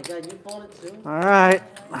 Oh my god, you folded too? All right.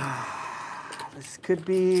 This could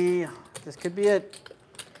be. This could be it.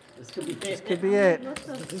 This could be This it. could be it. What's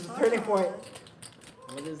the This is a turning point.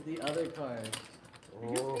 What is the other card? You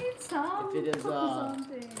need some If it is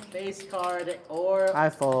something. face card or I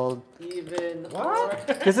fold. even What?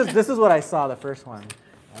 or This is what I saw the first one.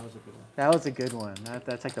 That was a good one. That was a good one.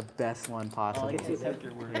 That's like the best one possible. Oh, yes.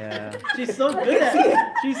 Yeah. She's so good at it.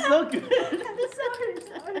 She's so good.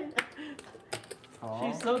 Sorry.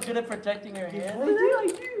 She's so good at protecting her hand. I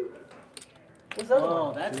do. What's that Oh,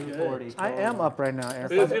 one? that's good. 240. I am up right now, Aaron.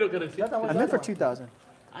 Pedacito, can I see? I'm in for 2,000.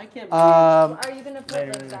 I can't Um, Are you gonna put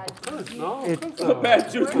like that? No. It's, Bad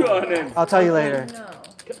juju on him. I'll tell you later. No.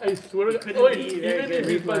 I swear to God. couldn't Oh, be even very good if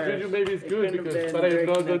it's bad replies. juju, maybe it's It good couldn't have because, been but I'm very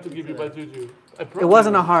not going to connected give you to bad juju. It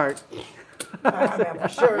wasn't a heart. Ah, man, for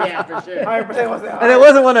sure. Yeah, for sure. 100% was that. And it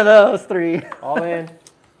wasn't one of those three. All in.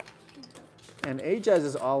 And Ajaz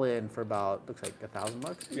is all in for about, looks like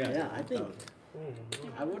 $1,000. Yeah, I think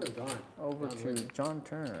I would have gone. Over to John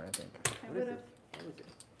Turner, I think. I would have.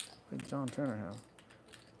 What did John Turner have?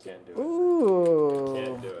 Can't do it. Ooh.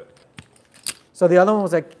 Can't do it. So the other one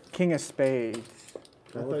was like King of Spades.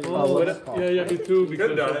 Yeah, me too. Because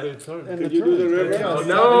Could've done of it. the turn. Did you do the river? Oh,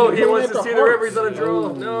 no, he wants to see the river. He's on a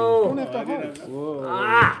draw. No.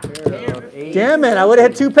 Damn it, I would have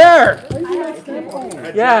hit 2 pair.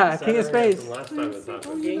 I Yeah, King of Spades. Last time this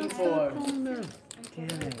happened. King four.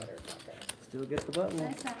 Still gets the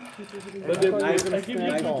button. But I keep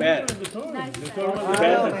Nice looking bet. at the turn. Nice The bet. turn was I the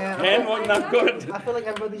know, best. man. Hand was not good. I feel like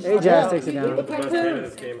everybody's. Ajaz takes it down. The best hand in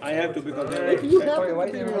this game. I have to because Sorry, why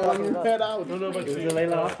is everyone locking it up? Head out. No, but It was she, a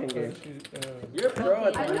Layla option game. You're a pro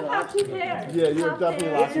at I the don't have 2 pairs. Yeah, you're Half definitely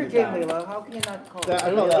pairs. It's your game, Layla. How can you not call? That,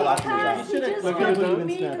 I call that last Because he just Look at it told down.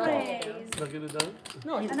 me raise. look at it down.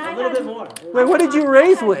 No, he's And a I little had- bit more. Wait, what did you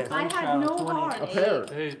raise with? I had no hearts. A pair.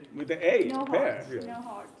 Hey, with the 8 No pair. hearts. No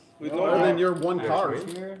hearts. With Other than your one card.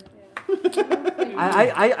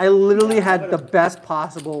 I literally had the best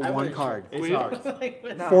possible one card. Ace hearts.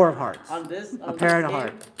 4 of hearts. On this, A pair and a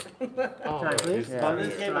heart. oh, Yeah. On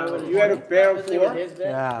this game, I would. You had a pair of 4?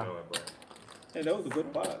 Yeah. Hey, that was a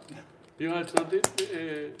good pot. you had something?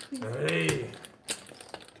 Hey.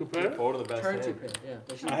 2 pair? Fold to the best Turn 2 hand. pair, yeah.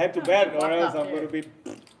 But she- I have to bet or else I'm going to be...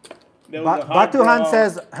 There was a hard Batuhan draw.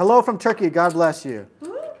 says, hello from Turkey. God bless you.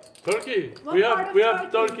 Turkey. What We part have of we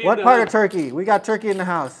have Turkey? turkey. What in part the of Turkey? We got turkey in the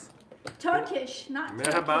house. Turkish, not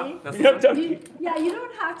Merhaba. Turkey. That's You have turkey. You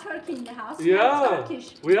don't have turkey in the house. You have Yeah,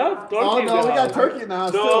 Turkish. we have turkey. Oh in no, the we got house. turkey in the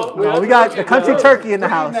house No, too. No, have we got turkey the in country house. turkey in the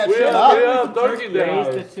Clean house. that We shit have up. turkey in the Raise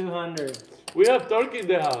house. to 200. We have turkey in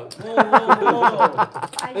the house. Whoa, whoa,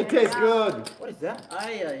 whoa. It tastes good. What is that?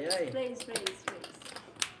 Ay, ay, ay. Raise.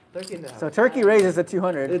 13 in the house. So turkey raises at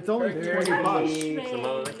 200. It's only 20 bucks. Raise.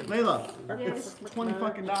 Layla, Yes. it's 20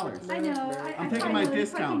 fucking dollars. I know. I'm I taking my finally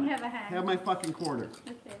discount. fucking have a hand. Have my fucking quarter.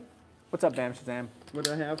 Okay. What's up, Bam Shazam? What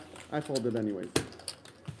do I have? I folded anyways.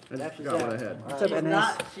 I just forgot what I had. What's up, She's NS?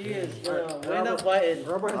 not, she is, way not fighting.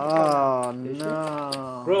 Robert has Oh,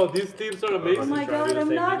 no. Bro, these teams are Oh amazing. my god,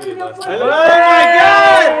 I'm not enough for I Oh my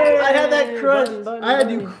god! I had that crushed. I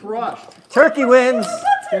had you crushed. Turkey wins.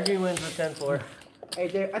 Turkey wins with 10-4.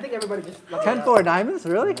 Hey, I think everybody just. 10-4 diamonds?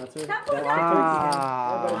 Really?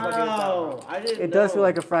 Wow. Wow. I didn't It does know. feel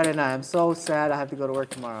like a Friday night. I'm so sad I have to go to work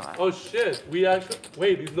tomorrow. Oh shit, we actually,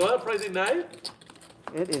 wait, it's not a Friday night?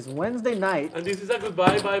 It is Wednesday night. And this is a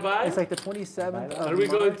goodbye, bye-bye? It's like the 27th of Are we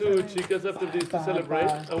going March. to Chicas after this to celebrate?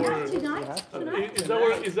 Tonight?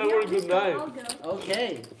 Is our good night?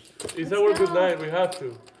 Okay. It's our good night, we have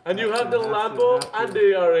to. And you have the Lambo and the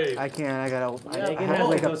R8. I can't, I have to have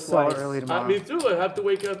wake to up go so twice. early tomorrow. Me too, I have to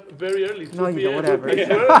wake up very early. No, you don't, whatever.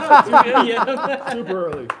 Super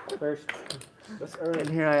early. First. That's early. And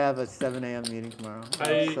here I have a 7 a.m. meeting tomorrow.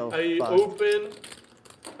 I fucked. open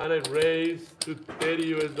and I raise to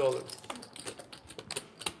 $30 US.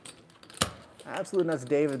 Absolute nuts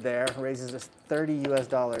David there raises us $30 US.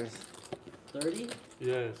 30?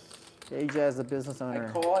 Yes. AJ as the business I owner.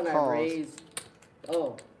 call and I calls. raise.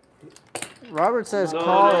 Oh. Robert says No,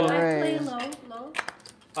 call no. and I play raise. low.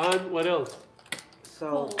 And what else?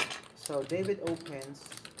 So David opens.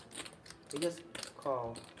 He just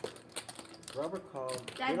call. Robert called.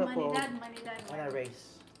 That Little money, fold, that money, that and I money.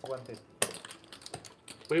 raise to 150.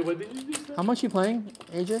 Wait, what did you just say? How much you playing,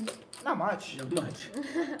 AJ? Not much. Not much.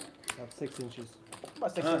 About 6 inches.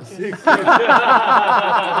 About 6 inches. 6 Is it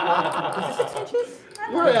 6 inches?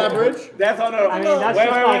 You're average. That's on a. I mean, that's wait,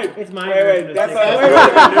 just wait, like, wait. it's mine. Wait. That's on.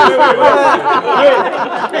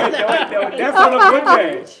 That's on a good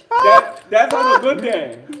day. That's on a good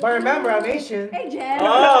day. But remember, I'm Asian. Hey, Jen.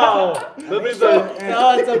 Oh, let me say.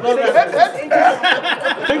 No, it's a bonus. I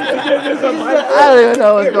don't even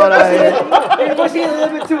know what's going on here. You're pushing it a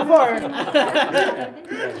little bit too far.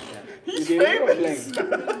 He's famous.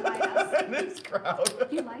 In this crowd.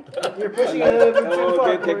 You like it? You're pushing it a little bit too Oh, far.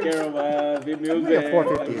 okay, take care of the We're music. gonna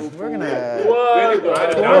 450. We're gonna. Very good.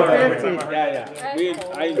 $450. Yeah.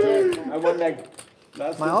 I enjoyed. I won like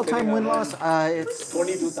last My week all-time sitting win on loss, it's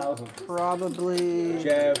 22,000. probably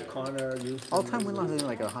Jeff, Connor, you. all-time win loss is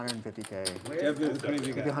like 150K, Jeff is a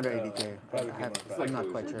crazy guy. maybe 180K. Probably I'm not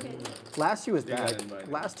quite sure. Last year was bad.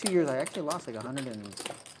 Last 2 years I actually lost like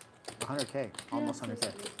 100K, almost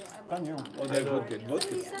 100K. Oh, they're good kid. Both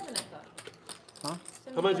kids. 77, I thought. Huh?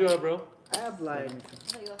 How much you have, bro? I have like I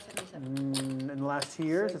thought you lost 77. In the last 2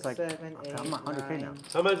 years, it's like 7, 8, I'm at 100K now. 9.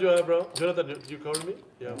 How much you have, bro? Jonathan, you cover me?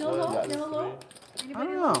 Yeah. No low, no low. I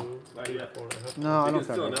don't know. 2, 3, 4. No, I You don't can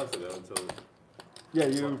still cover. announce it though until. Yeah,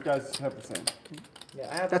 you guys have the same. Yeah,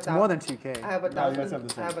 I have That's a more than thousand. 2K. I have a No, you guys thousand. have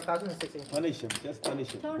the I have same. 1,006 inches. Punish him. Just punish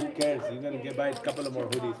him. Who Tony. cares? You're gonna get buy a couple of more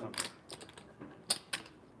hoodies.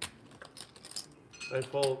 I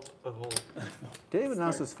fold and hold. David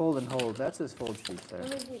announces fold and hold. That's his fold sheet there.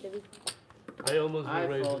 Let me see, David. I almost I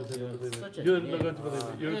raised fold because I don't too. believe Such it. a You're nit. not going to believe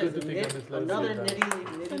it. You're going to think I'm this last Another year. nitty I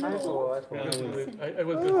nitty. fold. I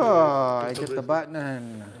was going to Oh, I get the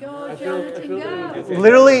button. Go, I feel Jonathan, that go.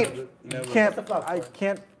 Literally, you Never. can't. I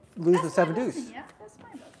can't lose the 7 deuce. Yeah, that's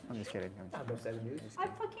fine. I'm just kidding. I have no 7 news. I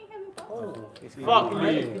fucking have a button. Fuck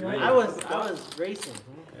me. I was racing.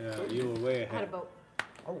 Yeah, you were way I had a ahead. boat.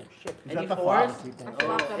 Oh shit. Is Any that the fours? flop? I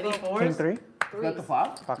flopped a Any boat. King fours? 3. Is that the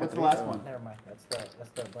flop? Pocket What's the three. last one? Never mind. That's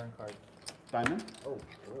the burn card. Diamond? Oh.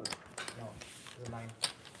 No. This is mine.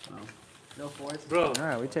 No fours? Bro, All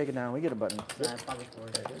right, we take it down. We get a button. Nah, pocket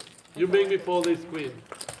fours. you make me fold ace queen.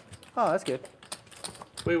 Oh, that's good.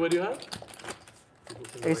 Wait, what do you have?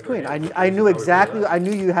 Ace queen. I knew exactly. I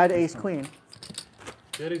knew you had ace queen.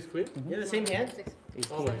 You had ace queen? You have the same hand?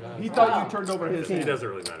 Oh my god. He thought you turned over his He hand. doesn't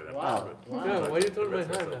really matter that Wow. much. Yeah, why you turn my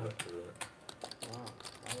hand now?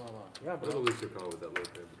 Yeah, But at least you're calling with that low hand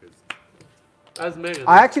because As Megan.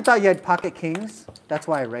 I actually thought you had pocket kings. That's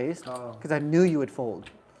why I raised, Oh. because I knew you would fold.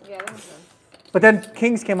 Yeah, that makes sense. But then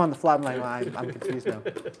kings came on the flop. I'm like, well, I'm confused now.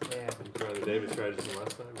 Yeah. you trying the David strategy from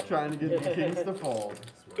last time. right? Trying to get the kings to fold.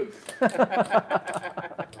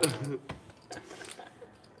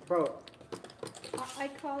 Bro, I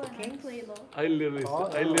call and I play low. I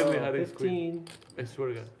literally had ace queen. 15. I swear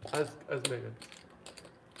to God. As Megan.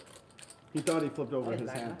 He thought he flipped over his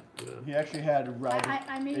hand. Yeah. He actually had Robert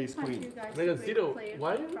I made ace fun of queen. you guys. Megan, for Cito, playing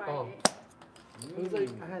why on you- Friday. oh. I was like,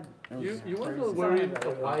 I had. you were not wearing a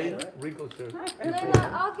white wrinkle shirt.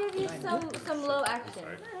 Layla, I'll give you some low action.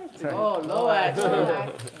 Oh, low action. Low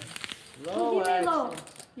action. Who Low give me action. low?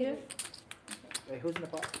 You? Wait, who's in the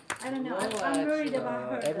pot? I don't know. Low I'm worried action.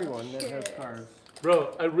 about her. Everyone that has Shit. cards.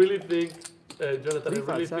 Bro, I really think, Jonathan, I 3, 5,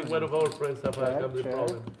 really think 7. one of our friends have a Check, gambling check.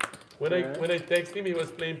 problem. When I text him, he was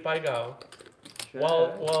playing Paigao. Check.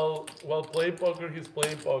 While playing poker, he's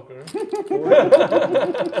playing poker.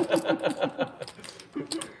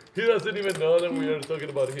 He doesn't even know that we are talking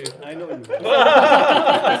about him. I know you. He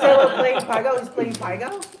said we're playing Paigao. He's playing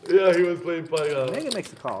Paigao? Yeah, he was playing Paigao. Megan makes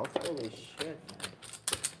the calls. Holy shit.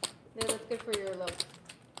 Yeah, that's good for your low.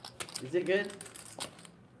 Is it good?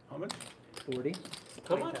 How much? 40.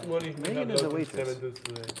 How much money do you Megan have is a left in waitress. 7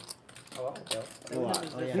 today? Oh, okay. Oh,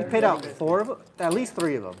 He yeah. paid out 4 of them, at least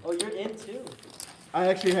 3 of them. Oh, you're in too. I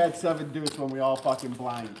actually had 7 deuce when we all fucking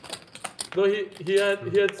blind. No, he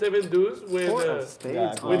had 7 deuce when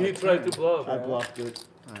when he tried to bluff. I bluffed it.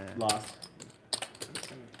 Oh, yeah. Lost.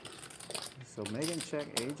 So Megan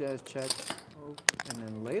check, Ajaz checks, and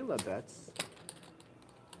then Layla bets.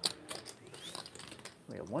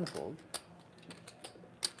 We got 1 fold.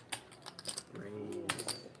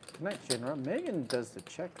 Good night, Shinra. Megan does the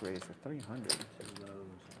check raise for 300.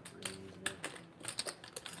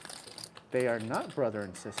 They are not brother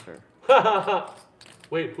and sister.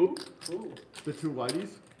 Wait, who? The 2 whiteys?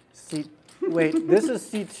 Wait, this is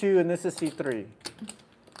C2 and this is C3.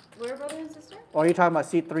 We're brother and sister? Or are you talking about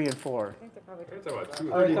C3 and 4? I think they're probably You're talking about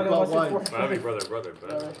 2. Oh, you're talking about That'd be brother,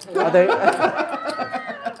 but. Are they?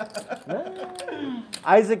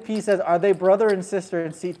 Isaac P says, are they brother and sister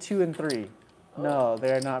in C2 and 3? No,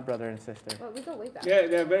 they are not brother and sister. Well, we go way back. Yeah,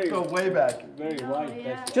 they're very. Go way back. Very white.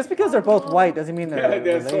 Yeah. Just because they're both white doesn't mean they're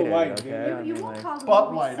They're related. so white. Okay? I You mean, won't like, call them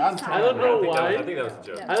Butt white. I'm six I don't know why. I think that was a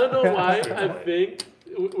joke. I don't know why. I think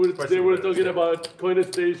they were talking about Coin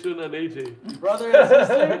Station and AJ. Brother and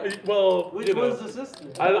sister? Well, Which you know, one's the sister?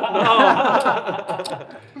 I don't know.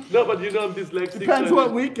 No, but you know I'm dyslexic. Depends so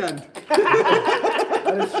what weekend.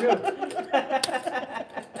 That is true.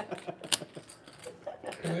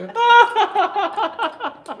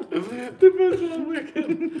 Depends on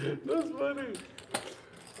weekend. That's funny.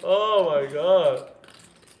 Oh my god.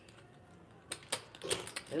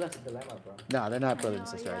 That's a dilemma, bro. no, they're not brother and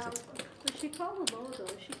No, sister, yeah. Isaac. But she called the low though.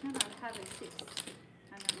 She cannot have a 6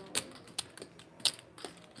 and a low.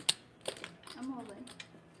 I'm all in.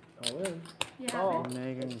 All in. You have it?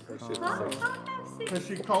 Megan How calls. have 6? Because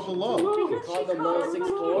she called the low. Because Call she the low called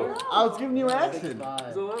 6-4. I was giving you action. 6-5.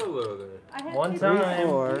 There's a lot of low there. I had One 3 time.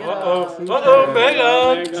 4. Uh-oh,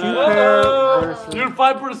 Megan. Two pair versus. You're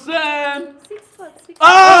 5%. 6 foot 6.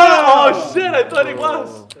 Oh shit, I thought it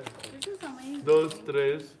was. This is amazing. Dos,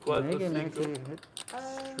 tres, cuatro, Megan cinco. actually hit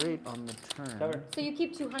straight on the turn. Cover. So you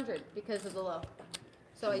keep 200 because of the low.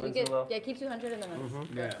 So you When's get, the low? yeah, keep 200 and then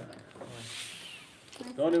Yeah.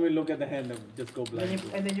 Don't even look at the hand. Just go blind.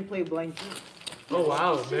 And then you play blind too. Oh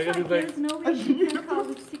wow, She's Megan is like, there's no way she can call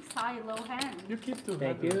with 6 high low hand. you keep 200.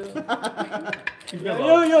 Thank you. You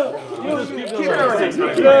just keep the low.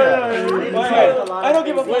 I don't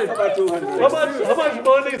give a fuck about 200. How much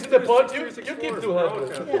money is in the pot? You keep 200.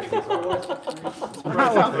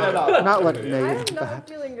 Not what I'm Megan. not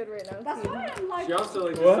feeling good right now. That's why I'm like, She also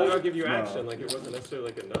like What? I'll give you action, like it wasn't necessarily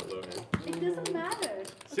like a nut low hand. it doesn't matter.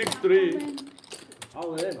 6-3.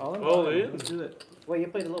 All in. All in. Let's do it. Wait, you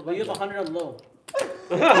played the low. But you have 100 on low.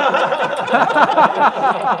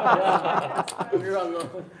 You're on low.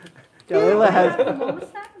 Yeah, Layla has.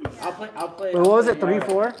 I'll play. Wait, what was it?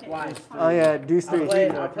 3-4? Why? Oh yeah, deuce 3.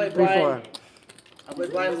 I'll play 3-4. blind. I'll play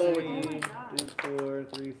blind low with Oh you. my god.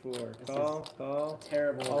 3-4. Call.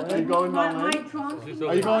 Terrible. Are you going all My in? drunk. Are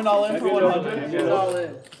you going all in for 100? She's all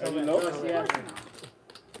in. Have you looked? Trust the action.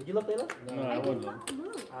 Did you look, Layla? No, I I did wouldn't. not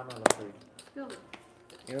look. I'm on low 3. Still look.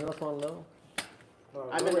 You don't know on low?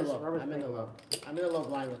 I'm in the low. I'm in the low. I'm in the low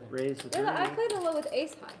blind with him. Raise the Yeah, I played the low with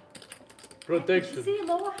ace high. Protection. See,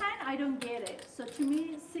 lower hand, I don't get it. So to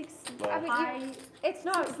me, 6 I mean, high. It's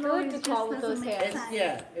not Six low, good it to just call with doesn't those make hands. sense.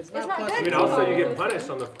 Yeah, it's It's not not plus. good. I mean, to also call you with get those punished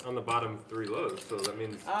hands. on the bottom 3 lows, so that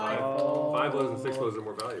means Oh. 5 lows and 6 lows are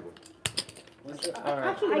more valuable. I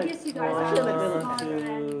guess you guys are smarter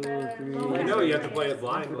and lower I know hand you have to play players. it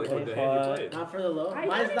blind, like with the hand you played. Not for the low. I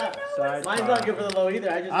Mine's don't not. even know what's Mine's not good for the low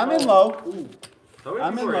either. I just. I'm in low. Ooh. How many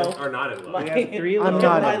I'm people in are, low. are not in low? My- We have 3 I'm low.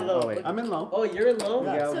 not My in. low. Oh, wait. I'm in low. Oh, you're in low? We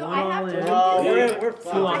got So one I all have to in. keep Oh, this. we're I fucked.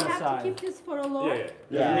 on the have to side. keep this for a low. Yeah.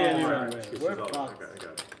 Yeah. We're She's all- fucked. okay, I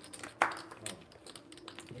got it.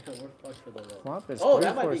 Yeah, we're fucked for the low. Swamp is Oh,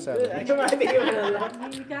 that might be good. 3-4-7. That might be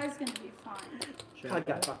good. You guys gonna be fine. I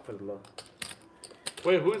got fucked for the low.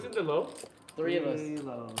 Wait, who's in the low? 3 of us. 3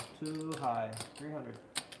 low, 2 high, 300.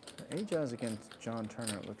 Ajaz against John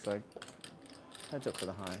Turner, it looks like. Heads up for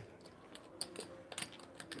the high.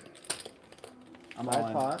 I'm all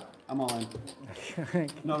in. pot. I'm all in.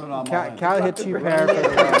 No, I'm all in. Cal hit 2 pair for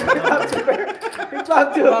the It's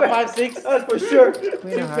not 2 about 5-6. That's for sure. 2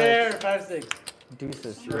 Queen of pair, 5-6.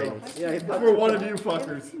 deuces. Yeah, For one of you fuckers.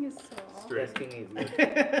 Everything is so off. Straight. King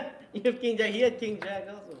 8. You have King Jack. He had King Jack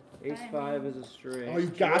also. Ace 5 is a straight. Oh, you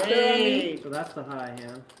got that on me? Straight. So that's the high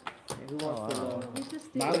hand. Okay, who wants the low? You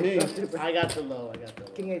just Not did. me. I got the low. I got the low.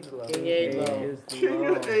 King 8's low. King 8 low. is the King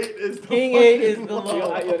low. 8 is the King 8 is fucking the low.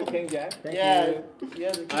 low. You had a King Jack? Thank Yeah. you. You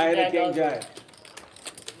have the King I had a Jack King also. Jack.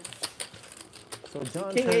 So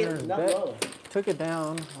John King 8 Turner's not bet low. took it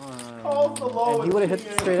down. Called the low And he would have hit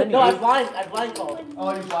and straight No, I anyway. blind called.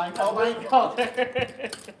 Oh, you blind I called blind called.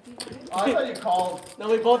 I thought you called. No,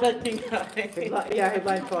 we both had king high. Yeah, he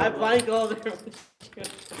blind called. I blind called her.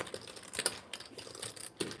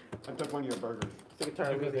 I took one of your burgers. Took a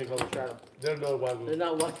turn with the straddle. They're not wagyu. They're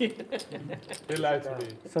not walking. They lied to me.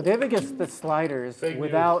 So David gets the sliders Fake news.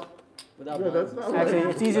 without. Without Yeah, that's not Actually,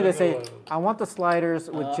 it's easier to say. I want the sliders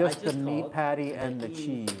with I just the just meat called. patty and the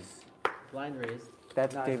cheese. blind raised.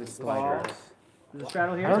 That's David's sliders. There's a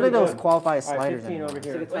straddle here. I don't think those qualify as All right, sliders 15 anymore. over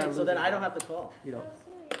here. Wait, so then I don't have to call. You don't.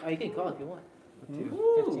 Oh, you can call if you want.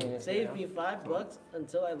 Ooh, 15 save me $5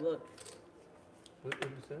 until I look. What did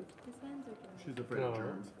you say? His hand's open. She's afraid of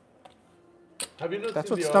germs. Have you not That's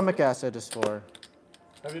seen what the stomach office? acid is for.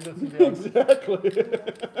 Have you not seen the office? Exactly.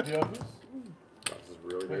 The office? This is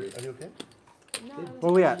really Wait, dirty. are you okay? No,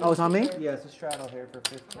 Where we at? Oh, it's on me? Yeah, it's a straddle here for I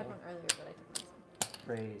 15. had one earlier, but I took myself.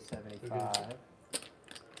 Raise 75.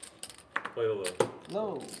 Play the low.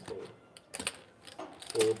 Low.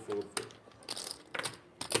 Fold, fold, fold.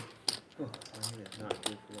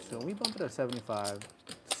 So we bump it at 75.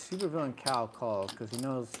 Supervillain Cal calls because he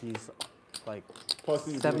knows he's like Plus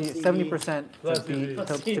you 70% Plus to beat,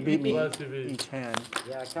 TV. to beat me Plus TV. each hand.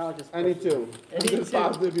 Yeah, Cal just. Any two. Any This two.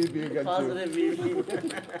 positive BB against you. Positive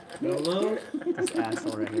VV. Low. This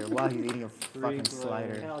asshole right here while he's eating a fucking Cal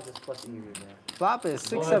slider. just plus you in there. Flop is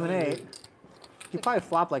 6, 7, 8. He probably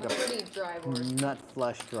flopped like a Pretty dry board. nut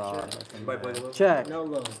flush draw. or something. Anybody play the low? Check. No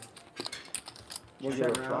low. We'll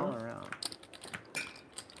Check get around. around.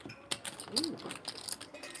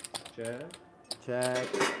 Check. Check.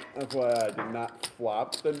 That's why I did not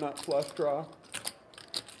flop the nut flush draw,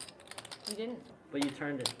 You didn't? But you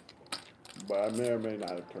turned it. but I may or may not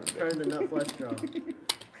have turned it. Turn the nut flush draw.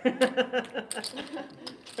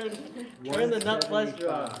 turn the nut flush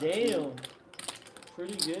draw. Damn.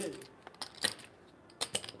 Pretty good.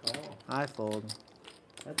 I fold.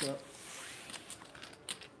 That's up.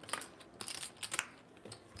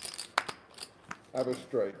 I have a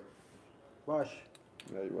straight. Rush.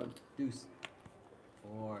 Yeah, you win. Deuce.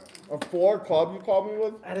 4. A 4 club you called me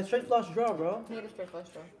with? I had a straight flush draw, bro. He had a straight flush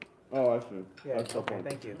draw. Oh, I see. Yeah, That's the okay, point.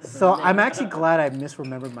 thank you. So I'm actually glad I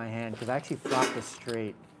misremembered my hand because I actually flopped a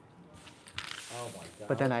straight. Oh my god.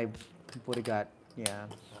 But then I would have got, yeah,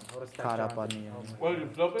 caught up on the. Well, you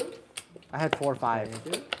flop it? I had 4 or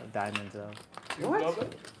 5 diamonds though. You flop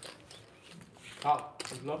it? How?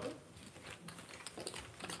 You flop it?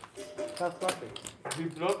 Stop fluffing. You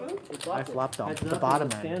flop it? I flopped on Heads the up bottom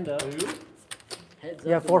is a end. stand up. Are you? Heads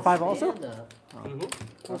Yeah, up 4 or is a 5 also? stand up. You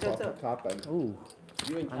who? I thought the top end. Ooh,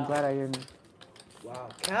 You and I'm Cal. glad I didn't. Wow.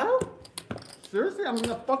 Cal? Seriously, I'm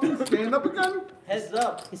gonna fucking stand up again? Heads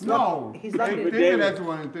up. No. He's lucky Hey, to David hasn't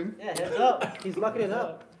won anything. Yeah, heads up. He's lucking it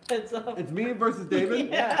up. Heads up. It's me versus David?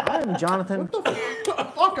 Yeah. I'm Jonathan.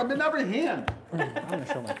 Fuck, I'm in every hand. I'm gonna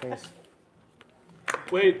show my face.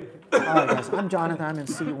 Wait. Alright guys, I'm Jonathan, I'm in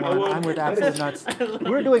C1, I'm with Absolute Nuts.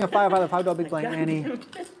 We're doing a $5 big blind Annie,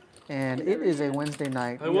 and it is a Wednesday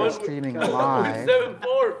night. We are streaming live.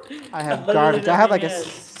 7-4. I have garbage. I have like a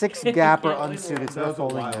 6 gapper unsuited, so we're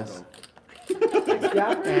folding this.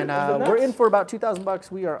 And we're in for about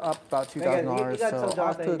 $2,000. We are up about $2,000, so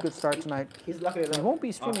off to a good start tonight. He's lucking it We up. won't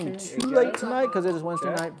be streaming too late tonight because it is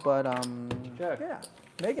Wednesday night, but yeah,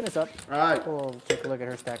 Megan is up. All right. We'll take a look at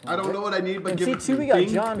her stack. I don't know what I need, but In give it C2 to me. we got Bing,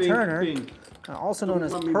 John bing, Turner, bing. also known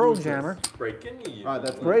as Let me Pearl lose this. Jammer. Breaking even. All right,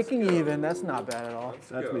 that's me. Breaking even, that's not bad at all.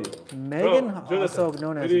 That's me. Megan, Jonathan, also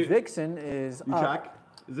known as we need- Vixen, is You up check?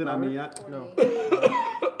 Is it on me yet? No.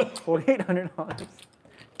 $4,800.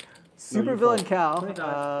 Supervillain Cal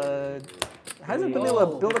hasn't been able to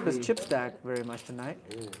build up his chip stack very much tonight.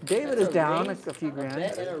 David is down a few Bet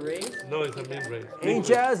grand. and a raise. No, it's a mid raise.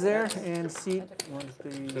 A-Jazz there in seat 1,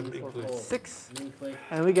 3, 4, 5, 6.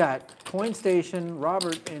 And we got Coin Station,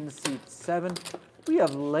 Robert in seat 7. We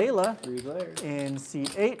have Layla in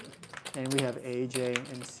seat 8. And we have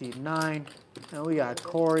AJ in seat 9. And we got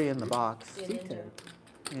Corey in the box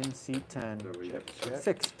in seat 10.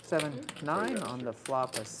 6, 7, 9 on the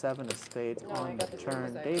flop, a 7 of spades on the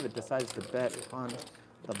turn. David decides to bet on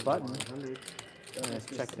the button. And it's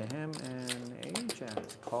check to him, and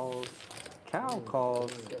A-Jazz calls. Cal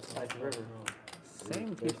calls.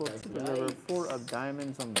 Same people to the river. 4 of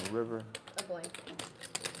diamonds on the river. A blank.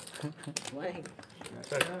 Blank.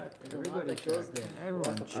 Everybody goes there.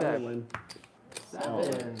 Everyone check.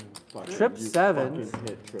 Seven. Trip sevens. Fucking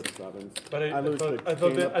hit trip sevens. But I lose the I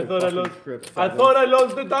thought king up I to thought I fucking lost. trip I sevens. thought I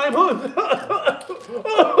lost the diamond.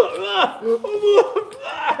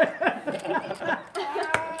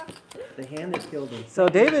 The hand that killed him. So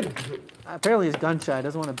David apparently is gun shy.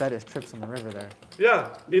 Doesn't want to bet his trips on the river there.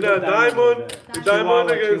 Yeah, in a diamond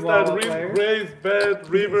against that raised bet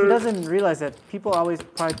river. He doesn't realize that people always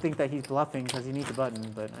probably think that he's bluffing because he needs a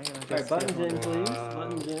button, but I Alright, buttons in, please.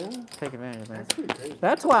 Buttons in. Take advantage, man.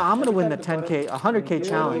 That's why I'm gonna win the 10K, 100K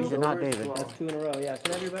challenge, and not David. That's 2 in a row. Yeah,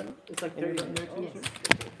 can I have your button? It's like 30 button there too.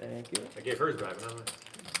 Thank you. I gave hers driving, huh?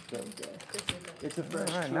 It's a fresh.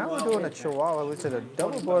 All right, now we're doing a chihuahua, which is a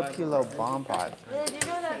double board kilo bomb pot. Yeah, do you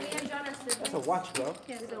know that me and John are siblings? That's a watch, bro.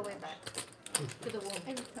 We go way back to the womb.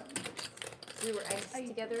 We were eggs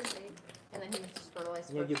together, and then he was just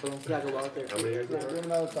fertilized. Yeah, give Balenciaga wallet there. How many years ago? Give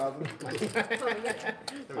another 1,000.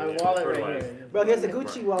 My wallet right here. Bro, he has a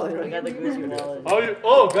Gucci wallet I right got the Gucci wallet.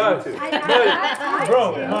 Oh, guys.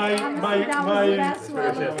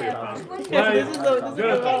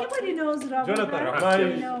 Everybody knows Robert.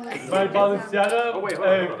 Jonathan, my Balenciaga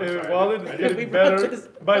wallet is getting better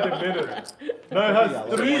by the minute. Now it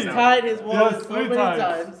has three. He's tied his wallet Yes, so three many times.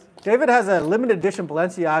 times. David has a limited edition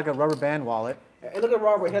Balenciaga rubber band wallet. Hey, look at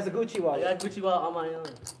Robert. He has a Gucci I wallet. got Gucci wallet on my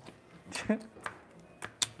own.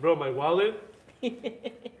 Bro, my wallet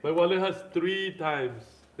has 3 times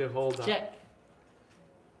the whole time. Check.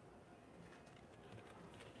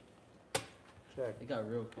 It got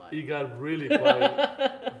real quiet. It got really quiet.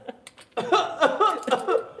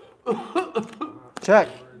 Check.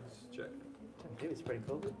 Check. David's spreading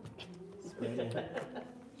COVID.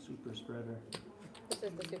 Super spreader. This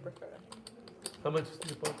is the super spreader. How much is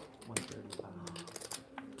the pot? 135.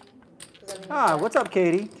 Ah, what's up,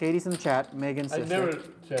 Katie? Katie's in the chat. Megan's I sister. never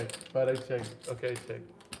checked, but I checked. Okay, check.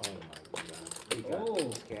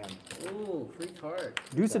 Oh, oh, free card.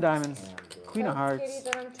 Deuce of diamonds. Queen of hearts. Katie,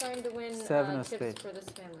 that I'm trying to win 7 of chips spades. for this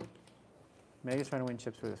family. Megan's trying to win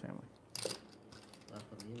chips for this family.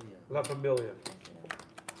 La Familia.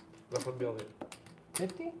 La Familia.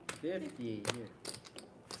 50? 50 here.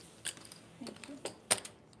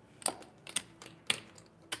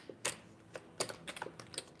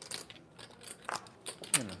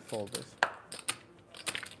 I'm gonna fold this.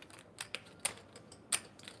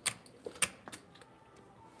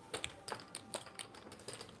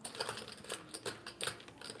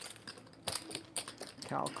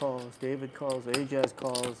 Cal calls, David calls, Ajaz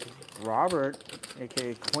calls, Robert,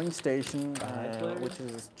 aka Coin Station, which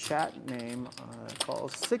is his chat name,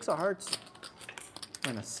 calls 6 of hearts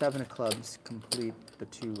and a 7 of clubs complete the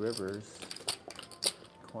 2 rivers.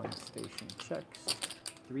 Coin Station checks.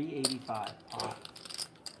 385. Pot.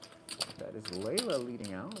 That is Layla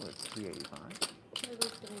leading out with 385. Maybe we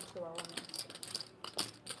should need Chihuahua.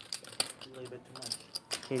 A little bit too much.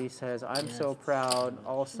 Katie says, I'm so proud.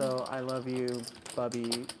 Also, I love you,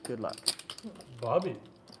 Bubby. Good luck. Bobby.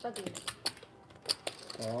 Bubby.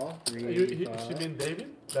 Oh, She 385. mean David?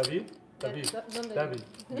 David? David. David.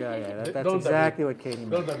 Yeah, that's Don't exactly what Katie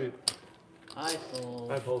No, meant. David. I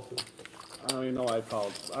fold. I posted. I don't even know I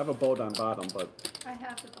called. I have a boat on bottom, but I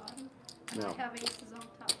have the bottom. And No. I have aces on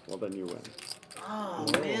top. well then you win. Oh,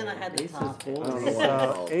 man, I had the Ace is top. full. I don't know what I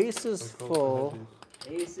So called. ace is full.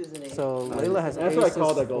 Aces and aces. So Layla has That's aces what I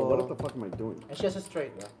called. I go, full. what the fuck am I doing? And she has a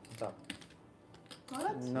straight, bro. Stop.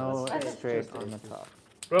 No straight on the top.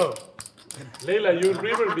 Bro, Leila, you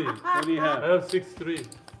river me. What do you I have? have 6-3.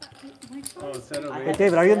 Oh, instead of Hey,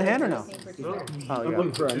 David, are you in the hand or no? No. Oh, I'm yeah.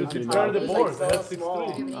 looking for a You nine. started the It's board. like I have so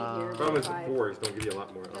small. 6-3. Problem is 4s don't give you a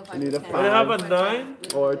lot more. I need a But I have a 5 9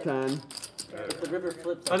 or a 10. If the river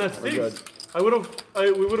flips. and a We're good. 6. We would have. So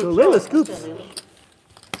Layla scoops.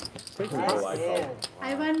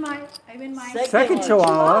 I win my Second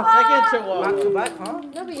chihuahua. Second chihuahua. Back to back, huh?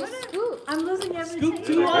 No, but you scoop. I'm losing every Scoop time.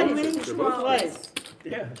 2 I'm on winning you. Scoop chihuahuas. twice.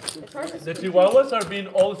 Yeah. It's hard to The scoop. Chihuahuas are being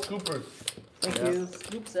all scoopers. Thank you.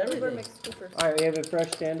 Scoops River everything. mixed scoopers. Alright, we have a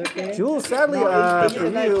fresh stand, okay? Jules, sadly, No, it's for a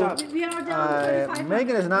nice you, job. We are down 3500.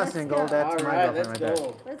 Megan is not Let's single. go. That's my Alright, girlfriend let's right there.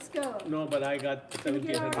 go. Let's go. No, but I got Can we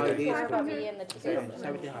get our 1700. Bubby and the chicken.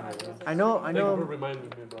 1700. I know. Thank you for reminding me,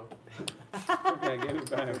 bro. Okay, get it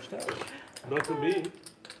back. Not to me.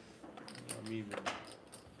 I'm even.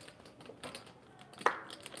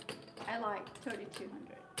 I like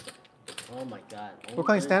 3200. Oh my god. We're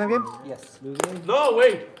playing stand-up game? Yes. No,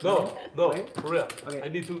 wait. No, for real. Okay. I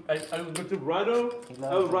need to. I'm going to Rhino.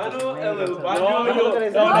 El Rhino, El No,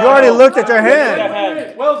 Baño. You already looked at your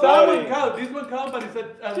hand. Well, that one counts. This one counts, but it's a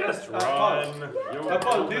Just a pause. run. A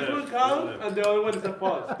pause. This one counts, and the other one is a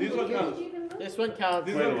pause. This one counts. This one counts.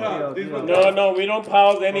 This one counts. This one No, counts. no, we don't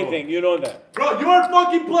pause anything. You know that. Bro, you are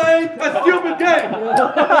fucking playing a stupid game.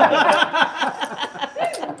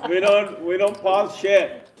 We don't pause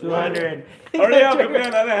shit. 200. Hurry up, give me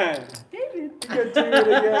another hand. David. You're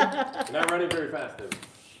not running very fast, dude.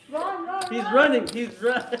 Run, run, He's run. running. He's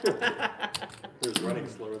running. There's running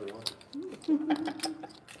slower than one.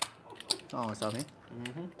 Oh, it's on me.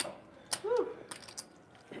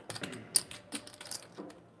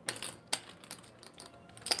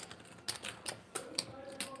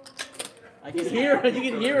 I can hear him. You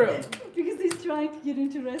can hear him. Because he's trying to get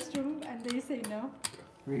into restroom and they say no.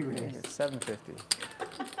 Re-raise. It's 750.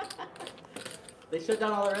 They shut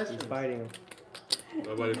down all the He's restaurants. fighting him.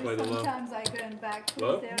 Nobody played the low. Sometimes I go in back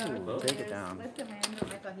Low? to there. Low. Take it down. Let them in. I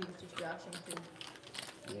thought he was just joshing too.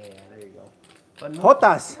 Yeah, there you go.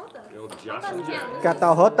 Jotas. The old Josh and Jack.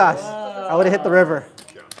 Catajotas. I would have hit the river.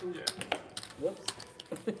 Josh and Jack. Whoops.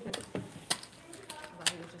 I thought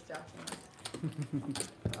he was just joshing.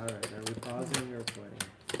 Alright, are we pausing or playing?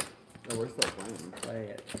 No, we're still playing. Play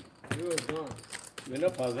it. You were gone. We're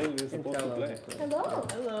not pausing, we're supposed to play. Hello.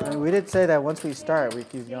 Hello. I mean, we did say that once we start, we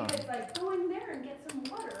keep going. David's like, go in there and get some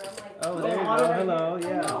water. I'm like, Oh, there you go. Hello, I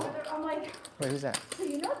yeah. know. I'm like, Wait, who's that? so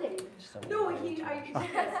you know David? No, I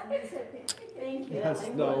thank you. Yes,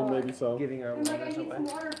 no, maybe so. Giving our I'm like, I waters need some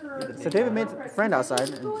away. water for. So David made a friend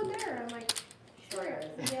outside. Go in there. I'm like, sure.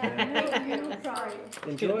 Yeah, no, you sorry.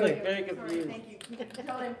 Enjoy. Very Sorry, confused. thank you. You can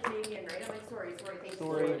tell I'm Canadian, right? I'm like, sorry, thank you.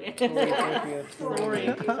 Sorry. Sorry, thank you. Sorry.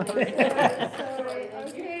 Sorry.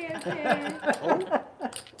 Okay, okay.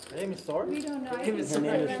 My name is Sorry. We don't know. I Him think is it's Her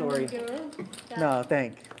name is a Sorry. girl. No,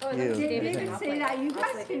 thank Oh, you. David I'll say play that. it. You I'll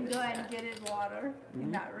guys play can David. go and get it water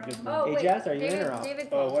in that room. Oh, Hey, wait. Jess, are you in David, or out? David Oh,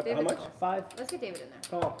 calls. what- David how much? calls. 5. Let's get David in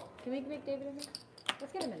there. Oh, Can we make David in there?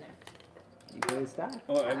 Let's get him in there. you play stack.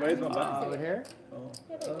 Oh, and where's my button? Over here?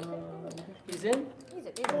 Yeah, David. He's in? He's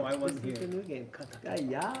it, David. Oh, I wasn't It's a here. new game.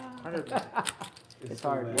 Yeah. It's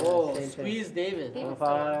hard. Whoa, Same thing. squeeze David. David's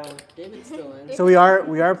 5. David's still in. So we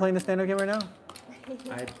are playing the stand-up game right now?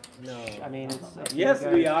 No. I mean, it's. up to Yes, you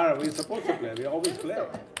we guys. are. We're supposed to play. We always play. All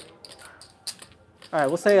right,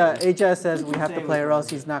 we'll say HS says we have to play or else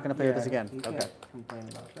he's not going to play with us again. You Okay. can't complain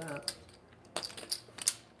about that.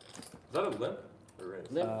 Is that a limp or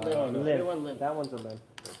raise? Limp, Oh, limp. no. Everyone limp. That one's a limp.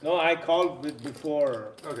 No, I called with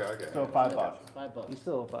before. Okay, okay. So 5 bucks. $5. You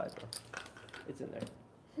still have 5 though. It's in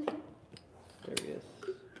there. There he is.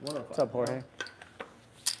 105. What's up, Jorge?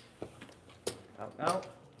 Out, out.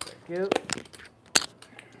 Thank you.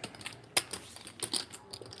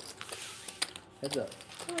 Heads up.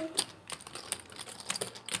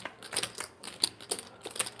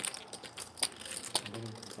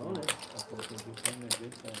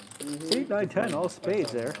 See, 9, 10, all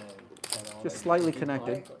spades there. Just slightly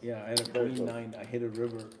connected. Yeah, I had a queen 9. I hit a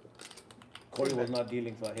river. Corey was not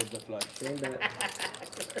dealing, so I hit the flush. Same bet.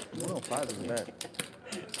 105 is a bet.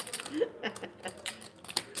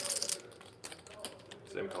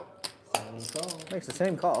 Same call. Same call. Makes the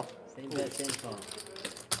same call. Same bet, same call.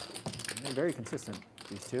 They're very consistent,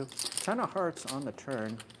 these two. 10 of hearts on the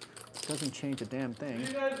turn. Doesn't change a damn thing. You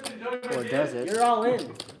guys enjoy my Or gift? does it? You're all in.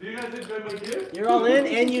 Do you guys enjoy my gift? You're all in,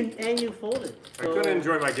 and you folded. I couldn't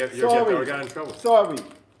enjoy my gift. Your gift, though. I got in trouble. Sorry.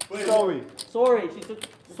 Wait. Sorry. Sorry, she took.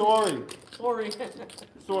 Sorry. Sorry.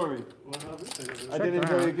 Sorry. What happened? I didn't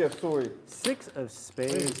enjoy your gift. Sorry. 6 of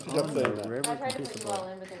spades Wait, on the upside down. river. I tried to put you Crucible. all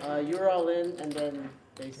in, but then You were all in, and then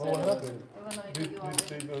they said. Well, what happened? they wouldn't let me Did, put you all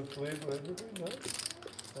did in. she go sleep or everything? No?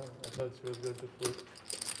 Oh, I thought she was going to sleep.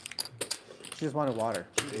 She just wanted water.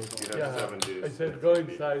 You have Yeah, 7 I dudes. said go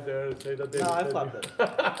inside there and say that they. No, I flopped it.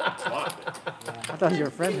 I thought you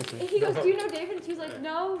were friends with me. He goes, do you know David? And she's like,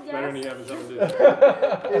 no, Better than you yes. having 7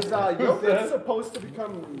 dudes. Is your gift supposed to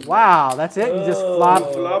become? Wow, that's it? You just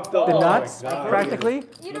flopped Flopped the oh nuts, my God. practically?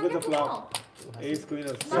 You Look don't at get the to flop. know. Ace, queen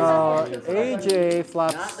of So AJ Not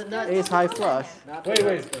flops the nuts. ace high flush. Not the Wait,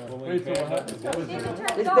 nuts, wait. though. Wait, so what happened? What was David it?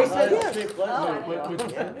 tried They to go. said Oh, straight I flush.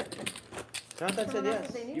 didn't know. Jonathan said Someone else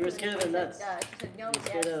yes. said they knew You were it, scared and of the she nuts. said, she said no, You were yes.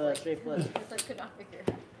 scared of the like, straight flush. Just like could not figure.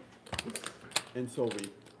 And so we.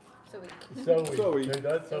 So we. So we. Sorry. Say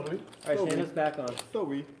that, so we. Alright, Shayna's back on. So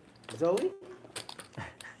we. Zoe?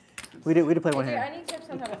 We did play one Dude, I hand. need tips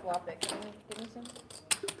on how to flop it. Can you give me some?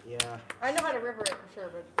 Yeah. I know how to river it for sure,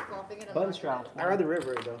 but flopping it. I'm Bun not strap. I rather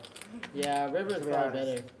river it though. Yeah, river is To be probably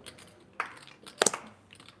honest. better.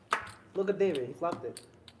 Look at David. He flopped it.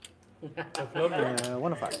 I flopped it.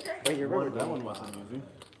 105. Wait, your river That one wasn't easy.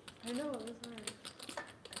 I know, it was hard.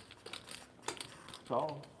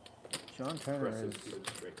 Call. John Turner Aggressive, is, good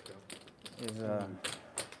straight go.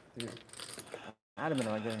 is adamant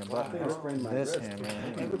about getting a button. I sprained my This wrist. hand,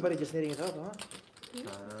 man. Everybody just hitting it up, huh? I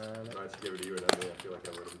should give it to you or not me. I feel like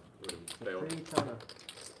I would have failed. Pretty tough.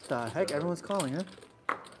 The heck, everyone's calling, huh?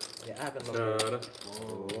 Yeah, I can look. Ta-da.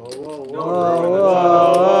 Whoa,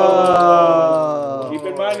 Whoa. Keep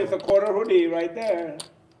in mind, it's a quarter hoodie right there.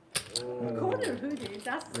 Quarter hoodie.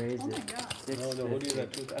 That's, Raise oh my it. god. No, the hoodie is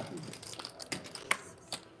at 2,000.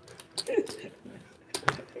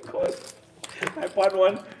 I bought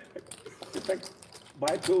one. It's like,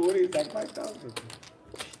 buy 2 hoodies, like 5,000.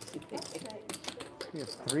 We have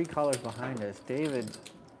 3 colors behind us. David I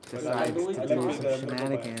decides like to Louis do Vuitton. some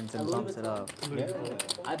shenanigans and bumps it up. Yeah.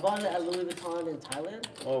 I bought it at Louis Vuitton in Thailand.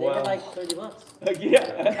 Oh, They were wow. like $30. Yeah.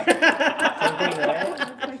 Don't look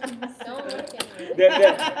at me.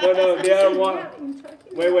 No, they are one.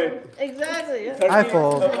 Wait. Exactly. Yeah. I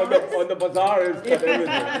fold. On the bazaar is got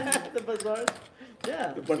everything. The bazaar.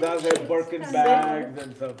 Yeah. The bazaar has Birkin bags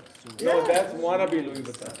and stuff. No, that's wannabe Louis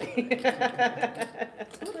Vuitton.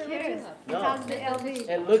 Who cares? It No. has the LV.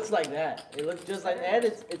 It looks like that. It looks just like that. And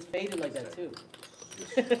it's faded like that too.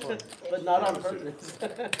 But not on purpose.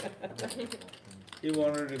 He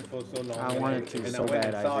wanted it for so long. I wanted to and so I went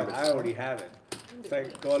bad, and saw I it. did. I already have it. It's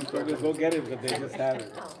like, go get it, but they just have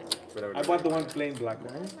it. I bought the one plain black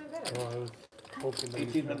one. Oh, I was hoping that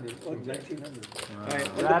 1,800. Oh,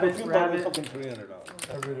 1,900. Rabbit. Fucking $300.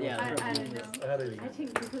 I really Yeah. I don't know. I had a I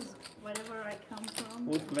think because wherever I come from.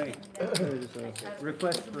 Who's playing?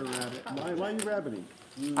 Request for a rabbit. Why are you rabbiting?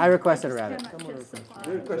 I requested a rabbit.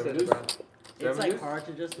 It's like hard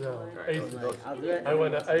to just. Yeah. Like, I'll do it. I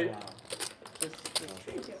went. I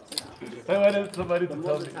wanted somebody to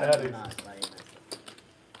tell me I had it.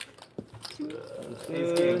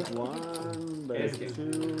 Ace king. 1, Ace that's king.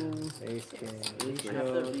 2. Ace king. It's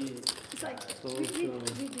like we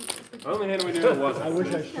I only hit him when you did it once. I wish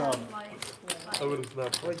I shoved. I would have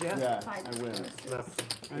snapped. Yeah, I win. Snapped.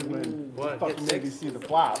 I win. What? Fucking made me see the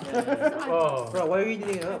flop. Oh. Bro, why are you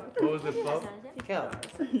eating it up? What was it, flop? Count.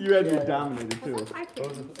 You had me dominated too. What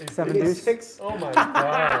was it? 7 deuce. 6. Oh my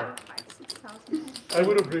god. I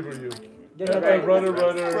would have rivered you. Yeah, Runner. I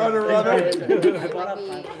bought a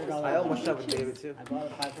 $500. I almost shoved with David too. I bought a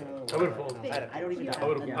 $500. I would have folded. I don't even know. I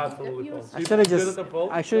would have absolutely folded. I should have just. Didn't fold?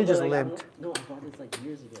 I should have just No, limped. No, I bought this like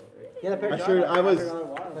years ago. Yeah, I should. I was. I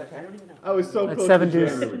don't even know. I was so That's close 7 to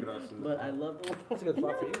deuce. jamming. But I love the That's a good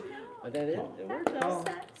flop for you. But then it worked out.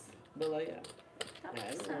 But like, yeah.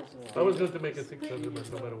 I was going to make a 600 no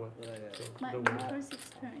matter what. My Don't worry. first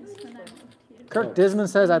experience when I moved here. Kirk Disman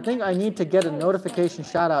says, I think I need to get a notification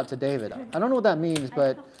shout out to David. I don't know what that means,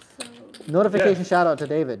 but notification Yes. shout out to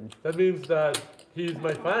David. That means that he's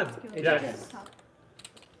my fan. Yes.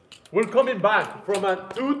 We're coming back from a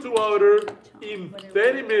 2-2 outer in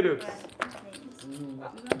 30 minutes.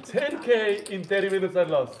 10K in 30 minutes I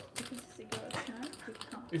lost.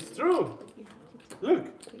 It's true. Look,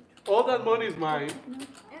 all that money is mine.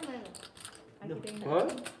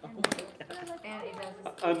 What?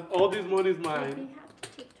 And all this money is mine.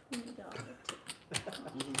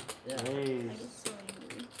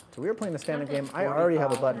 So we were playing the standard game. I already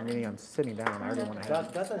have a button, meaning I'm sitting down. I already want to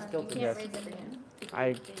have. That's tilted. Yes.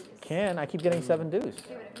 I can. I keep getting 7 deuce.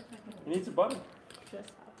 He needs a button.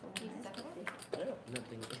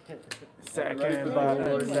 Second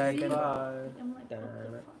button, second.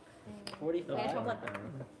 45.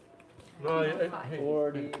 No, hey,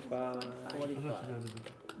 45.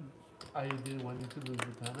 I didn't want you to lose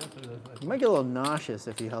the time. So that's You might get a little nauseous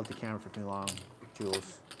if you held the camera for too long,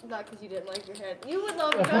 Jules. Not because you didn't like your head. You would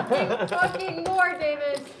love nothing fucking more,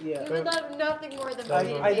 David. Yeah. You would love nothing more than I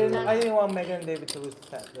me. didn't want Megan and David to lose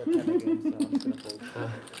the game, so I'm just gonna fold.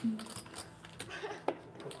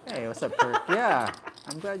 Hey, what's up, Kirk? Yeah,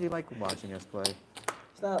 I'm glad you like watching us play.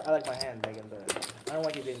 It's not. I like my hand, Megan, but I don't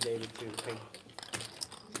like you being David too. Okay.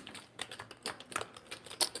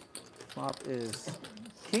 Flop is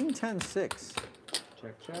King 10-6,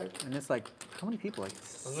 Check. and it's like how many people? Like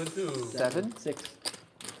I'm going to 7, 6.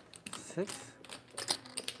 6.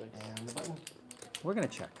 And the button. We're gonna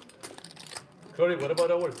check. Corey, what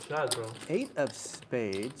about our chat, bro? 8 of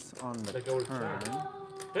spades on the Like our turn. chat.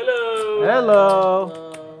 Hello.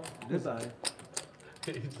 Hello. Goodbye.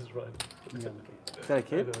 He just ran. Is that a I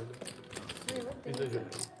kid? know. He's a good.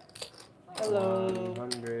 Hello.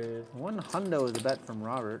 100. 100 is a bet from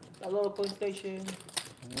Robert. Hello, police station.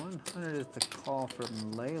 100 is the call from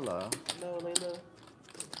Layla. Hello, Layla.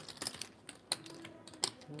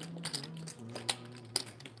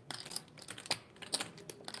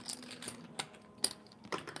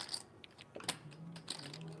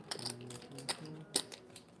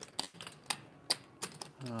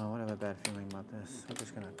 Oh, what have I a bad feeling about this? I'm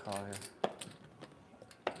just gonna call here.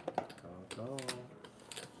 Call.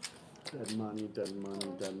 Dead money, dead money,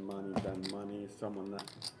 dead money, dead money. Someone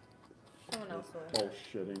Someone else will.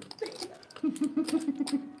 bullshitting.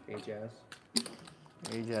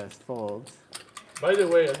 Ajas folds. By the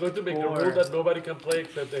way, I'm going to make a rule that nobody can play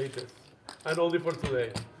except Ajas. And only for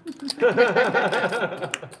today.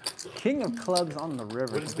 King of clubs on the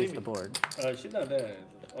river What is completes the Mimi? board. She's not there.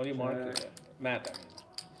 Only Mark is there. Matt, I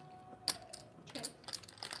mean.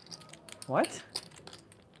 What?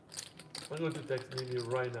 I'm going to text Mimi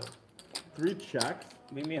right now. 3 checks.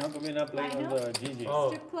 Mimi, how come you're not playing on the GG? Oh,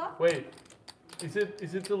 Strip club? wait. Is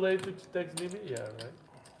it too late to text Mimi? Yeah, right.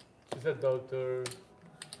 She's a doctor.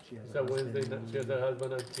 It's a Wednesday night. She has a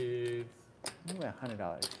husband and kids. Ooh,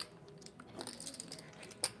 $100.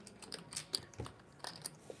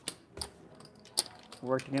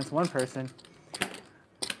 Worked against one person.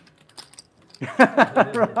 Gwen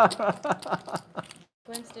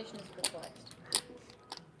Station is perplexed.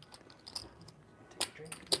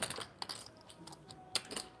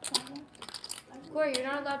 Corey, you're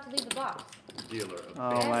not allowed to leave the box. Dealer.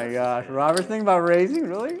 Oh my gosh. Robert's thinking about raising?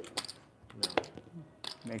 Really? No.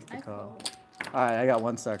 Makes the call. All right, I got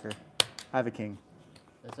one sucker. I have a king.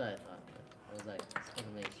 That's what I thought. I was like, just want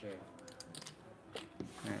to make sure.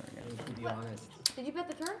 There we go. To be honest. Did you bet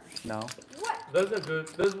the turn? No. What? That's a good.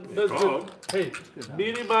 That's good. Hey,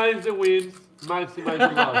 minimize the wins, maximize the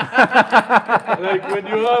loss. Like when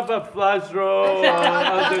you have a flash draw on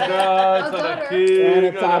the nuts, on a king, And a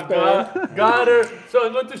on top pair. gutter. So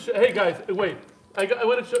I'm going to show. Hey guys, wait. I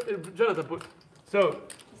want to show Jonathan. So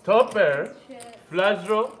top pair, flash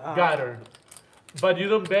draw, gutter. But you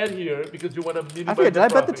don't bet here because you want to minimize. I forget, did I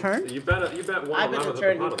bet the profits. turn? You bet one. I bet the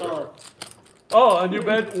turn, you call. Oh, and you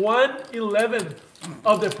bet 1/11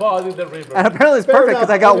 of the pot in the river. And apparently it's Fair perfect because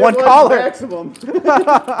enough, I got and one it was caller. Maximum.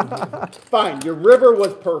 Fine, your river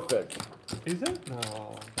was perfect. Is it?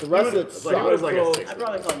 No. The rest of it It's like, it was like a sucked. 6. I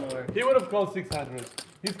probably call more. He would have called 600.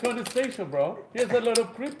 He's condensation, bro. He has a lot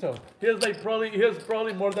of crypto. He has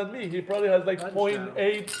probably more than me. He probably has like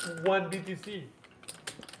 0.81 BTC.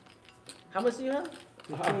 How much do you have?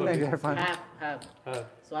 Thank you, fine. Half.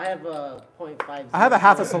 So I have 0.5. I have a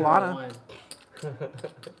half a Solana.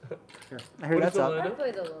 I heard What is that's up. Solana? I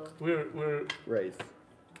play the low. We're Raise.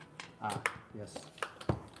 Yes.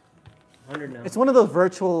 100 now. It's one of those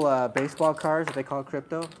virtual baseball cards that they call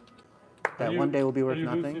crypto. That Are you- one day will be are worth you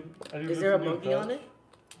nothing. losing- are you Is there a losing your monkey on touch? it?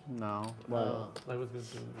 No. Wow. I was going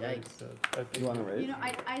to. Yikes. I think You want to raise? You know,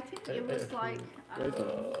 I think it was like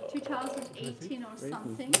 2018 or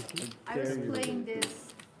something. I was playing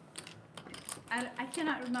this. I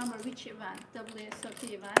cannot remember which event,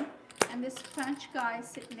 WSOP event, and this French guy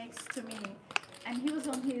sit next to me, and he was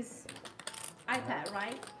on his iPad,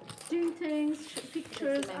 right, doing things,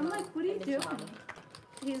 pictures. I'm like, what are you doing?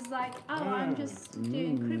 He's like, oh, I'm just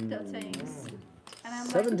doing crypto things. And I'm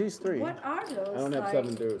Seven like, deuce three. what are those? I don't have like,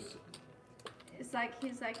 7 deuce. It's like,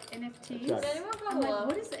 he's like, NFTs. Check. Does anyone I'm go like, low?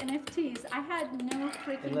 what is NFTs? I had no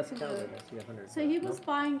freaking And let's clue. count it. I see 100. So he was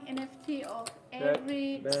buying NFT of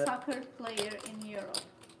every soccer player in Europe.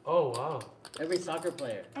 Oh, wow. Every soccer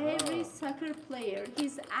player. Every soccer player.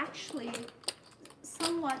 He's actually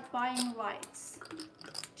somewhat buying rights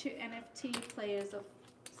to NFT players of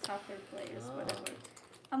soccer players, whatever.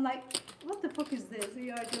 I'm like, what the fuck is this? We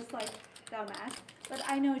are just like dumbass. But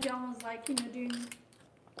I know John was like, you know, doing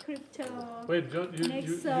crypto. Wait, John,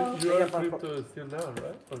 you are crypto still now,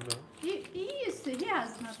 right? Or no? He used to. He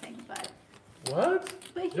has nothing, but. What?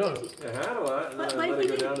 But he John. did, I had a lot, and but then I let he it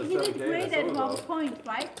go down to did, he did 7K. great and I at sold it one all. point,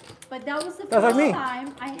 right? But that was the That's like first me.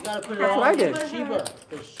 time I You gotta put it had all what I in did. ever Shiba. heard-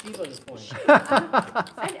 Because Shiba is point. I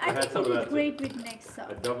had think some he of did that too. great with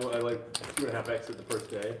Nexo. I like 2.5x it the first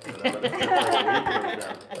day. And then I let it sit for a week and it was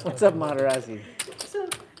down. What's up, Materazzi? So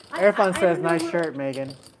Airfun I says, don't nice know- shirt,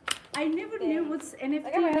 Megan. I never knew what's I got my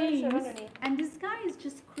NFT other shirt means, underneath. and this guy is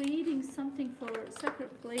just creating something for soccer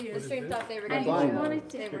The players. stream thought they were And going he to wanted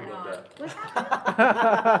to. They were not. What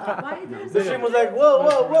happened? Why there's The a- stream was like,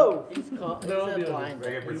 whoa. He's called. No, He's yeah. a blind.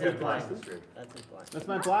 Like, He's a pretend blind. blind stream. That's his blind. That's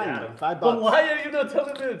my blind. $5. But why are you not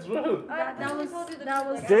telling me the truth? That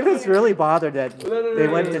was. David's really bothered that No, they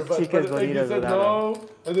went to but Chica's like you Bonitas said without him. no,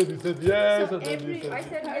 and then you said yes, So and then you every said. I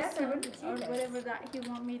said yes, I went to or Chica's. whatever that he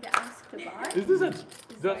want me to ask to buy. Is this a?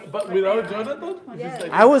 But without Jonathan? Yes. Just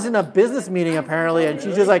like, I was in a business meeting apparently, and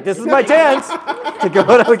she's just like, "This is my chance to go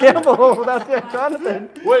to a gamble without Jonathan."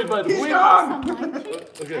 wait, but we. Some monkey.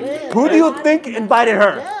 Okay. Who do you think invited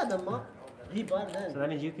her? Yeah, the monk. He bought then. So that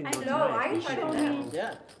means you can go I No, tonight. I He tried showed it me out.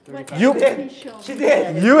 Yeah. what You- he showed She me.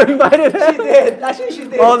 did. You invited her? She did. Actually, she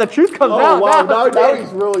did. Oh, the truth comes Oh, out wow. now. Now he's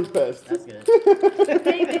really pissed. That's good.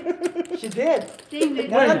 David, She did.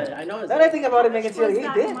 David. Now Yeah, that- I know his Now that I think about it, Megan What was Sealy, he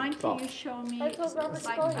that did. monkey you showed me I told Robert to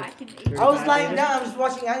like call you. back in April? I was lying down, I was just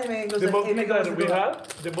watching anime, and it was The like, hey, monkey Megan, that what's we going on?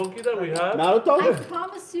 have, the monkey that we have. I Naruto?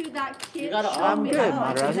 promise you that kid gotta- showed I'm me good, that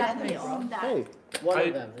Maharaj. that he owned that. Hey, One I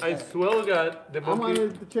of them. swear to God, the I monkey,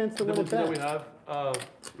 wanted the chance to the win it monkey that we back. have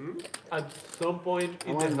at some point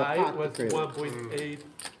in the high was 1.8.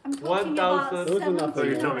 I'm talking about 1,000. So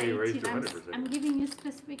you're 17 or telling me you raised 18. 200%. I'm giving you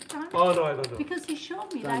specific time. Oh, no, I don't know. Because he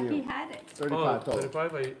showed me that he had it. 35 total.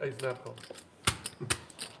 35, I snap call.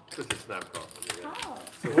 Just a snap call. Oh.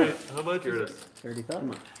 So wait, how much is it?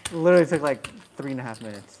 35. Literally took like 3.5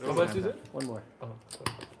 minutes. How much is it? One more. Oh,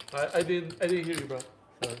 sorry. I didn't hear you, bro.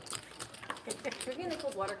 Sorry. Drinking the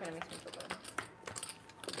cold water kind of makes me feel better.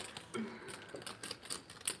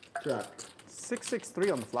 Check.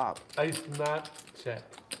 663 on the flop. I snap check.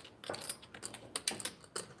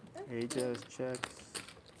 Ages checks.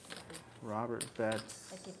 Robert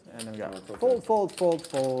bets. And then we got fold, fold, fold,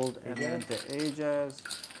 fold. And then to Ages.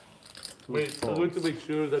 Wait, I'm going to make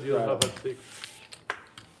sure that you don't have a 6.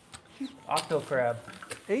 Octo crab.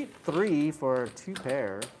 8-3 for 2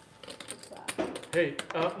 pair. Hey,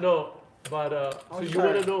 no, but so you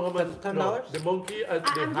want to know how much? $10? No, the monkey at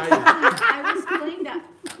the I'm highest. just saying, I was playing that,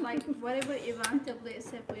 like whatever event the player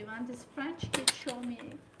said for event, this French kid showed me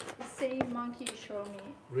the same monkey showed me.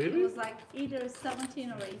 Really? It was like either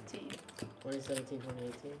 17 or 18. 2017,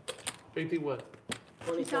 2018. 18 what?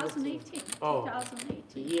 2018. Oh. 2018.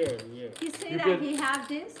 The year. He said You that can- he had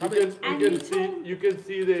this. You can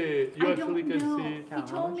see the. You I actually don't can know. see. He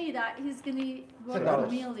told me that he's gonna go $10.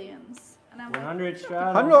 to millions. And I'm 100 like,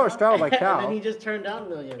 straddle. $100 straddle by And then Cal. he just turned down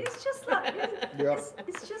millions. it's just like,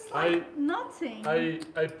 it's just like nothing.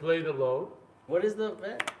 I played alone. What is the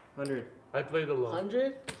bet? 100. I played alone.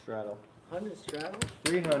 100? Straddle. 100 straddle?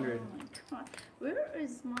 300. Oh my God. Where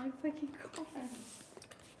is my fucking card?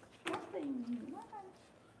 Nothing.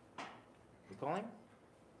 You calling?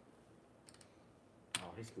 Oh,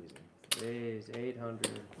 he's squeezing. Raise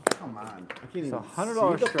 800. Come on. I can't So even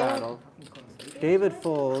 $100 see the straddle. David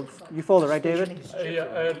folds. You fold it, right, David?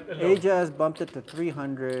 Yeah, Ages bumped it to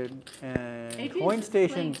 300, and Ages Coin is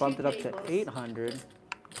Station playing bumped it two up to tables. 800.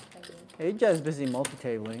 Ages is busy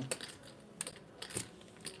multi-tabling.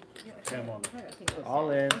 Come on.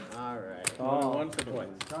 All in. Alright. Oh. Once or twice?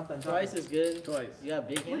 Twice is good. Twice. You got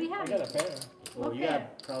big What do hand? you have? I got a pair. Well, you Okay.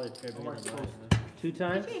 got probably a pair bigger than mine. 2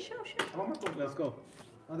 times? Okay, sure. Let's go.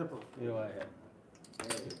 Other pool. You know what I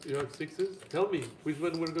had. You have 6s? Tell me which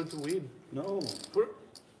one we're going to win. No. For, Do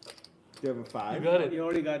you have a you 5? got it. You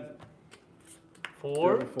already got.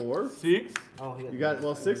 4, You have a 4? 6. Oh, You got,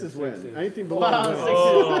 well, 6s win. Anything below Wow, wins.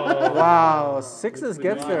 Oh. Wow, 6s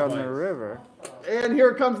gets there on the river. And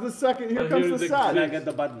here comes the second, here And comes here's the the- And I set. get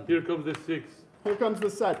the button. Here comes the 6. Here comes the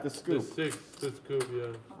set, the The scoop. 6, the scoop,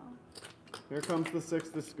 yeah. Here comes the 6,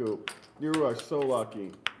 the scoop. You are so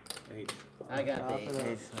lucky. 8. I got the Eight.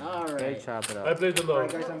 ace. They Alright. chop it I up. played alone.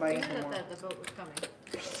 Guys, I'm buying You some said more. that the boat was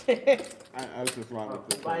coming. I was just wrong with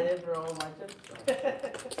this Buy one. in for all my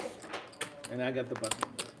chips. And I got the button.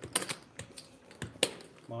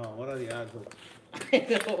 Wow, what are the odds of?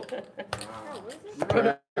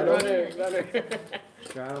 Runner.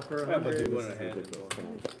 Straddle for Yeah, but 100. you went ahead.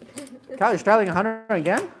 Cal, you're straddling 100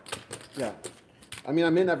 again? Yeah. I mean,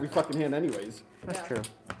 I'm in every fucking hand anyways. That's true.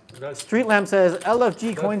 That's, Street Lamp says LFG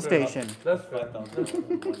that's Coin fair. Station. That's fair.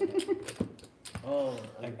 Oh.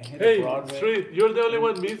 Hey, Street, you're the only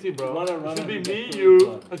one missing, bro. Runner, It should be runner, me, get you,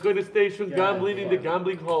 one. a Coin Station gambling in the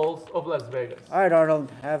gambling halls of Las Vegas. All right,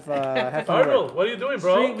 Arnold, have fun. with it. Arnold, what are you doing,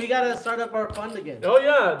 bro? Street, we gotta start up our fund again. Oh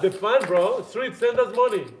yeah, the fun, bro. Street, send us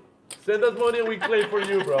money. Send us money and we play for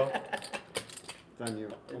you, bro. It's on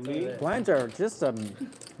you. Me? Blinds are just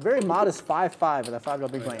very modest 5-5 with a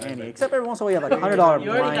 $5 big blind ante. Except every once in a while you have like $100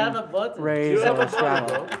 You already have a blind button. raise You have or a straddle.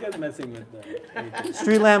 button, You guys messing with the.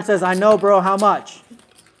 Street Lamp says, I know, bro, how much?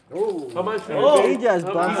 How much? Oh, He just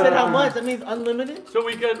you bumped said it. how much? That means unlimited? So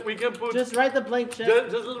we can put Just write the blank check.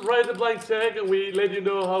 just write the blank check and we let you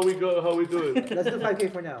know how we do it. Let's do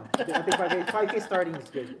 5K for now. I think 5K starting is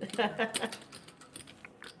good.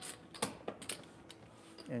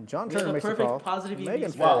 And John We have Turner a makes a perfect call. positive EV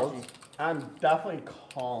Megan strategy. folds. I'm definitely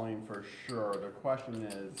calling for sure. The question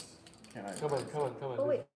is, can I? Come on. Oh,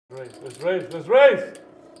 wait. Let's raise.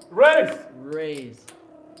 Raise.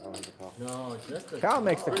 I want to call. No, just the. Cal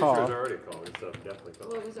makes the Pretty sure call. it's already calling, so definitely Well,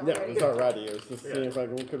 calling. it was Yeah, already. it's already. It was just Yeah. seeing if I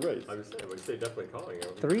could raise. I'm just saying, when you say definitely calling, it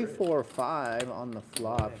would be 3, great. 4, 5 on the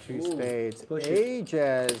flop. 2 Ooh. spades. Push it.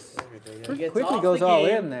 Ages. He gets Quickly off goes the all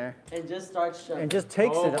game in there. and just starts shoving. And just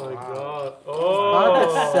takes Oh it. my god. Pocket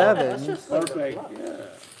Oh. sevens. Perfect. Yeah.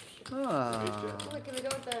 Ah. Look, can we go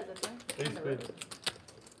with the thing? Ace spade.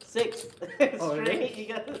 6. Oh, it Straight. is? You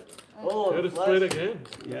got it. Oh, Get it flush. straight again.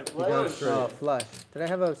 Yeah. Flush. Oh, flush. Did I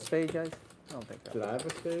have a spade, guys? I don't think so. Did I have a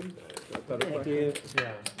spade? I thought it was.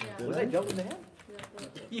 Yeah. Yeah. Was I jumping the hand?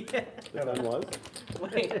 Yeah. That was.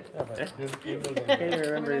 Wait. Can't even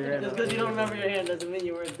remember your hand. Just because you don't remember your hand doesn't mean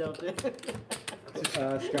you weren't dealt in.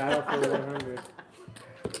 Straddle for 100.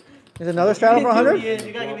 Is another straddle for 100? Yeah,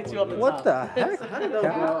 you gotta give me 2 up the What top. the heck? How did that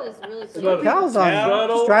Cal is really slow. Cal's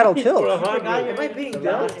on straddle tilt. Am I being The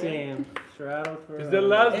dealt? last game. Straddle for. It's the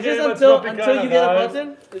last Is game this at until Tropicana, you get a guys.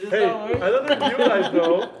 button? Is this Hey, how it works? I don't know if you guys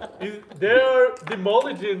know. They are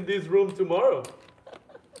demolishing this room tomorrow.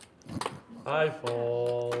 I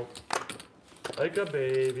fall like a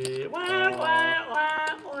baby. Wah, wah,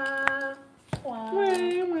 wah, wah.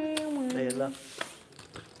 Layla.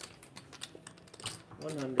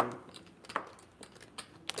 100.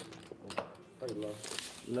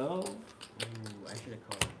 Low. I should have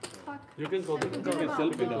called. Fuck. You can call I them. forget about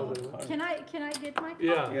selfie the- Can I get my card?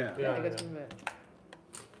 Yeah, Yeah. Yeah, I yeah. got some back.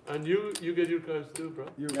 And you get your cards too, bro.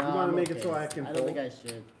 You No, want to I'm make okay. it so I can I don't think fold? I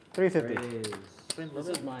should. 350. This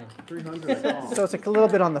is mine. 300. So it's a little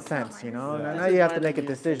bit on the fence, you know? Now you have to make a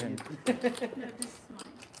decision. No, this is mine.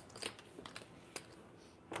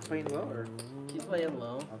 Playing low or? She's playing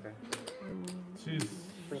low. Okay. She's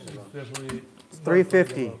definitely. It's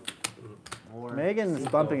 350. Or. Megan's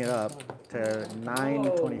bumping it up to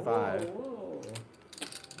 925. Whoa.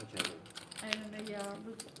 I don't know, yeah.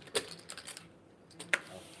 Look.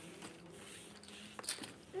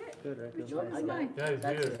 Good I recompense. got mine. it. Yeah, it's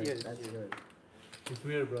That's weird. good. That's good. It's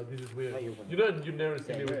weird, bro. This is weird. Oh, you're You never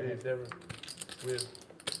see me with this ever. Weird.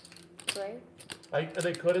 Right? And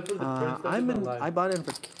I cut it for the first time I'm in in. my I life. bought in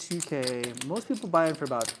for 2K. Most people buy in for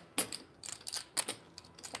about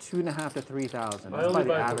 2.5 to 3,000. I That's only probably the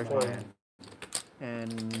buy average for buy in.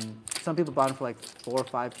 And some people bought in for like 4 or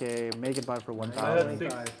 5K. Megan bought it for I 1,000. had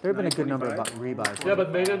 6. There have been a good number of rebuys. Yeah,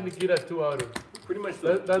 but Megan and Nikita has 2 out of. Pretty much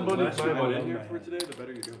That the money less is you my put money. in here for today, the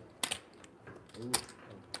better you do.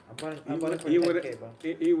 I bought it for He 10K,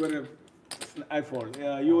 bro. would have, I fold.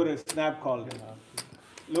 Yeah, you would have snap called him.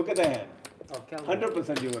 Look at the hand. Oh, Cal.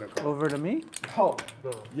 100% you would have called. Over to me? Oh,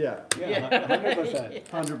 No. yeah, Yeah, 100%.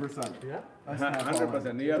 100%. Yeah?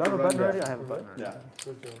 100%. You Do I have have to a run button already? that. I have a button already. Yeah,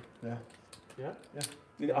 Good job. yeah. Yeah?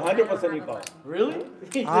 100% you call. Really?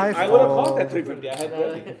 I would have called that 350. I had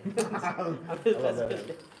ready.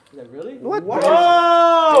 Is that really? What? Whoa!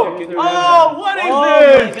 Oh, what is Oh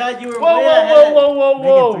my this? god, you were Whoa, way whoa, ahead. whoa, whoa,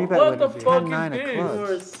 whoa, whoa! Megan, 3-bet What the wins. fuck 10-9 is of this? You clubs.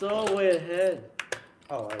 were so way ahead.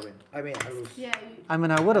 Oh, I win. I mean, I lose. Yeah, I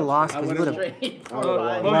mean, I would have lost, but you would have. Straight. Well,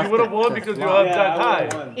 Left you would have it won to because you flop. have Jack High.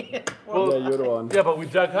 Yeah, you would have won. Yeah, but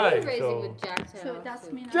with Jack High, Raising so. with Jack 10. so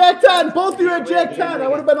that's me now. Jack 10! Both of you had Jack 10! I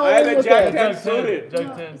would have been all I had in a with Jack that. 10 suited.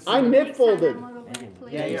 Jack 10. I nip folded.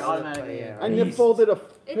 Yeah, you're automatically. Yeah. I nip folded a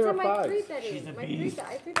It's pair in of my fives. 3-betting. My 3-bet.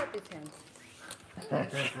 I 3-bet this hand.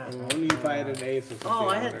 Only if I had an ace or something. Oh,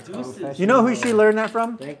 I would had have called. deuces. You know who she learned that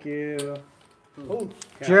from? Thank you.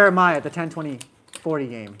 Jeremiah at the 10-20-40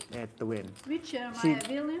 game at the win. Which Jeremiah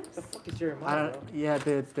She- Williams? What the fuck is Jeremiah, I bro? don't, yeah,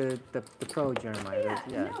 the pro Jeremiah.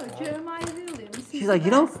 Yeah, no, Jeremiah Williams. She's like,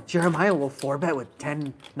 you know, Jeremiah will 4-bet with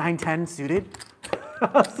 9-10 suited. I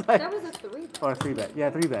was like, That was a 3-bet. or a 3-bet. Yeah,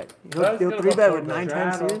 3-bet. He'll That's kind of a 3-bet with 4-bet.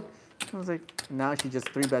 9-10 suited. I was like, now she just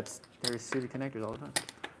 3-bets their suited connectors all the time.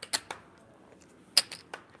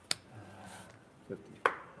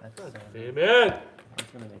 Amen.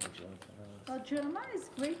 Well, Jeremiah is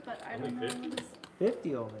great, but I don't know what is.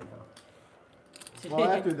 50 over now.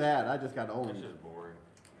 Well, after that, I just got owned. boring.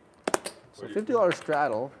 So $50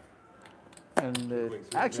 straddle, and the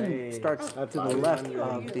action starts to the left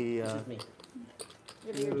of the. Yeah,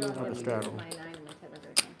 but you're drawing the one straddle. my 9 and my 10 are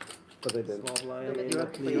very good. But they didn't. Small blind.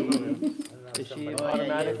 But Is she Oh, yeah,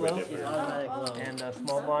 automatic yeah, low? she's automatic low. And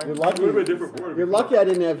small blind? You're A little bit lucky. different board. You're lucky I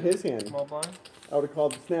didn't have his hand. Small blind? I would have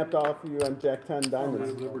called, snapped off you on Jack 10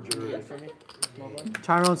 diamonds. Small blind?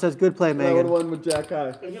 Tyrone says, good play, I would have Megan. won with Jack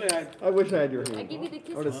High. I wish I had your I hand. give you the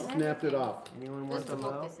I would have kisses. snapped it off. Anyone want Those the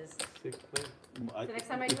are low? kisses. 6 play. The next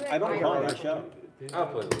time I do it, I don't buy call, it. I shove. I'll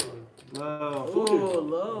play the low. Low. Ooh,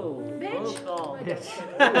 low. Bitch. Low call.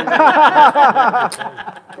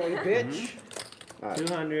 Play bitch. Alright,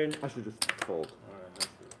 200. I should just fold.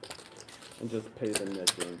 And just pay the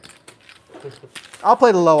net game. I'll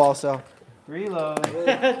play the low also. 3 low.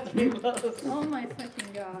 Oh my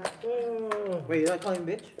fucking god. Wait, you're not calling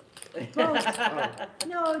bitch? Both.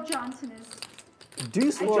 No, Johnson is.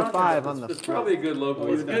 Deuce 4-5 on the It's flop. probably a good low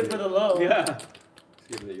board. It's good for the low. Yeah. Just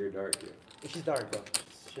given that you're dark here. She's dark, though.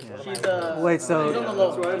 She's Wait, she's on the so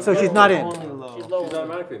low. so she's not in. Only low. She's low. She's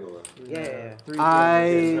automatically in the low. Yeah.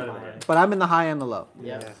 But I'm in the high and the low.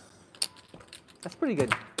 Yeah. That's pretty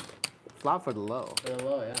good. Flop for the low. For the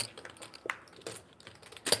low, yeah.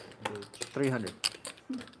 300.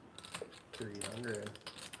 300.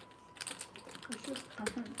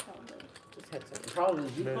 The problem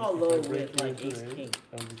is you call low with like ace king.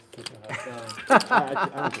 I don't think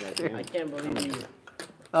I I can. can't believe you.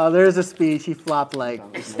 Oh, there's a speech. He flopped like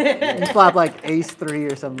ace 3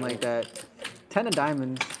 or something like that. 10 of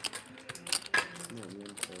diamonds.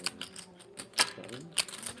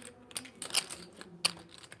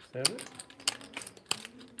 Seven?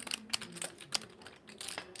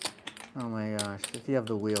 Oh my gosh. If you have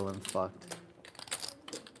the wheel, I'm fucked.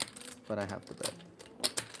 But I have to bet.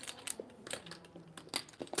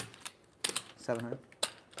 700.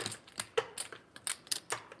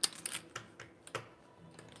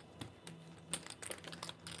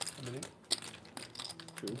 How many?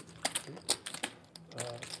 2.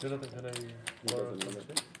 Jonathan, can I borrow some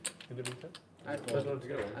shit in the meantime? I That's what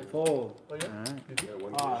together. I fold. Oh, yeah? Alright. You do?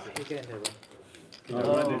 You get in there,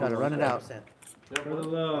 bro. Gotta run it out. For the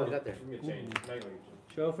low. Got there.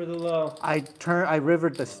 Show for the low. I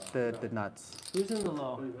rivered the nuts. Who's in the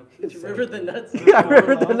low? Did you river the nuts? Yeah, I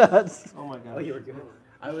rivered the nuts. Oh my god. Oh, you were good.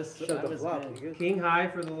 I was good. King high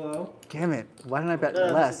for the low. Damn it. Why didn't I bet No,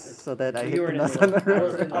 less so that I you hit were the in nuts the on the low.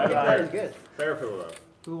 river? Okay, that is good. Fair for the low.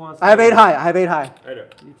 Who wants? I have 8 high. I have 8 high. I do.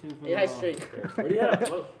 You two for Yeah, the low. straight. What do you have?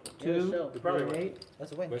 Low. 2. You probably win. 8.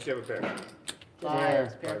 That's a win. Unless you have a pair.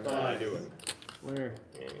 Five. Pair I five. do it. Winner.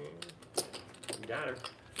 You got her.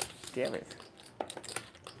 Damn it.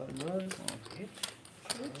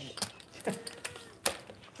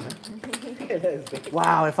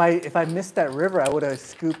 Wow, if I missed that river, I would have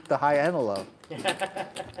scooped the high and the low. I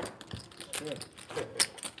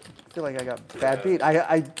feel like I got bad beat.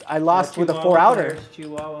 I lost with a 4 outer.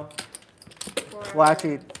 Chihuahua. Well,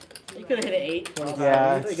 actually, You could have hit an 8.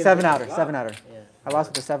 yeah, 7 outer, 7 outer. Yeah. I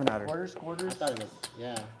lost with a 7 outer. Quarters, I quarters. thought it was,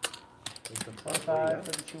 yeah. 5 for the It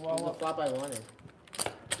was Chihuahua. the flop I wanted.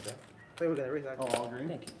 Wait, we're gonna raise that. Oh, all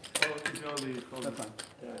green. Oh, it's only That's fine.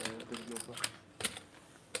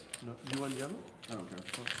 No, you want yellow? I don't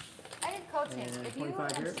care. I did coaching. And If you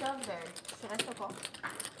 25 here? shove there, should I still call?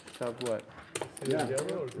 Shove what? Yeah.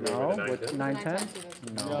 Yellow or No, what, 9, 10?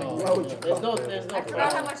 No. No, there's no I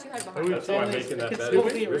forgot how much you had Are behind. we That's why I'm making that It's bet. still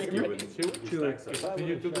It's be risky risky. when Did you stack size.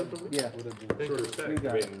 you do that for me? Yeah. Shorter stack. You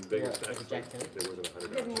got I mean, bigger Like stacks. a jack ten. There wasn't You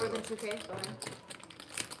 100. did more than 2K? Go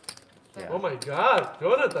ahead. Oh my God,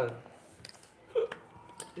 Jonathan.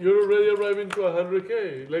 You're already arriving to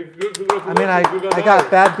 100K. Like, good. I mean, I got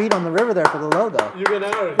bad beat on the river there for the low, though. You can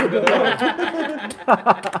ours. You can ours.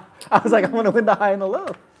 I was like, I'm going to win the high and the low.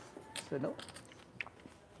 I said, nope.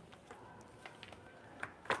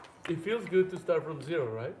 It feels good to start from 0,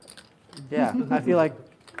 right? Yeah, I feel like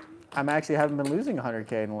I'm actually haven't been losing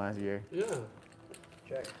 100K in the last year. Yeah.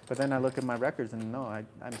 Check. But then I look at my records and no, I'm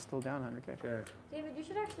still down 100K. David, you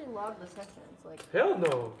should actually log the sessions. Like, Hell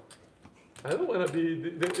no. I don't want to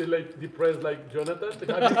be like depressed like Jonathan.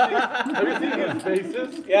 Have you seen his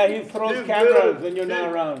faces? Yeah, he throws He's cameras literally- when you're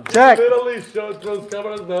not around. Check. He literally throws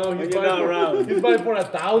cameras now. When you're not around. He's buying for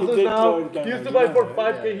 1,000 He did now. throw He cameras, used to buy for yeah.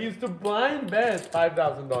 5K. He used to blind bet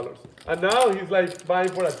 $5,000. And now he's like buying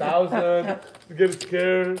for 1,000 to get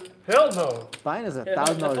scared. Hell no. Buying is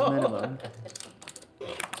 $1,000 minimum.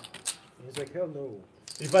 He's like, hell no.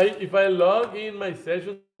 If I log in my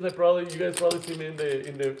sessions, you guys probably see me in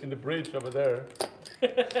the bridge over there.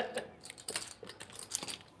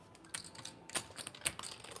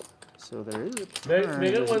 So there is a Megan turn.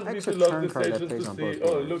 There's wants an me extra to log turn the card that sessions plays to on see, both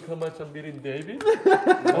oh, games. look how much I'm beating David.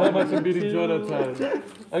 How much I'm beating Jonathan.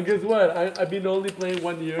 And guess what? I've been only playing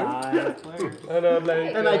 1 year. And I'm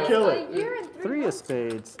like... And I kill a it. year and 3 3 of months.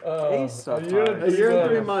 spades. Oh, Ace of a year hearts. A year and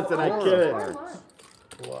 3 months. months, and I Four kill of it. hearts.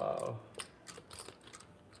 Wow.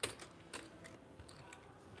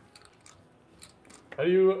 Are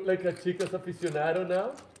you like a chicas aficionado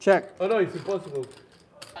now? Check. Oh no, it's impossible.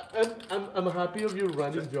 I'm happy of your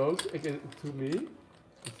running jokes again, to me.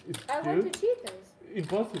 It's I like cute. the cheetahs.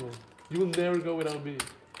 Impossible. You will never go without me.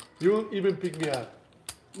 You will even pick me up.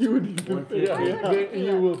 You would even pick Yeah, me up.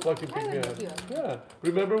 you will fucking I pick me would up. pick you up. Yeah.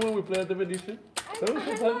 Remember when we played at the Venetian? That was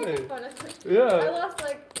a I fun like day. it, but I Yeah. lost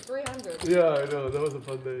like 300. Yeah, I know. That was a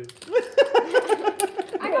fun day.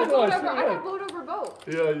 I got No, I boat see over. I that. got boat over boat.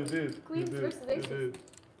 Yeah, you did. Queens you did. versus You aces.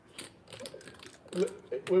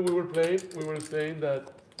 did. When we were playing, we were saying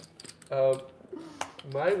that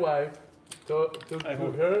my wife took to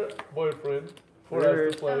her boyfriend for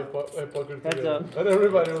us to play poker together. up. And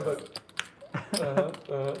everybody was like,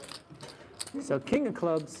 So king of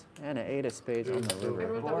clubs and an 8 of spades on the river.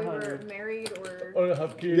 Everyone thought we were married or. or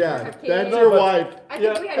have kids. Yeah, Okay. that's No, your but- wife. I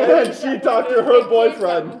think we had And kids she that talked to were her kids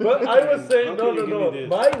boyfriend. But I was saying, How no, can you give me this?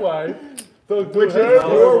 my wife talked to Which is her your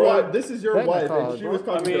boyfriend. wife. This is your Betting wife, called. and she was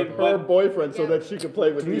talking I mean, to her but- boyfriend so Yeah. that she could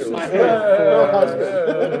play with you. My Her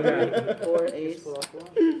husband. Yeah. 4 ace.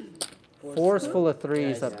 4's full of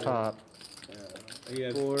 3s Yeah, up yeah. top. He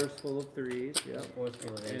has 4s full of 3s. Yep. 4's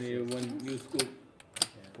full of And aces. you, when you scoop.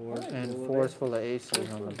 And 4's full of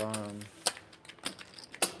aces on the bottom.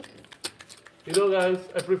 You know, guys,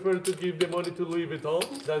 I prefer to give the money to Louis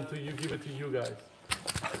Vuitton than to you give it to you guys.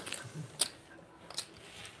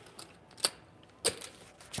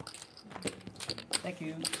 Thank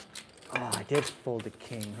you. Oh, I did fold the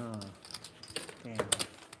king, huh? Damn.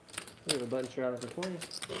 We have a button straddle for 20.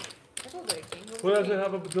 Who doesn't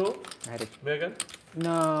have a Vuitton? I had a, Megan?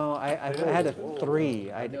 I had a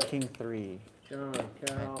 3. I had a king 3. John, I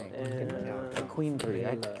Cal, think. and Queen 3. I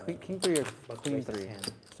had king 3 or queen 3.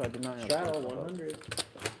 So I did not have straddle 100.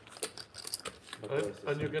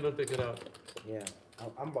 And you cannot take it out. Yeah.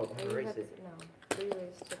 I'm about to erase it. No. Three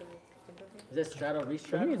ways to the Is that straddle, He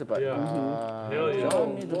re-straddle? needs a button. Yeah. Hell yeah.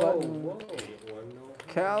 John needs a button. Whoa.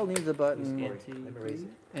 Cal needs a button. Let me erase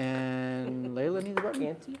it. And Layla needs a button.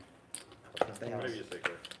 Ante? Maybe just take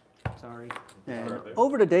it. Sorry. And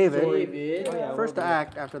over to David. David. Oh, yeah, First well,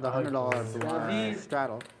 act after the $100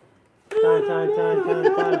 straddle.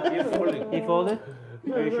 Time. He folded?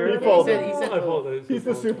 Are you sure? He folded. He said I folded. He's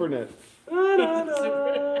the super net.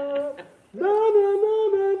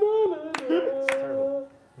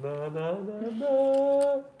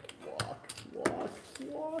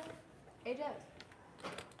 AJ.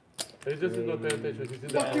 He just is not paying attention. He's in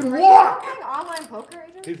the Fucking phone. walk! Playing online poker,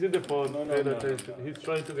 AJ? He's in the phone paying attention. He's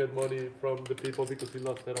trying to get money from the people because he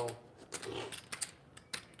lost it all.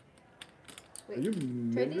 Wait, Are you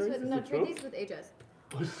trade these with, no, it trade true? these with AJ's.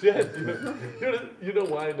 Oh shit! You know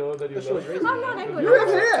why I know that you lost? I'm not angry. You have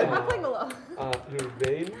hand! I'm playing below. Your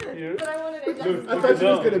vein here? But I wanted AJ's. I thought she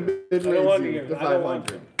was going to mid-raise want you to to hear. I don't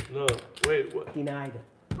want 500. No, wait, what? Denied.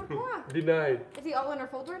 Denied. Is he all in or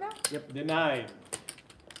fold right now? Yep, denied.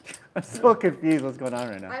 I'm so confused what's going on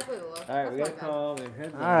right now. I play the low. Alright, we got to call their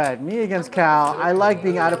heads up. Alright, me against Cal. I like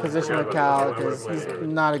being out of position with Cal because he's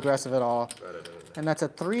not aggressive at all. And that's a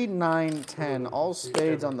 3, 9, 10. All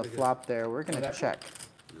spades on the flop there. We're going to check.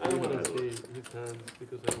 I don't want to see his hands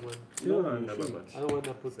because I don't want. 200. I don't want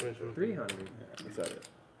to put pressure. 300. I said it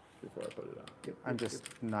before I put it out. I'm just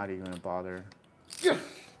not even going to bother. Yes!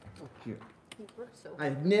 He worked so I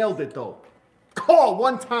nailed it though. Call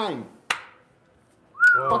one time.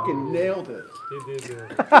 Wow. Fucking nailed it. He did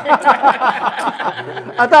it. I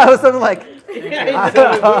thought it was something like,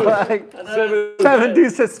 like 7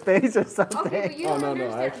 deuce of spades or something. Okay, but you Oh, don't no,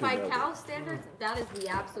 I understand. actually By know Cal standards, that is the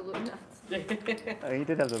absolute nuts. Oh, he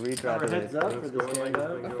did have the redraw Our heads today. up for the stand I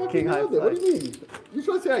up. fucking King high nailed it. What do flush. you mean? You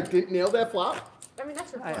trying to say I didn't nail that flop? I mean,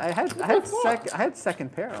 that's your fault. I had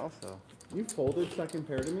second pair also. You folded second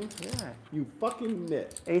pair to me? Yeah. You fucking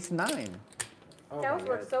nit. Ace 9. Cal's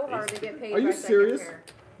worked so hard to get paid. Are you by second serious? pair.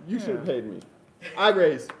 You should have paid me. I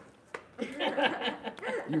raised.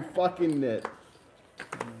 You fucking nit.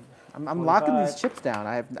 I'm locking these chips down.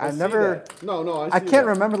 I've see never. that. No, I I see can't that.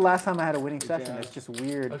 remember the last time I had a winning session. It's just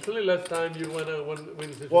weird. Actually, last time you won a win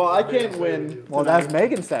session. Well, I can't win. Well, that's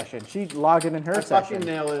Megan's session. She logged in her I fucking session.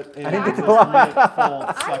 nail it. I didn't get to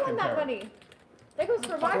I won that money. That goes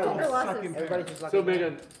for my poker losses. Everybody just like So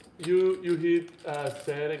Megan, you hit a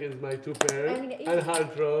set against my 2 pairs and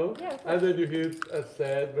hard throw, Yeah, of course. and then you hit a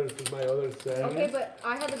set versus my other set. Okay, but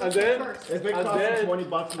I had to go And then- first. If it And costs then- you 20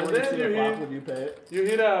 bucks more and to then see you a flop, hit- would you pay it? You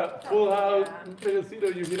hit a full house, Yeah.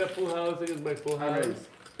 Pedacito, you hit a full house against my full I house. raised.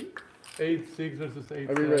 8-6 versus 8-7.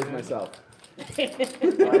 I re-raised myself.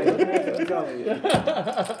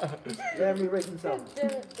 Let me rate himself.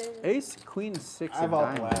 Ace, Queen, 6 I have of all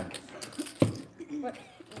diamonds. black. What?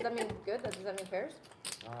 Does that mean good? Does that mean pairs?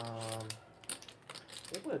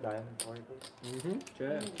 They put a diamond for you, please.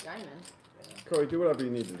 Check. Diamond. Corey, do whatever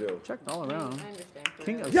you need to do. Checked all I around. understand.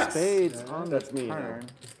 King of Yes! spades on That's the me now. turn.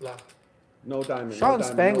 It's black. No diamond. Sean no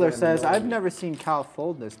diamond, Spangler no says, diamond, I've no never seen Cal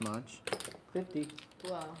fold this much. 50.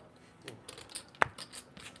 Wow.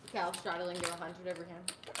 Cal straddling to 100 every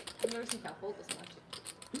hand. I've never seen Cal fold this much.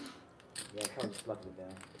 Yeah, Cal just lucked it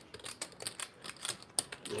down.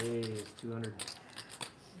 Raise 200.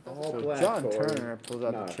 All So black, John Corey. Turner pulls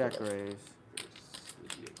out Nah, the check raise.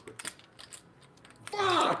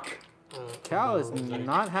 Fuck! Cal is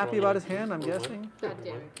not happy about his hand, I'm guessing. God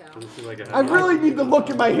damn it, Cal. Does it seem like a I really need to look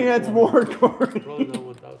at my hands more, Corey. Probably not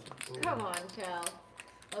 1,000. Come on, Cal.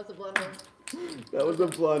 That was a blunder. That was a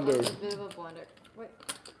That blunder. was a bit of a blunder. Wait.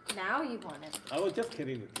 Now you won it. I was just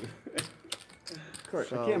kidding with you. Corey,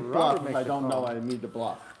 So I can't Robert bluff if makes I the don't know call. I need to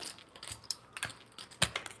bluff.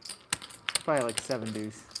 Probably like 7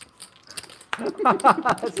 deuce.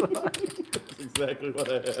 That's exactly what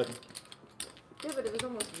I had. Yeah, but it was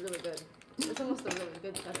almost really good. It's almost a really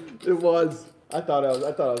good session. It was. I thought I was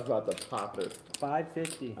about to pop it.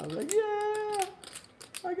 550. I was like, yeah,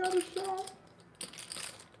 I got a shot.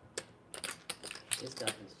 It's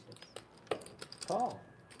got these chips. Call.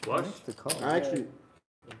 Flush? That's the call. I actually.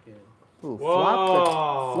 Ooh, Whoa.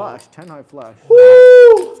 flop the flush. 10 high flush.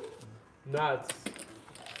 Woo! Nuts.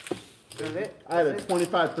 I had a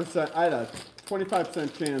 25%. I had a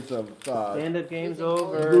 25% chance of Stand-up game's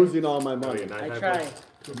over. losing all my Oh, money. yeah, 9 I high tried.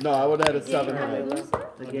 flush. No, I would have had a You 7 have a high. loser?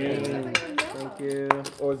 The game. Thank you.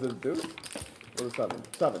 Or was it a deuce? Or a 7?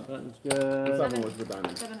 7. Button's The good. 7 was the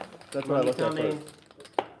diamond. 7 up. That's what I Money looked at coming.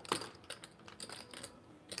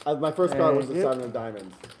 first. My first card was the Yep. 7 of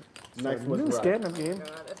diamonds. Next was New red. stand-up game. God,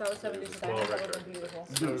 if I was 7 deuces Small diamonds, that record. would have been beautiful.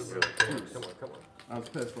 Come on, come on. I was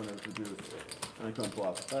pissed when it was the deuce. And I couldn't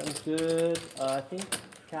bluff. Button's good. I think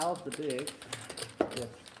Cal's the big. Yes.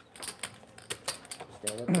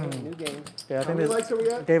 Stand-up game, new game. Yeah, I How think many this, likes are we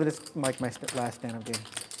at? David, this is like my last stand-up game.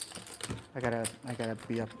 I gotta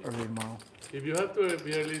be up early tomorrow. If you have to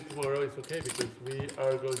be early tomorrow, it's okay because we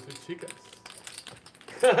are going to Chicas.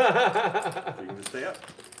 So you can just stay up.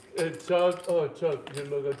 Chuck, you're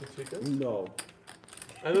not going to Chicas? No.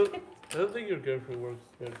 I don't think your girlfriend works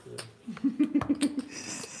there today.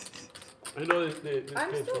 I know the I'm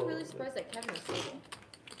still schedule. really surprised that Kevin is single.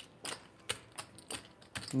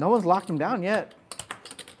 No one's locked him down yet.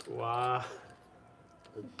 Wow.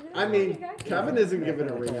 I mean, Kevin isn't giving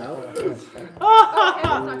a ring out. Oh, Kevin's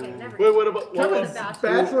not getting never. Wait, what about what Kevin's was,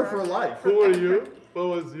 bachelor for life. who are you? What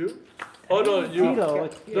was you? Oh no, you. Tito.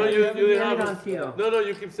 No, you didn't have on a, Tito. no,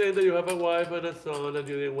 you keep saying that you have a wife and a son and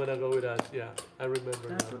you didn't want to go with us. Yeah, I remember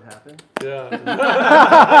That's now. what happened. Yeah.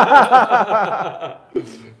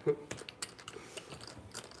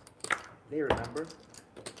 They remember.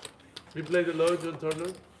 We played a lot, John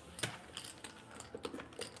Turner.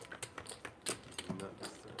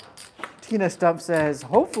 Tina Stump says,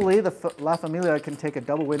 hopefully the La Familia can take a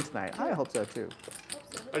double win tonight. I hope so too.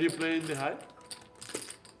 Are you playing the high?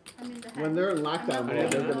 I'm in the When they're in lockdown Are mode, you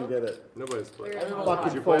they're now? gonna get it. Nobody's playing. Everyone's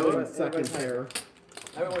Fucking you play folding with? second pair.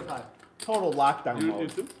 Everyone's high. Total lockdown You mode.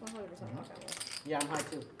 too? 100% lockdown. Yeah, I'm high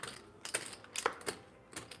too.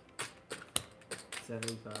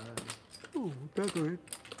 75. Ooh, decorate.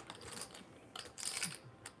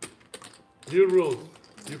 New rules.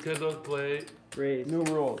 You cannot play. Raise. New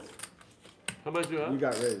rules. How much you You have?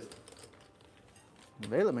 got raised.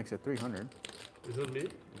 Vela makes it 300. Is it me?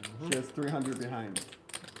 She has 300 behind.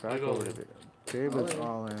 Back go over with to David's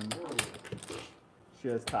all in. She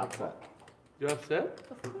has top set. You upset?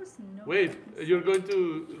 Of course, no. Wait, you're going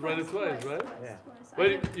to run it twice, right? Yeah.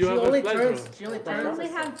 Wait, you She have only a flash turns. draw. She only I only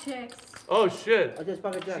turns. have checks. Oh shit. I just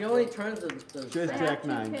pocket jack. She only turns the She has I Jack have two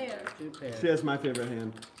 9. pairs. 2 pairs. She has my favorite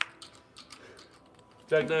hand.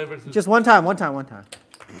 Jack 9 versus. Just one time. One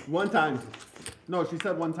time. No, she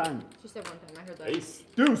said one time. She said one time. I heard that. Ace.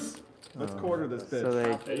 Deuce! Let's quarter this bitch. So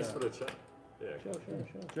they Ace for the check. Yeah,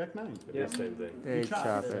 Jack 9. yeah. Same thing.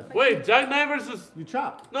 chop it. Wait, Jack 9 versus. You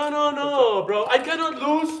chop. No, bro. I cannot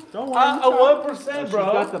lose Don't worry, a you chop. 1%, She's bro.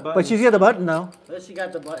 got the button. But she's got the button though. But she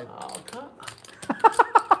got the button. Oh, come on.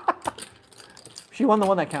 She won the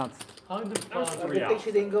one that counts. How the I fuck? good thing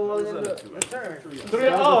she didn't go all in the turn. Three.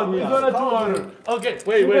 Oh, it's not a 200. Okay,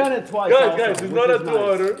 wait. ran it twice Guys, also, it's which not a is nice.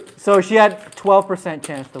 200. So she had 12%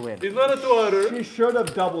 chance to win. It's not a 200. She should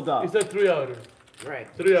have doubled up. It's a 300. Right.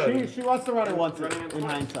 300. She wants to run it once in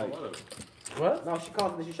hindsight. What? No, she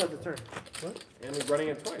calls and she shuts the turn. And he's running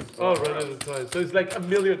it twice. Oh, right, that's fine. So it's like a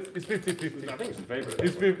million. It's 50-50. I think it's favorite.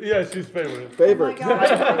 It's 50, yeah, she's favorite. Favorite. Oh my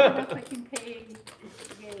god, I'm gonna fucking pay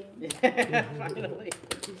game. Finally.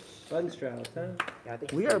 Button straddles, huh? Yeah, I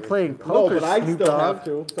think We she's are favorite. playing No, poker, but I Snoop still Dogg. have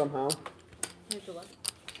to, somehow. Here's the one.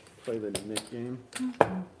 Play the Nick game.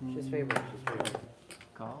 She's favorite. She's favorite.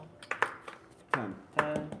 Call. 10.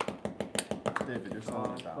 10. David, you're Call.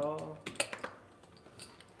 slowing it down. Call.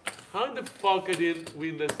 How the fuck I didn't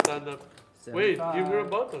win the stand-up? Wait, give her a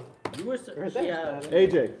button. You were yeah.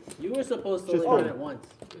 AJ. You were supposed to Just only run fine. it once.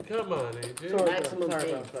 Come on, AJ. Maximum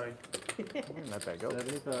pain. Let that go.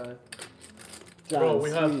 75. Bro, we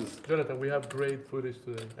John, have, please. Jonathan, we have great footage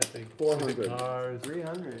today, I think. 400. With the cars,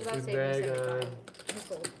 300. Without with saving Megan, 75. That's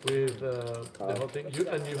cool. with the whole thing.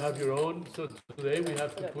 And you have your own. So today we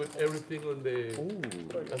have to put everything on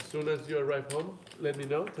the. As soon as you arrive home, let me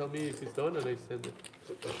know. Tell me if it's done, and I send it.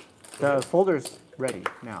 The folder's ready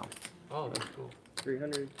now. Oh, that's cool.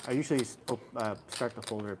 300. I usually start the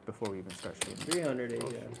folder before we even start streaming. 300,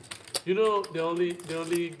 yeah. You know, the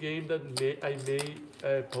only game that I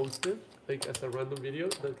may posted, like as a random video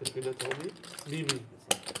that Katrina told me, Mimi.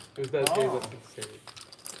 Because that game was insane.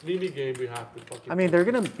 Mimi game we have to fucking. I mean, they're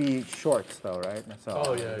gonna be shorts though, right? So,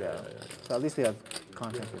 Oh yeah. So at least we have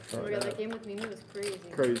content for Oh my shorts. god, that game with Mimi was crazy.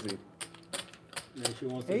 Crazy. Yeah, she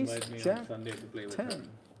wants to Ace, invite me Jack, on Sunday to play with 10. her.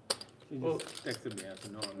 She Well, just texted me. I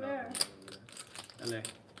said, no, I'm Where? not. LA.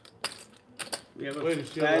 We have Wait, a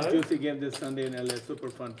is she fast alive? juicy game this Sunday in LA. Super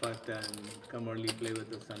fun 5-10. Come early, play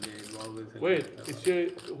with us Sunday. Always. Wait, is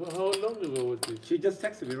she? How long ago was this? She just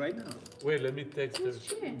texted me right now. Wait, let me text her. Who's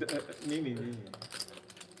she? Nini.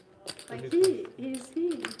 Like he's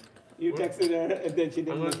he. You texted her and then she I'm didn't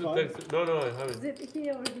going to respond. text. No, I Is haven't. it he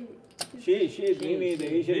or She, Mimi,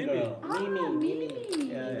 the Asian Mimi. girl. Ah, Mimi.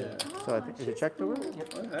 Yeah. So I think, is it check the river?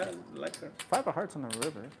 I like her. 5 of hearts on the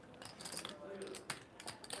river.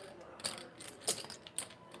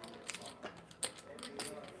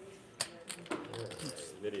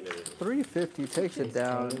 Nitty nitty. 350 takes it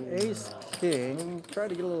down. Ace, king. Try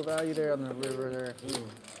to get a little value there on the river there.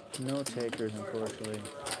 No takers, unfortunately.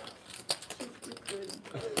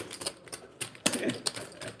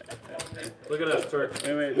 Look at us, Turk.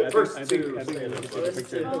 Wait, First I two. think I need to take a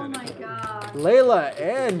picture. Oh my God. Layla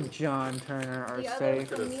and John Turner are The other safe.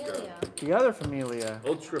 familia. The other familia.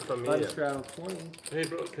 Ultra familia. Bunch 20. Hey,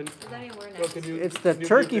 bro, can, Is that anywhere bro, next? can you? It's the can you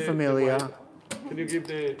turkey give the familia. white- Can you give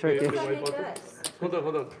the Turkey. the Who white made button? us? Hold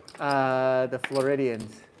on. The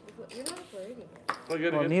Floridians. You're not Floridian.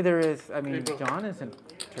 Forget Well, it. neither is, I mean, Hey, bro. John isn't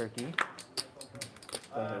Turkey.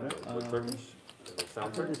 Turkish.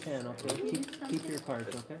 Sound Put Turkish. this hand, okay? Keep your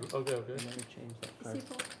cards, okay? Okay. Never change that card. Is he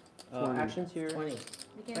for- Actions here. 20. You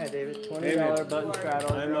can Hi, David. be- $20 button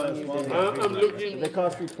straddle. I'm not a small I'm looking. They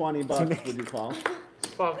cost you $20. Would you call?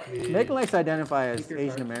 Fuck me. Megan likes to identify as Keep your Asian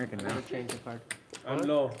card. American now. Never change the card. I'm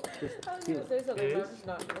low. I was gonna say something, but I'm just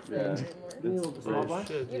not gonna say Yeah. it Give me a anymore. little small blind.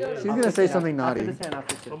 Shit, You yeah. don't She's know. gonna say something After naughty. this hand,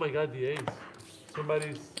 after this. Oh my God, the ace.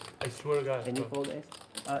 Somebody's. I swear to God. Can you fold ace?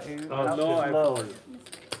 Are you Oh, out? no, I Low. fold.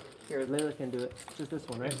 Here, Layla can do it. Just this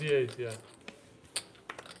one, right? It's the ace, yeah.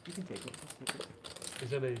 You can take it. Take it.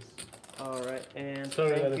 It's an ace. All right, and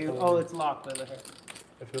Sorry, thank I you. folded. Oh, it's locked, Layla. Here.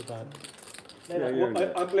 I feel bad.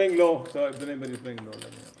 Layla, I'm playing low, so if anybody's playing low,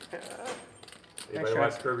 let me know. Anybody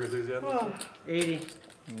watch Curb Your Enthusiasm? 80.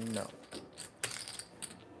 No.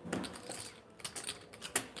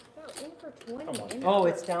 Oh, in for 20. in Oh, for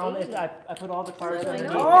it's down. 80. I put all the cards I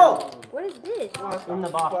underneath. know. Oh! What is this? In the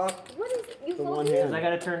box. What is you The one folded? hand. Because I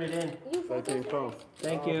gotta turn it in. You folded?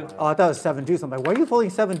 Thank you. Oh, I thought it was 7 deuce. I'm like, why are you folding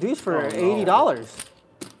 7 deuce for $80?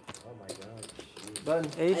 Oh my God.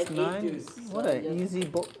 Button. Ace, I 9. deuce. What So, a yeah. easy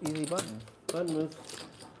button. Button move.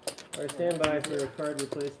 All right, stand by for a card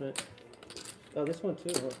replacement. Oh, this one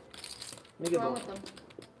too. Huh? Let me What's get wrong one.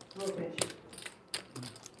 with them?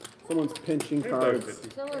 Someone's pinching cards.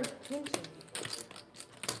 Someone's pinching.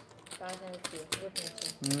 5 and 2. We're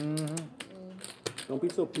pinching. Mm-hmm. Don't be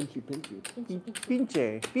so pinchy.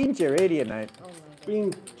 Pinche radio night. Oh my god.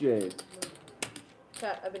 Pinche.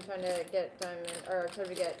 Chat, I've been trying to get diamond, or trying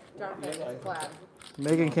to get Jonathan flat.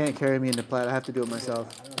 Megan can't carry me into plat. I have to do it myself.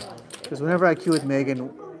 Because whenever I queue with Megan,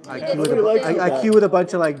 I queue with, Nobody likes you I that. queue with a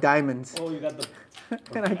bunch of like diamonds, Oh, you got the.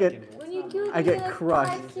 and I get When you do it, I you get like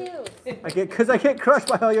crushed. 5 kills. because I get crushed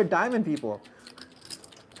by all your diamond people.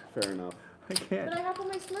 Fair enough. I can't, But I have on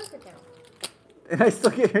my Smurf account. and I still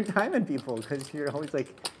get your diamond people because you're always like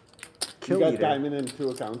You kill got leader. diamond in 2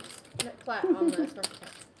 accounts. No, flat on the Smurf account.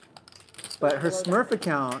 But her Smurf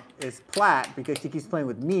account is plat because she keeps playing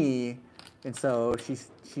with me, and so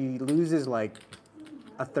she loses like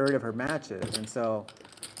a third of her matches, and so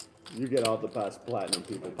You get all the past platinum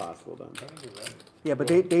people possible then. yeah. But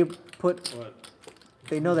they put What?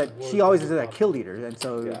 they know that she always is that kill leader, and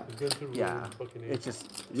so Yeah. yeah, it's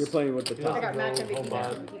just You're playing with the Yeah. I top. got match No, MVP, oh, match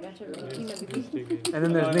man. MVP, match MVP. and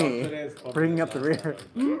then there's No, me today's popular. bringing up the rear.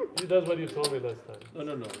 That's what you told me last time.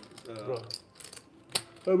 No. Bro.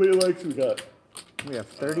 How many likes we got? We have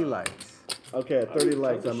 30 likes. Okay, at 30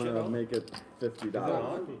 likes, I'm shit gonna on? make it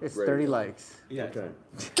 $50. It's Great. 30 likes. Yeah. Okay.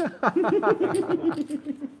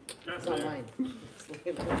 It's not mine.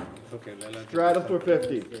 Okay, Layla. Straddle for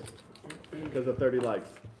 50 because of 30 likes.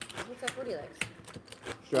 What's that 40 likes?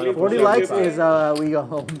 Straddle for 40 likes 75. is we go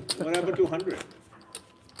home. What happened to 100?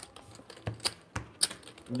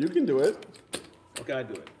 You can do it. Okay, I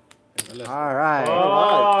do it. Let's All right.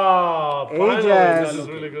 Oh, finally, that Ajax. is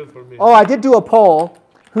really good for me. Oh, I did do a poll.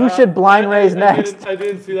 Who should blind raise next? I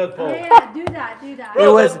didn't see that poll. Yeah, do that, do that. It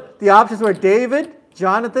was the options were David,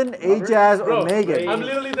 Jonathan, Ajaz, or Bro, Megan. I'm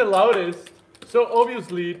literally the loudest, so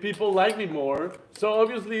obviously people like me more. So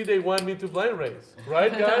obviously they want me to blind raise,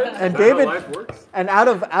 right, guys? And Is that David, how life works? and out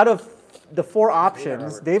of the 4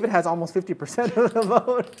 options, David has almost 50% of the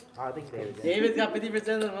vote. I think David. David's got 50%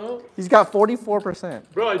 of the vote. He's got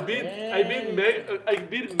 44%. Bro, I beat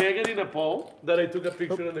Megan in a poll that I took a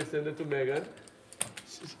picture and I sent it to Megan.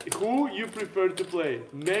 Who you prefer to play,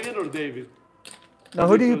 Megan or David? Now, I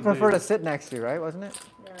who do think you it was prefer to David. sit next to, right? Wasn't it?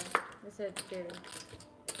 Yeah, I said David.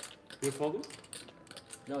 You folded?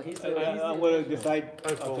 No, he's I'm gonna decide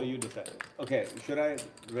I after fold. you decide. Okay, should I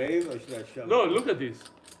raise or should I shove? No, look at this.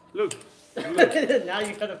 Look. Now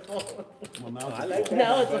you gotta fold. Well, now I like that.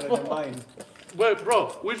 Now it's a better than fold. mine. Wait, bro,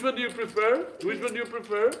 which one do you prefer? Which one do you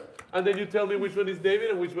prefer? And then you tell me which one is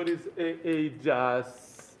David and which one is a Jazz.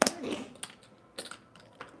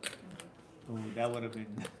 Oh, that would have been.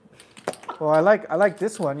 Well, I like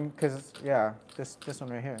this one because yeah, this one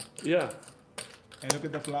right here. Yeah. And look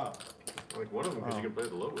at the flop. I like one of them because you can play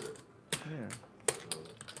the low with it. Yeah.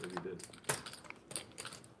 Maybe you did.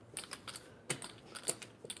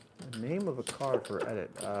 The name of a car for edit.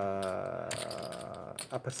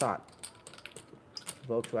 A Passat.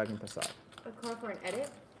 Volkswagen Passat. A car for an edit?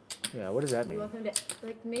 Yeah, what does that You mean? want them to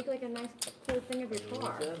like make like a nice cool thing of your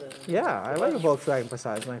car. Yeah, I like a Volkswagen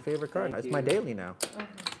Passat. It's my favorite car. It's my daily now.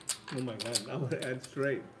 Oh my god, now I add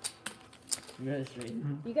straight.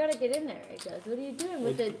 You gotta get in there, it does. What are you doing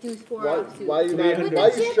with the deuce four Why, offsuit? why are you not? With Why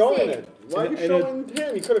are the you chips showing in. it? Why are you And showing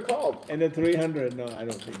him? You could have called. And the 300, no, I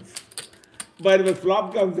don't think so. But if a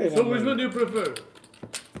flop comes in, So I'm which like, one do you prefer?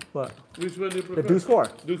 What? Which one do you prefer? The deuce 4.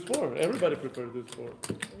 Deuce 4. Everybody prefers deuce 4.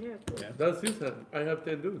 Yeah, cool. That's his hand. I have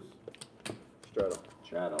 10 deuce. Straddle.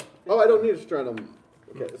 Straddle. Oh, I don't need a straddle.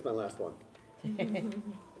 Okay, this is my last one.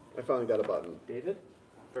 I finally got a button. David?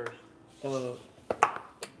 First.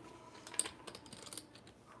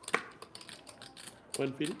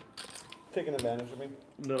 One feet? Taking advantage of me.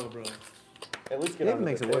 No, bro. At least get Dave on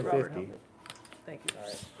makes the it table. 150. Thank you. All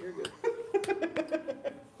right, you're good.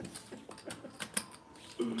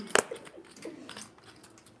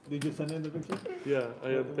 Did you send in the picture? Yeah, I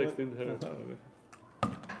am texting her.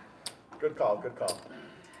 Good call. Good call.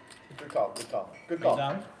 Good call. Good call. Good call.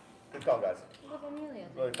 Down? Good call, guys. Look at Amelia.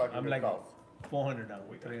 Really fucking I'm good like calls. 400 now,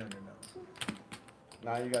 300 now.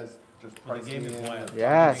 Now you guys just The price me game is in. wild.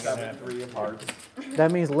 Yes. 7-3 of hearts.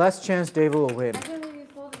 That means less chance David will win. I can't believe you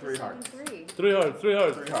folded the 7-3. 3 hearts, 3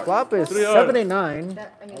 hearts. 3 hearts. Flop is 3 7-8-9.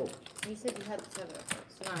 That, I mean, you said you had the 7 of hearts.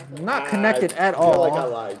 So now I feel Not connected at feel all. like I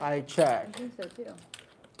lied. I I checked. think so too.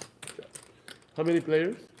 How many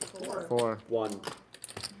players? 4. 4. 1.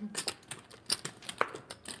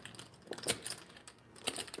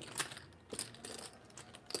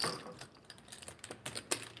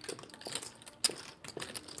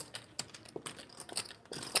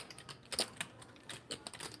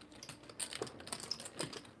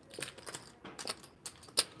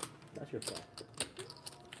 That's your fault.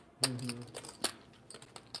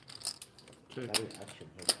 Check. That is action.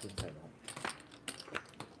 That's inside out.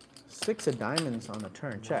 6 of diamonds on the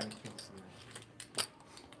turn. Check.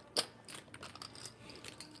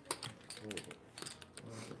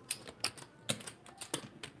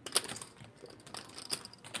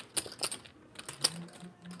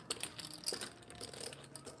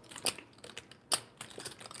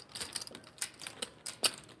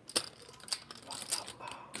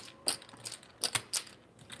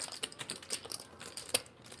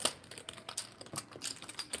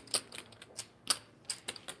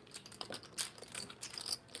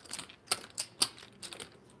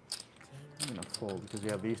 I'm gonna fold because we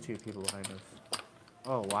have these two people behind us.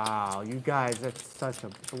 Oh wow, you guys, that's such a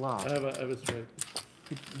flop. I have a straight.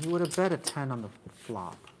 You would have bet a 10 on the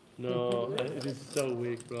flop. No, it is so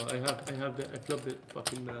weak, bro. I flopped it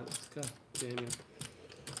fucking nuts. God damn it.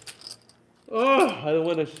 Oh, I don't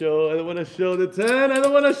want to show the 10. I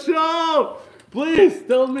don't want to show. Please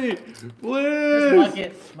tell me. Please. Muck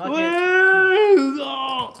it. Muck it. Please.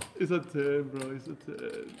 Oh, it's a 10, bro. It's a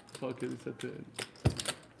 10. Fuck it, it's a 10.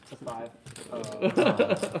 It's a 5.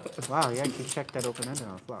 Wow, you actually checked that open-ended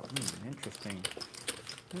on the flop. Interesting.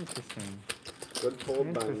 Interesting. Good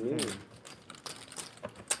fold by me. Interesting.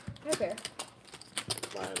 Okay.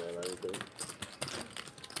 Fine and everything.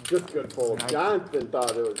 Just good fold. Jonathan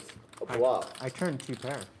thought it was a bluff. I turned 2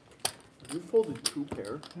 pair. You folded 2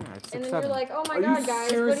 pair? Yeah, it's And 6-7. then you're like, oh my Are you god, guys, what are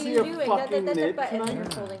seriously you a doing? fucking But nit and then tonight? you're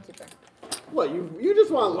folding 2 pair. What, you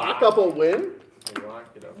just want to lock up a win? You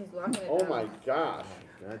locked it up. He's locking it Oh down. my gosh.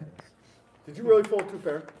 Did you really fold 2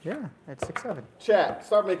 pair? Yeah, it's 6-7. Chat,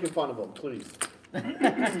 start making fun of him, please. He's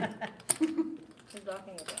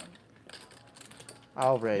locking it down.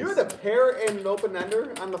 I'll raise. You had a pair and an open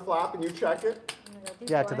ender on the flop and you check it? Oh my God, these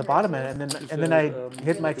Yeah, to the blind bottom versus- end, and then I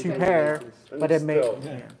hit my 2 pair, And but it made. still.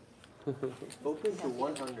 Yeah. Open to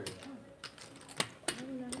 100.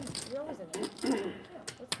 You're always in there.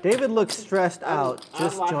 David looks stressed I'm out.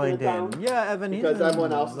 Just locking joined it down in. Yeah, Evan. because he's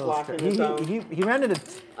everyone a else is little locking stre- it down. He ran into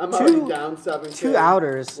I'm already two down 7K. 2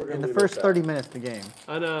 outers We're gonna in the leave it first at 30 that. minutes of the game,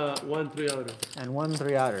 And 1 3 outer. and 1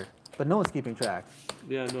 3 outer. But no one's keeping track.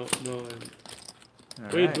 Yeah, no. All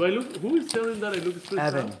Wait, right. do I look? Who is telling that I look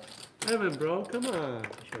stressed Evan. out? Evan, bro, come on.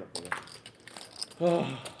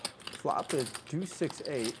 Flop is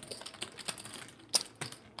 2-6-8.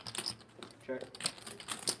 Check.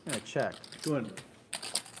 I'm gonna check. 200.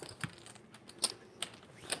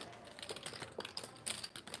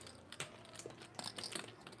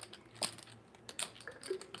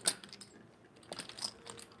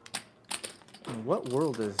 In what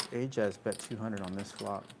world does Ajaz bet 200 on this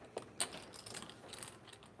flop?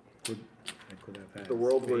 I could have had The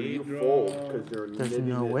world where you spade fold draw. because you're There's knitting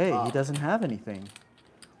no it way. up. He doesn't have anything.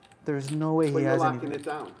 There's no way But he you're has locking anything. it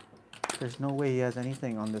down. There's no way he has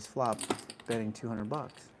anything on this flop betting 200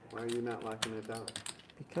 bucks. Why are you not locking it down?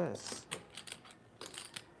 Because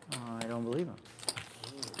I don't believe him.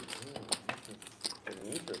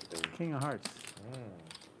 Interesting. King of hearts.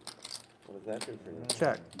 What does that do for you?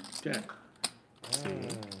 Check. Check.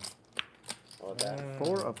 Oh, that.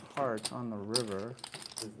 4 of hearts on the river.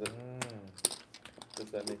 Does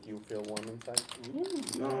that make you feel warm inside?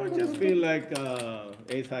 No, I just feel like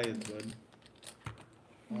ace high is good.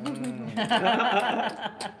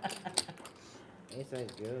 Ace high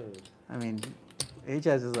is good. I mean,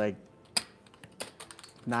 Ajaz is like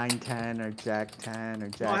 9-10 or Jack 10 or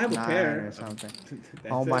Jack I have a 9 pair. or something.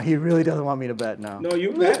 That's Oh my, it. he really doesn't want me to bet now. No,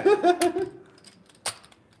 you bet.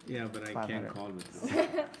 Yeah, but I 500. can't call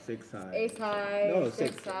with 6 high. Ace high, No,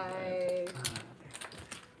 6 high.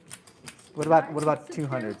 What about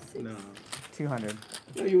 200? No. 200.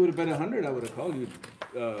 No, you would have bet 100, I would have called you,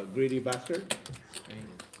 greedy bastard.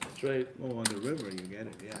 Straight. Oh, on the river, you get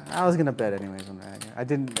it, yeah. I was gonna bet anyways on that. I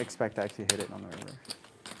didn't expect to actually hit it on the river.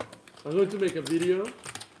 I'm going to make a video.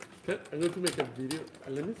 I'm going to make a video.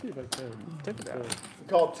 Let me see if I can. Check it out.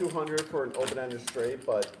 Call 200 for an open-ended straight,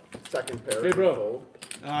 but second pair. Hey, bro. Fold.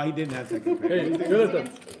 Oh, he didn't have second pair. Hey, Jonathan,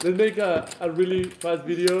 let's make a really fast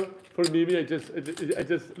video for Mimi. I just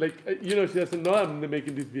like, she doesn't know I'm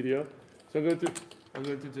making this video. So I'm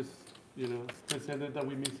going to just, present it that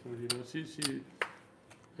we miss her, she,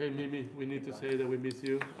 hey Mimi, we need to say that we miss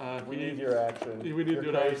you. We need your action. We need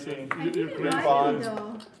your action. I didn't Your like it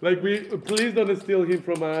though. Like please don't steal him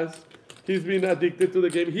from us. He's been addicted to the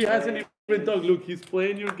game. He hasn't even talked. Look, he's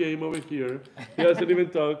playing your game over here. He hasn't even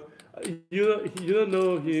talked. You don't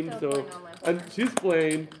know him, so and she's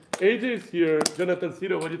playing. AJ is here. Jonathan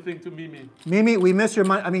Cito, what do you think to Mimi? Mimi, we miss your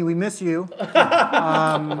money. I mean, we miss you.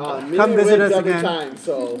 Mimi Come visit wins us every again. time,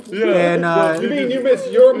 so. And You mean you miss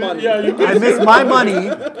your money? Yeah, you I miss my money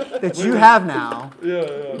that you have now.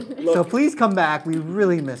 Yeah. So please come back. We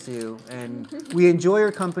really miss you, and we enjoy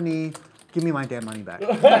your company. Give me my damn money back.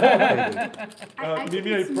 I think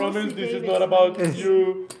Mimi, I it's promise mostly this is David's not about money.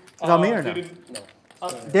 you. It's on me or no? getting-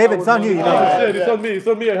 David, it's on you. You know. Shit, it's on me. It's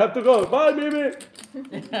on me. I have to go. Bye, Mimi.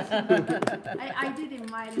 I did in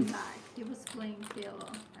my back. He was playing Philo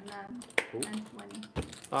and then and 20.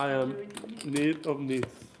 I am need of needs.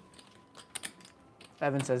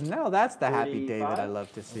 Evan says, "No, that's the happy David 35? I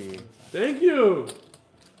love to see." Thank you.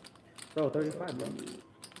 Bro, 35, bro.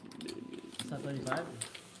 It's not 35?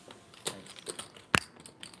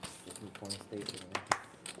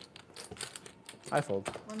 I fold.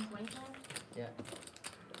 125? Yeah.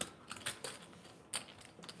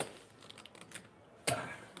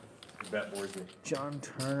 Bet bores me. John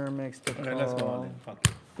Turner makes the All right, let's go all call. in. Fuck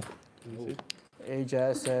it.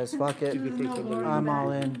 Ajaz says, "Fuck it. No, I'm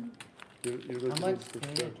all in." You're going How to much win for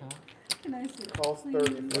can sure. you count? Can I see? Calls Please?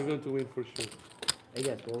 30. You're going to win for sure.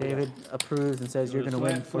 Yes, David approves and says, "You're gonna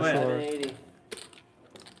win for Sweat. sure." 780.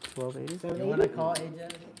 1280, You want to call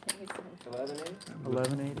AJ? 1180.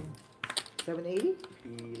 1180. 780.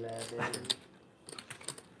 11.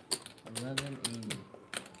 1180.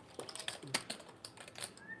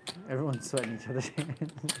 Everyone's sweating each other's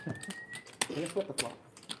hands. Let's split the flop.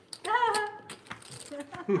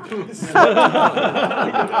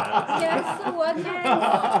 Yes, so what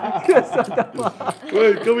now?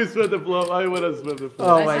 Wait, can we sweat the flop? I want to sweat the flop.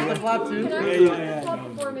 Oh I my see the god. flop too. Can I Yeah, split yeah, the flop no.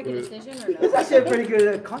 before I make a decision or It's no? actually a pretty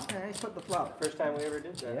good cost, man. I split the flop. First time we ever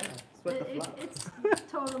did that. Yeah, split the flop.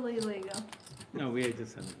 It's totally legal. No, we are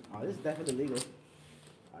just having. Oh, this is definitely legal.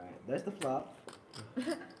 Alright, there's the flop.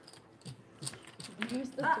 Use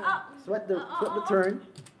the Sweat the turn.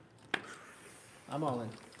 I'm all in.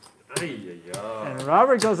 And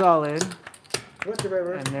Robert goes all in, Sweat the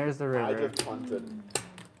river. and there's the I river. just punted.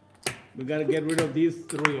 We gotta get rid of these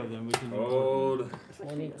 3 of them. We can Hold.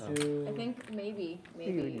 22. I think maybe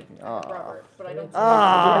Ah. Robert, but I don't see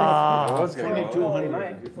Ah, I was gonna go. 22, honey.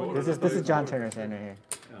 this is John Turner's hand right here.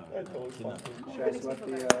 Should I sweat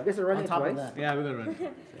the, I guess we're running On top twice. of that. Yeah, we're gonna run.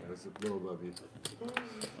 That's a little above you.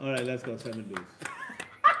 All right, let's go 7 deuce.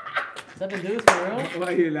 7 deuce for real? Why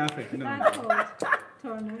are you laughing? No. Back fold.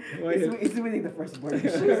 Turner. He's winning the first board.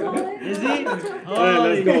 Who's on it? Is he? Alright,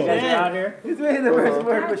 let's go. Out here. He's winning the first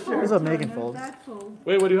board for sure. Who's up Megan folds? That fold.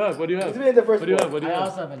 Wait, what do you have? What do you have? He's winning the first What do you board. have? What do you I have?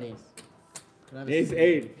 also have an ace. Ace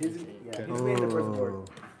 8. He's winning the first board.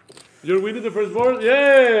 You're winning the first board?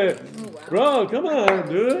 Yeah! Oh, wow. Bro, come on,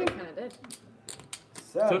 dude. Kind of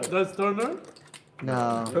did. That's Turner?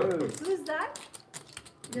 No. Who's that?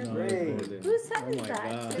 No, Whose son is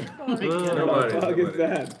that? What the Nobody. fuck is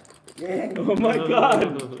that? Yeah. Oh my god. Oh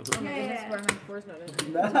my goodness, where my four's not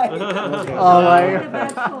in. Oh my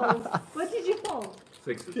Bad fold. What did you fold?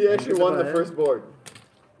 Sixes. He actually won the first board.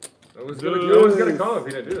 I was gonna call if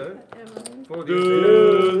he didn't do that. Fold the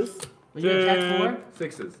Deuce. Will you attack 4?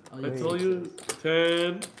 sixes. Oh, I you told you.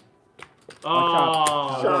 10.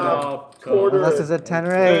 Chop. Quarter. Unless it's a 10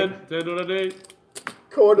 or 8. 10 or an 8.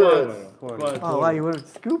 Quarter. Oh wow, you would have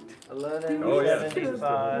scooped? 11, Oh, yeah. 75,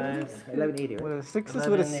 1180, right? Would have sixes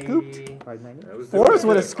would have scooped? 590. That was Fours good.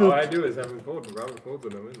 would've scooped. All I do is have him fold. Robert folds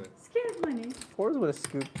when I'm in there. Scared money. Fours would have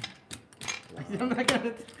scooped. I'm not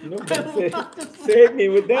gonna. No, save me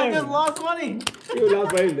with I just them. lost money. You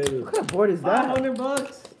lost money, David. What kind of board is that?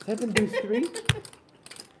 $500. 7 deuce 3?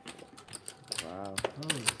 Wow.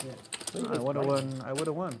 Holy shit. I would have won. I would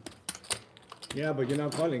have won. Yeah, but you're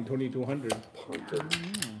not calling 2200.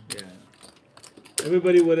 Yeah.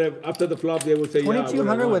 Everybody would have, after the flop, they would say, yeah.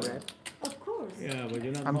 2200 with. Of course. Yeah, but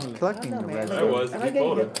you're not I'm calling. collecting the red. I was. Am He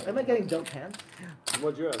folded. I getting dumped hands?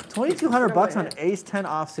 What'd you have? 2200 bucks on ace 10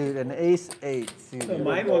 offsuit and ace 8 So suited.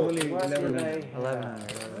 mine was only 1100.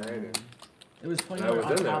 1100. It was I 21 was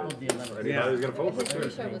on in there. top of the I 11. didn't know he was gonna fold for His sure.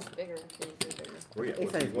 pre-shove was bigger. His was bigger. Well, yeah,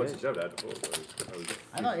 Ace high is once he good. shoved, I had to fold.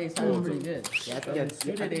 I thought ace high was pretty good. Yeah, I think And that's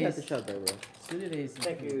suited the ace. shove there, bro. Suited ace is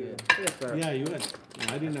pretty good. Yeah, you had.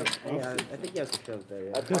 I didn't have. Yeah, I think you have to shove there,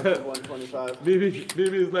 I yeah. punted 125.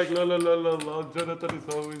 Maybe is like, la la la la la. Jonathan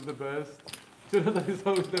is always the best. Jonathan is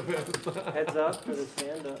always the best. Heads up for the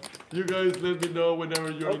stand up. You guys let me know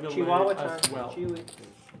whenever you're in the Chihuahua lane time. as well. Chewy.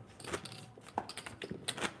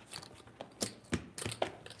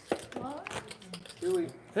 What? Chewy.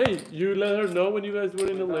 Hey, you let her know when you guys were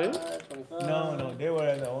in the lane? 25. No, they were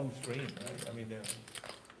in their own stream, right? I mean, they were.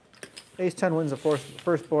 Ace 10 wins the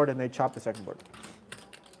first board and they chop the second board.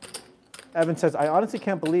 Evan says, I honestly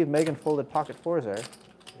can't believe Megan folded pocket 4s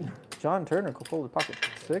there. John Turner folded pocket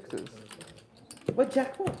 6s. What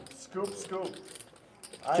Jack 4? Scoop, scoop.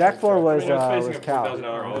 Jack 4 was Facing a Cal.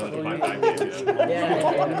 $4,000 all in a 5-5 game.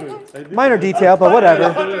 Yeah. Minor detail, but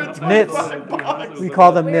whatever. Nits. We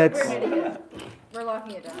call them nits. We're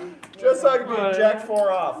locking it down. Just so I can be Jack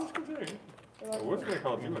 4 off. Well, what's gonna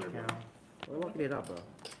call 200? We're locking it up,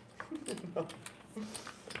 bro.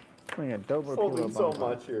 Yeah, double Folding so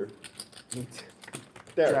much here.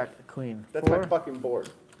 There. Jack, queen. That's my 4, fucking board.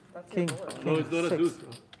 king, No, it's not a 6. deuce.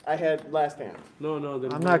 I had last hand. No,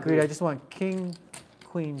 then I'm not greedy. I just want king,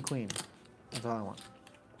 queen, queen. That's all I want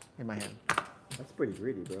in my hand. That's pretty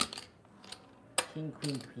greedy, bro. King,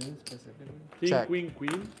 queen, queen specifically. King, Check.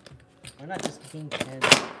 queen. Why not just king, 10?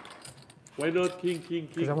 Why not king?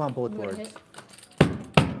 Because I want both You wanna boards. hit?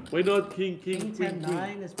 Why not king, King, 10,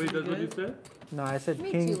 9 is Wait, pretty that's what you good. said? No, I said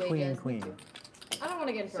Me king, too, wait, queen, guys, me queen. too. I don't want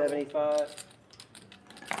to get in trouble. 75.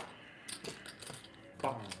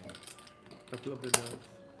 I flipped it out.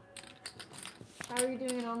 How are you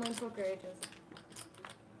doing in online poker ages?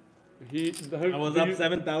 I was up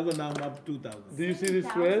 7,000, now I'm up 2,000. Do you see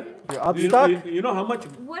this thread? You're up You stuck? you know how much?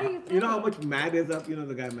 What are you You know how playing? much Mad is up? You know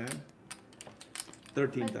the guy Mad?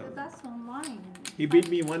 13,000. That's online. He beat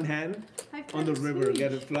me one hand I've on the done river, huge.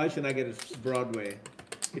 get a flush, and I get a Broadway.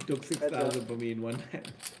 It took 6,000 for me in one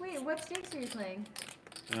hand. Wait, what stakes are you playing?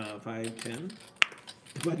 5, 10.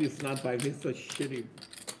 But it's not 5, it's a shitty,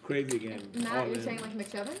 crazy game. Matt, All you're in. saying like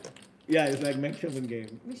McShovin? Yeah, it's like McShovin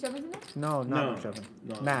game. McShovin's in it? No, not McShovin.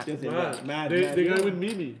 No, Matt. just Matt. Mad. The guy with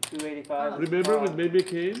Mimi. 285. Remember when Mimi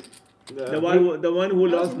came? The one who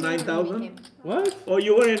lost 9,000? What? Oh,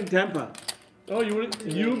 you were in Tampa. Oh, you missed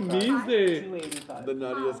it. 285. The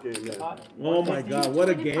nuttiest game yet. Oh my God, what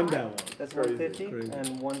a game that was. That's Crazy. 150 Crazy.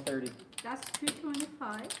 and 130. That's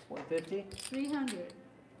 225, 150, 300.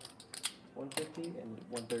 150, and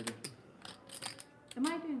 130. Am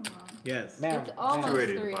I doing wrong? Yes. Ma'am, It's almost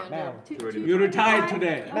 280. 300. You retired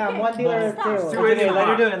today. ma'am, one dealer Stop. failed. Okay, Let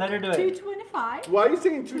her do it. Let her do it. 225. Why are you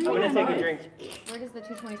saying I'm gonna take a 225? drink. Where does the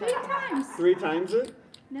 225 3 come from? times. 3 times it?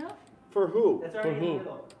 No? For who? That's already in the who?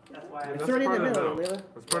 middle. That's why. That's It's already in part the of middle, middle. Leila.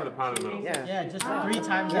 That's part of the pot in the middle. Yeah. Yeah, just 3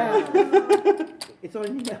 times Yeah. that. It's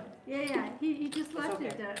already in the middle. Yeah, he just left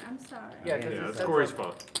it there. I'm sorry. Yeah, that's Corey's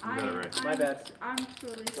fault. You got it right. My bad. I'm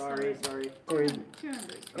truly Sorry. sorry. Sorry.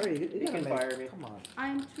 200. Corey, you can fire me. Come on.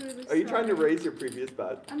 I'm truly Are you trying to sorry. raise your previous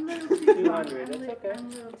bet? I'm a little too drunk. 200, that's okay. I'm a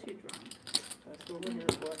little too drunk. That's what we're here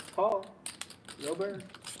for. Call. No burn.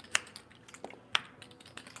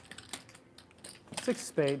 6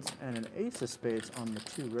 spades and an ace of spades on the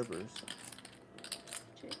 2 rivers.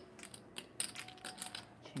 Check.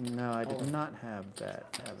 No, I did not have that,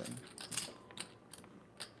 Evan.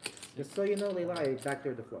 Just so you know, Leila, I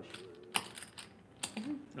backdoored the flush.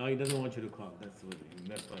 No, he doesn't want you to call. That's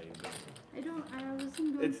why I wasn't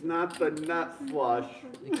going. It's not the nut flush.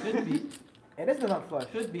 It could be. It is the nut flush.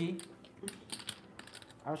 Could be.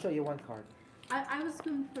 I'll show you one card. I was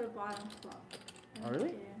going for a bottom flop. Oh,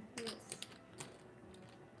 really? Yeah, yes.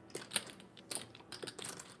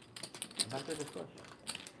 Backdoor the flush.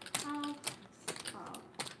 Oh.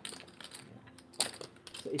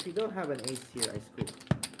 So if you don't have an ace here, I scoop.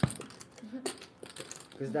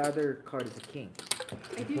 Because the other card is a king.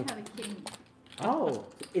 I do have a king. Oh,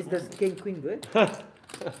 is the king queen good?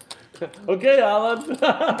 Okay, Alan.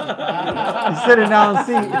 He's sitting down and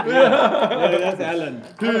see. Yeah, that's Alan.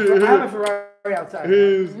 I have a Ferrari outside.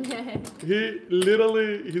 He's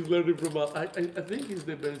learning from us. I think he's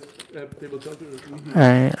the best table talker.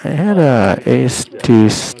 I had ace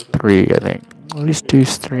deuce 3, I think. Ace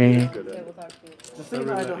deuce 3. Just so you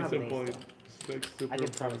know, I don't have an ace. I can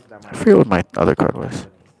promise that I much. forget what my other card was.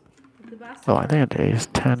 Oh, I think I had ace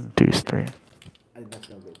 10 deuce 3. That's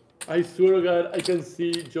no good. I swear to God, I can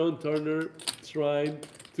see John Turner trying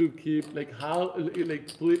to keep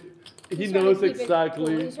he knows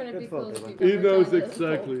exactly. He's trying to be cool to people. He knows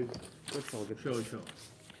exactly. Good fold, good Show. fold.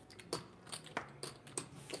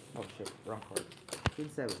 Oh shit, wrong card. King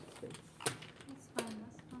 7. Spades. That's fine.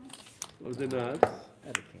 Of the nuts.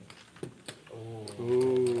 That's a king.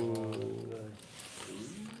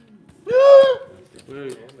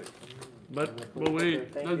 Wait. But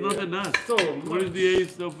wait, that's not the nuts. Where is the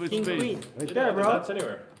ace of King, spades? queen. Right there, bro. That's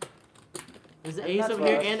anywhere. There's an ace over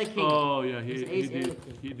here and a king. Oh yeah, There's ace and a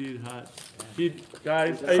king. he did hot.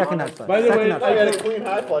 Guys, Second nut flush. by the way, I got a queen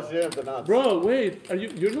high flush. You didn't have the nuts. bro, wait,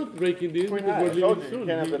 you're not breaking this Queen because high, we're I told leaving you, you soon.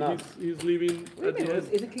 can't have the nuts. He's leaving What at do you the mean?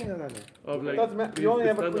 end Is a king another? of It doesn't matter. You only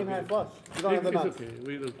have a queen high flush. You don't have the It's nuts. okay.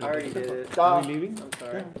 We don't I already care. did it. Duh. leaving? I'm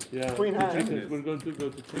sorry. Yeah. Queen high. Chicas. We're going to go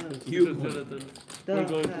to Chicas. Jonathan. We're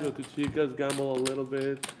going to go to Chicas, gamble a little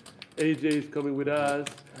bit. AJ is coming with us.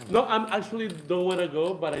 No, I'm actually don't want to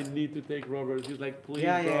go, but I need to take Robert. He's like, please,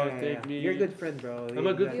 bro, take me. You're a good friend, bro. I'm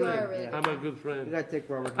a good You are friend. really I'm a good You friend. gotta take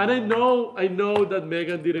Robert. And I know that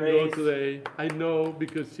Megan didn't go Raise. today. I know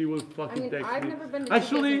because she will fucking text I've me. never been to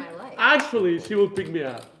Actually, Chicas in my life. actually, she will pick me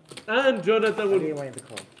up, and Jonathan What do will you want to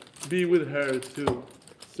call? be with her too.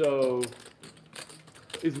 So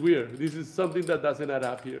it's weird. This is something that doesn't add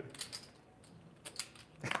up here.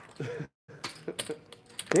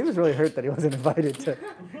 Dave was really hurt that he wasn't invited to.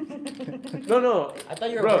 No. I thought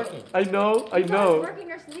you were Bro, working. I know. Working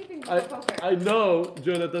or sleeping before poker. I know,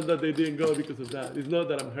 Jonathan, that they didn't go because of that. It's not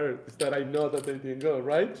that I'm hurt. It's that I know that they didn't go,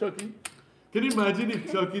 right, Chucky? Can you imagine if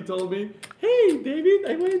Chucky told me, "Hey, David,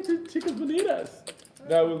 I went to Chicas Bonitas"?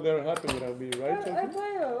 That will never happen without me, right, Chucky?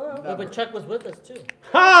 No, but Chuck was with us too.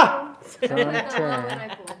 Ha!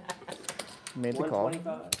 Made the call.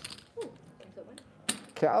 125.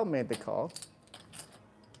 Cal made the call.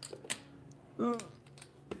 Just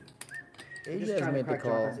AJ trying to made the crack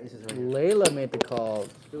call. Jonathan's aces right now. Layla made the call.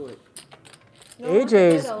 Do it.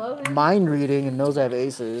 AJ's mind reading and knows I have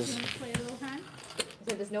aces. Play a little hand.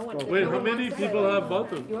 So there's no one. Wait, how many people have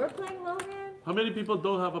bottom? You're playing low hand? How many people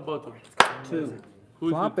don't have a bottom? 2.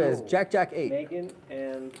 Who's Flop the is Jack Jack 8. Megan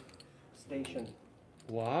and Station.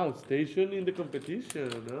 Wow, station in the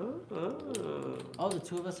competition, huh? Ah. All the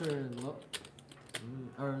two of us are low.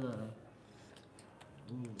 Or no.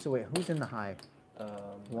 So wait, who's in the high?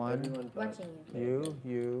 One. Everyone but Watching you.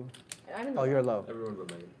 You. I'm in the Oh, you're low. Everyone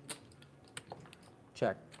but Megan.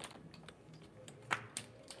 Check.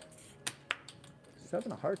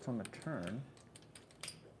 7 of hearts on the turn.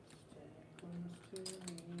 This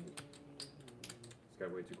guy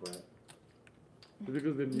way too quiet.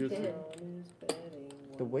 Because the news.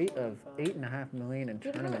 The weight of 8.5 million in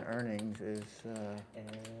tournament earnings is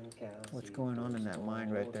what's going on in that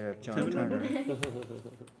mind right there of John Turner.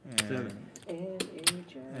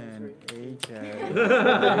 And AJ.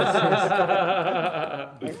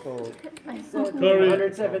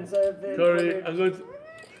 Corey, I'm going to,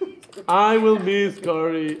 I will miss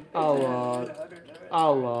Corey a lot.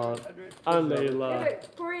 A lot. And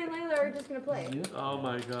Layla. Corey and Layla are just gonna play. Oh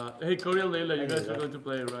my god. Hey, Corey and Layla, you guys are going to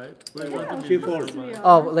play, right? We're going to She meet folds. so much.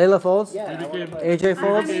 Oh, Layla folds? Yeah, We became, AJ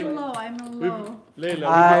folds? I'm in low. I'm in low. Layla,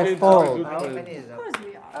 I we became fold. super good Oh, friends. Of course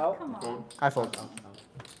we are. Come on. I fold.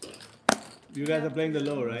 You guys are playing the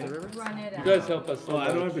low, right? run it You out. guys help us so Oh, I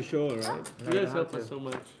don't much. have to show her, right? You guys help us so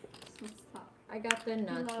much. I got the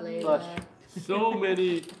nuts, Love Layla.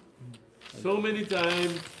 So many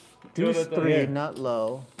times. Deuce Jonathan. 3, not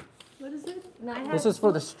low. What is it? This is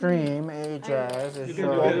for the stream. AJazz is You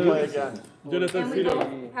Won't showing. play again. Jonathan And we Cito.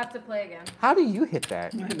 both have to play again. How do you hit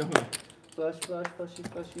that? I know. Flush, flush, flushy,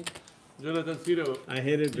 flushy. Jonathan Cito. I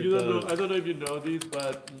hit it You don't know, because I don't know if you know this,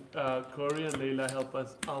 but Corey and Layla help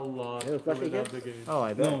us a lot You have a flush without again? the game. Oh,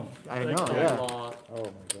 I know. I Like, know, a yeah. lot. Oh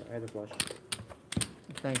my god, I had a flush.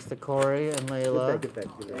 Thanks to Corey and Layla. Get that,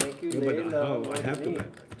 get that. Thank you, yeah, but Layla. I have to Me. bet.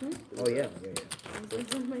 Oh yeah, yeah, yeah.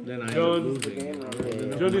 Then I end John- up losing.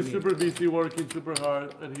 Yeah. John is super busy working super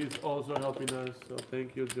hard and he's also helping us, so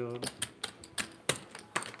thank you, John.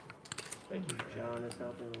 Thank you. John is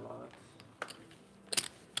helping a lot.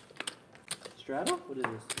 Straddle? What is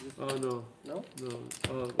this? Is this Oh no, no? no.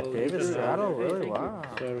 Oh, David you can Straddle, hide. really? Thank you. Wow.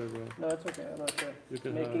 Sorry, bro. No, it's okay. I'm not sure. You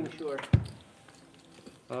can Making hide. sure.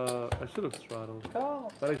 I should have straddled,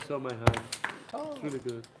 Call. but I saw my hand. Call. It's really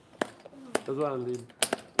good. That's why I'm leading.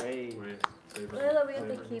 Raise. Layla, we have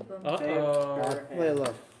to keep them. Uh-oh.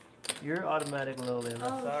 Layla. You're automatic low, Layla.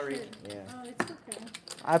 Oh, Sorry. shit. Yeah. Oh, it's okay.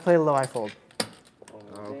 I play low, I fold.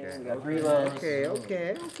 Okay. We got 3 lows.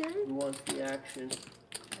 okay. Who wants the action?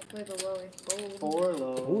 I play the low. Fold. 4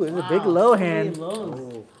 lows. Ooh, it's a big low so many hand.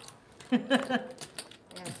 lows.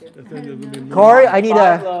 Corey, I need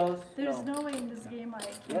 5 a. lows. There's no way in this game I can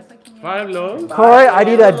Yes. fucking. 5 low? Corey, I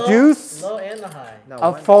need a deuce, Low and the high.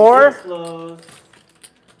 a 4, 6 lows.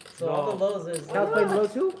 So all the lows is. Cal's playing the low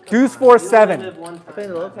too? deuce 4, 7. I'm playing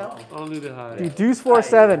the low, Cal? Only the high. Dude, deuce 4,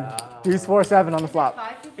 7. Deuce 4, 7 on the flop.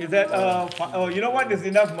 Is that oh, you know what? There's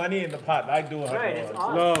enough money in the pot. I do have Right, it's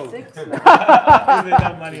on Low. 6 There's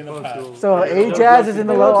enough money in the pot. So AJazz is in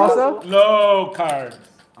the low also? Low cards.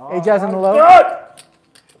 AJazz in the low?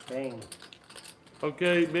 Bang.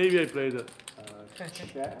 Okay, maybe I played it. Check,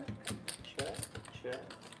 check, check.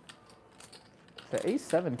 The ace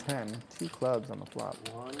 7, 10. 2 clubs on the flop.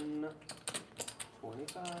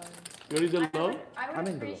 125. You're in the low? I I'm would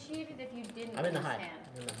in the low. appreciate it if you didn't I'm in the lose high. hand.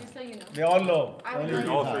 Just so you know. They're all low. I would Only like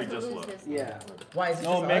you all high. three to just lose low. this. Yeah. Why is it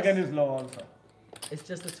No, just Megan us? is low also. It's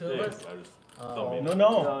just the two of Yeah, us? I just Oh. don't mean No, it.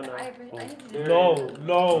 no. No, no. I need to do Low,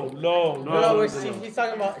 low, low, No, low. she's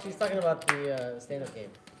talking about the stand-up game.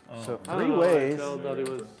 So I 3 don't know, ways. I felt that it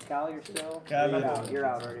was. Cal, you're still? Cal, you're you're out. out. You're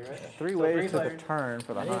out already, right? 3 So ways three to the players. turn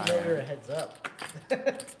for the I didn't know you were high. heads up. I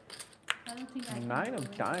don't think I can 9 do of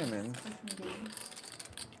it. diamonds. Fucking game.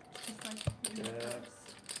 Just like really Yeah.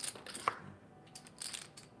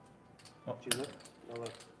 close. Did you look? No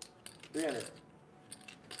look. 300.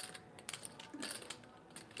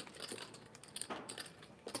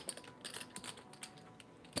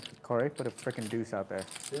 Corey, put a freaking deuce out there.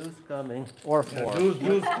 Deuce coming. Or 4.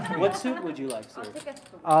 What suit would you like, I'll sir? take a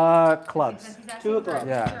 3. Clubs. Since he's asking 2 of for a clubs.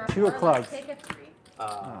 Yeah, picture of 2 of her, clubs. let's take a 3.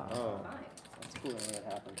 Oh. Fine. That's cool when that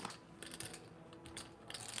happens.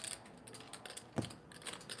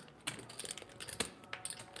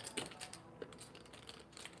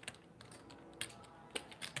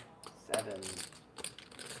 Seven.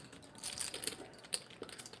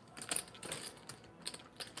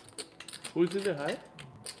 Who's in the high?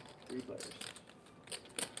 3 players.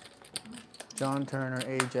 John Turner,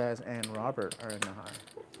 AJazz, and Robert are in the high.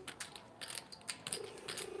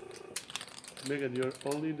 Megan, you're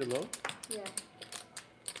only in the low? Yeah.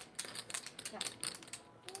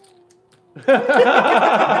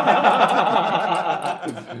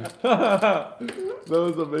 That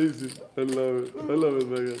was amazing. I love it. I love it,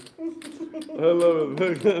 Megan. I love it,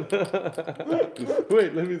 Megan.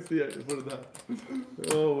 Wait, let me see it for that.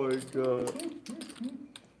 Oh my god.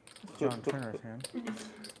 John Turner's hand.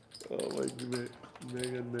 Oh my god.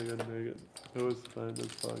 Megan. That was fun as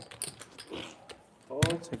fuck.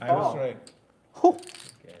 I was right.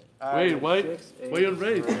 Wait, why you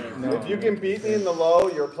raised? If you can beat me in the low,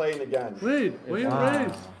 you're playing again. Wait, why you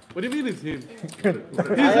raised? What do you mean it's him?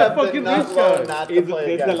 He's I a have been fucking not rich low guy. not to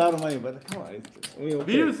play It's a again. lot of money, but come on. I mean,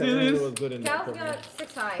 Do you okay, see 700 this? was good enough Cal's for me. got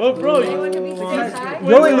 6 high. Oh, bro, Anyone can beat 6 high?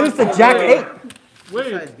 You only lose to Jack 8.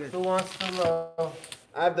 Wait, Who wants the low?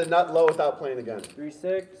 I have the nut low without playing again.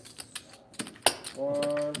 3-6.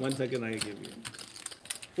 1, 1 second, I give you.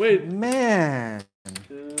 wait. Man,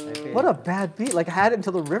 2. what a bad beat. Like I had it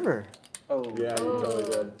until the river. Oh. Yeah, you totally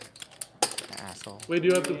did. Asshole. Wait, do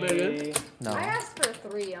you have to play again? Three. No. I asked for a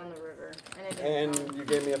 3 on the river. And you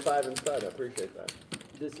gave me a 5 instead. I appreciate that.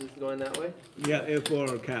 This is going that way? Yeah, F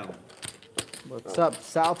for Cal. What's up,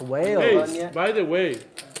 South Wales? Hey, by the way,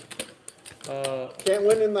 can't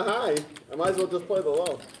win in the high. I might as well just play the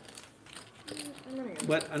low.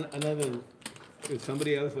 But another, if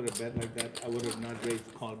somebody else would have bet like that, I would have not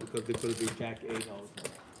raised call because it could be Jack 8 also.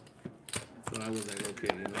 So I was like,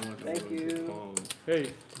 okay, you know what? Thank you. Call.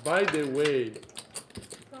 hey, by the way,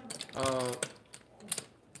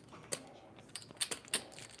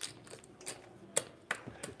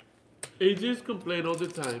 AJ's complain all the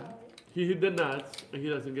time. He hit the nuts and he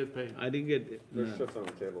doesn't get paid. I didn't get it. There's shit on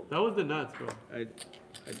the table. That was the nuts, bro. I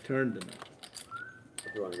turned the nuts.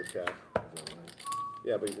 If you want to get cash.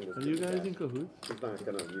 Yeah, but you can just. Are you guys in cahoots? It's not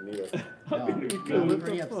gonna. You need it. I'm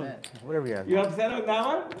pretty upset. Whatever you have. You upset on that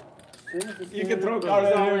one? You can throw cards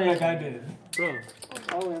out here like I did. Bro,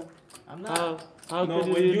 Oh, yeah. I'm not. how No,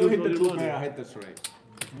 can when you you lose hit all the your 2 money? pair, I hit the straight.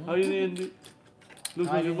 How you didn't lose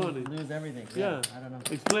all I your didn't money? lose everything. Yeah. I don't know.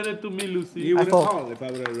 Explain it to me, Lucy. You would have fold. called if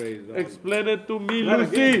I would have raised. Explain it to me, Not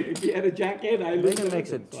Lucy. again. If you had a Jack 8, I lose. Megan makes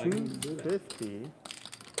it everything, so I didn't do that. 250.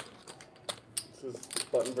 This is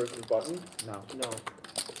button versus button. No.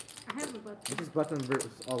 I have a button. This is button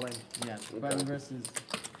versus all in. Yeah. Button versus.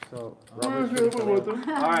 So, All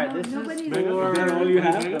Alright, this Nobody is knows. for Is that all you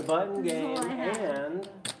have? the button This is game all I have. and.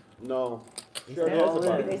 No. Is Sure, that has a all in?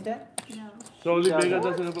 button. Is that? No. So only Does Megan what?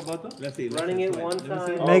 doesn't have a button? Let's see. Running it play. one Let me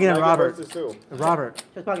time. see. Megan and Robert. Versus who? Robert.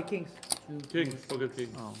 Just pocket kings. Kings, poker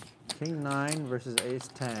king. Oh. King 9 versus Ace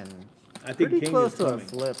 10. I think Pretty King close is to a coming.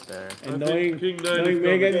 flip there. And I think knowing, King 9 knowing is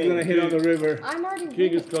Megan coming. is going to hit on the river. I'm already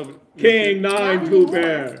King is winning. coming. King 9, 2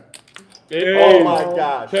 pair. Oh my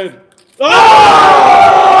gosh. 10.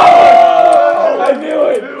 I knew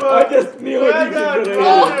it. I just knew it. You should hit.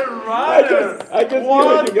 I just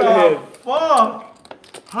knew it. You gonna hit. Fuck!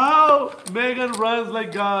 How Megan runs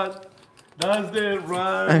like God? Does the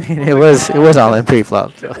run? I mean, it was all in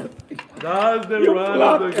pre-flop. So. Does the run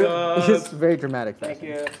of the It's God? just very dramatic. Thank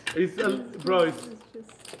you. It's bro. It's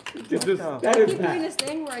just That I is keep doing bad. this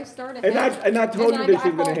thing where I start And ahead. I told you and that she's I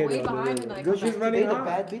gonna fall hit way it on the behind river. and I Good, come she's back. running Big a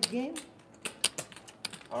bad bid game.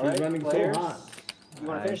 All right, She's running so players. hot. You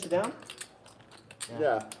want to finish it down?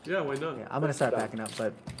 Yeah. yeah. Why not? Yeah, I'm gonna start backing up,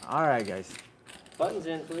 but all right, guys. Buttons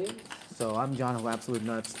in, please. So I'm John of Absolute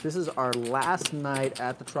Nuts. This is our last night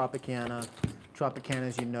at the Tropicana. Tropicana,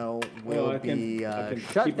 as you know, will I can be keep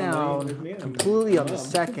shut my money with down me and completely on the mom.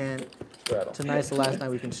 2nd. Straddle. Tonight's the last night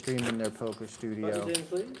we can stream in their poker studio. Buttons in,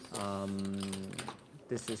 please.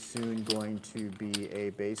 This is soon going to be a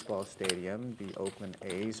baseball stadium. The Oakland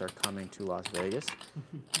A's are coming to Las Vegas.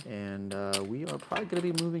 And we are probably going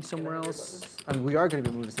to be moving somewhere else. I mean, we are going to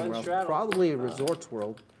be moving somewhere else. Straddle. Probably Resorts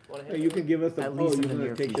World. Want to Hey, hit you can give us the At least in the you're near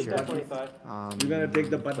gonna take the future. button. 25. You're gonna take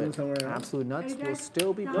the button but somewhere else. Absolute Nuts Are you will guys-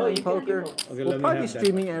 still be No, playing you can poker. keep Okay, We'll let me probably be have that.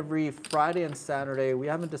 streaming every Friday and Saturday. We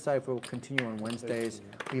haven't decided if we'll continue on Wednesdays.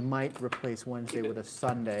 We might replace Wednesday with a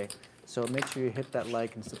Sunday. So make sure you hit that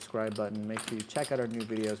like and subscribe button. Make sure you check out our new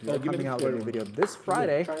videos. Oh, We're give me coming the out with a new square video this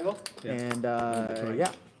Friday. Triangle? Yeah. And triangle.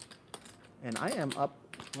 yeah. And I am up.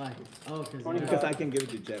 Why? Oh, because 25. Because I can give it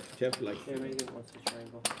to Jeff. Jeff likes Yeah, it. Megan wants the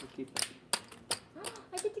triangle. You keep it.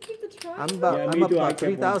 I get to keep the triangle. I'm about. Yeah, I'm me up too. I about kept one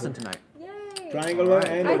 3,000 too. tonight. Yay. Triangle one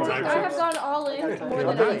and I one. have gone all in more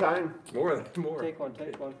than How many I. times? More. Take one,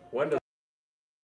 take one. One does